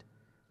word,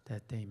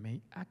 that they may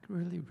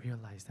accurately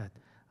realize that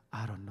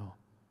I don't know.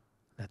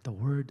 Let the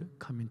word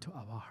come into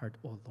our heart,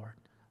 O Lord.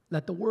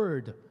 Let the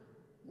word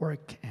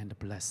work and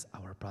bless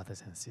our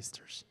brothers and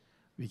sisters.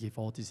 We give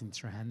all this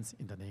into your hands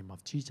in the name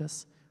of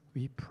Jesus.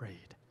 We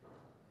prayed.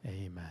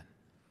 Amen.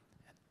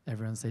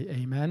 Everyone say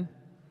amen.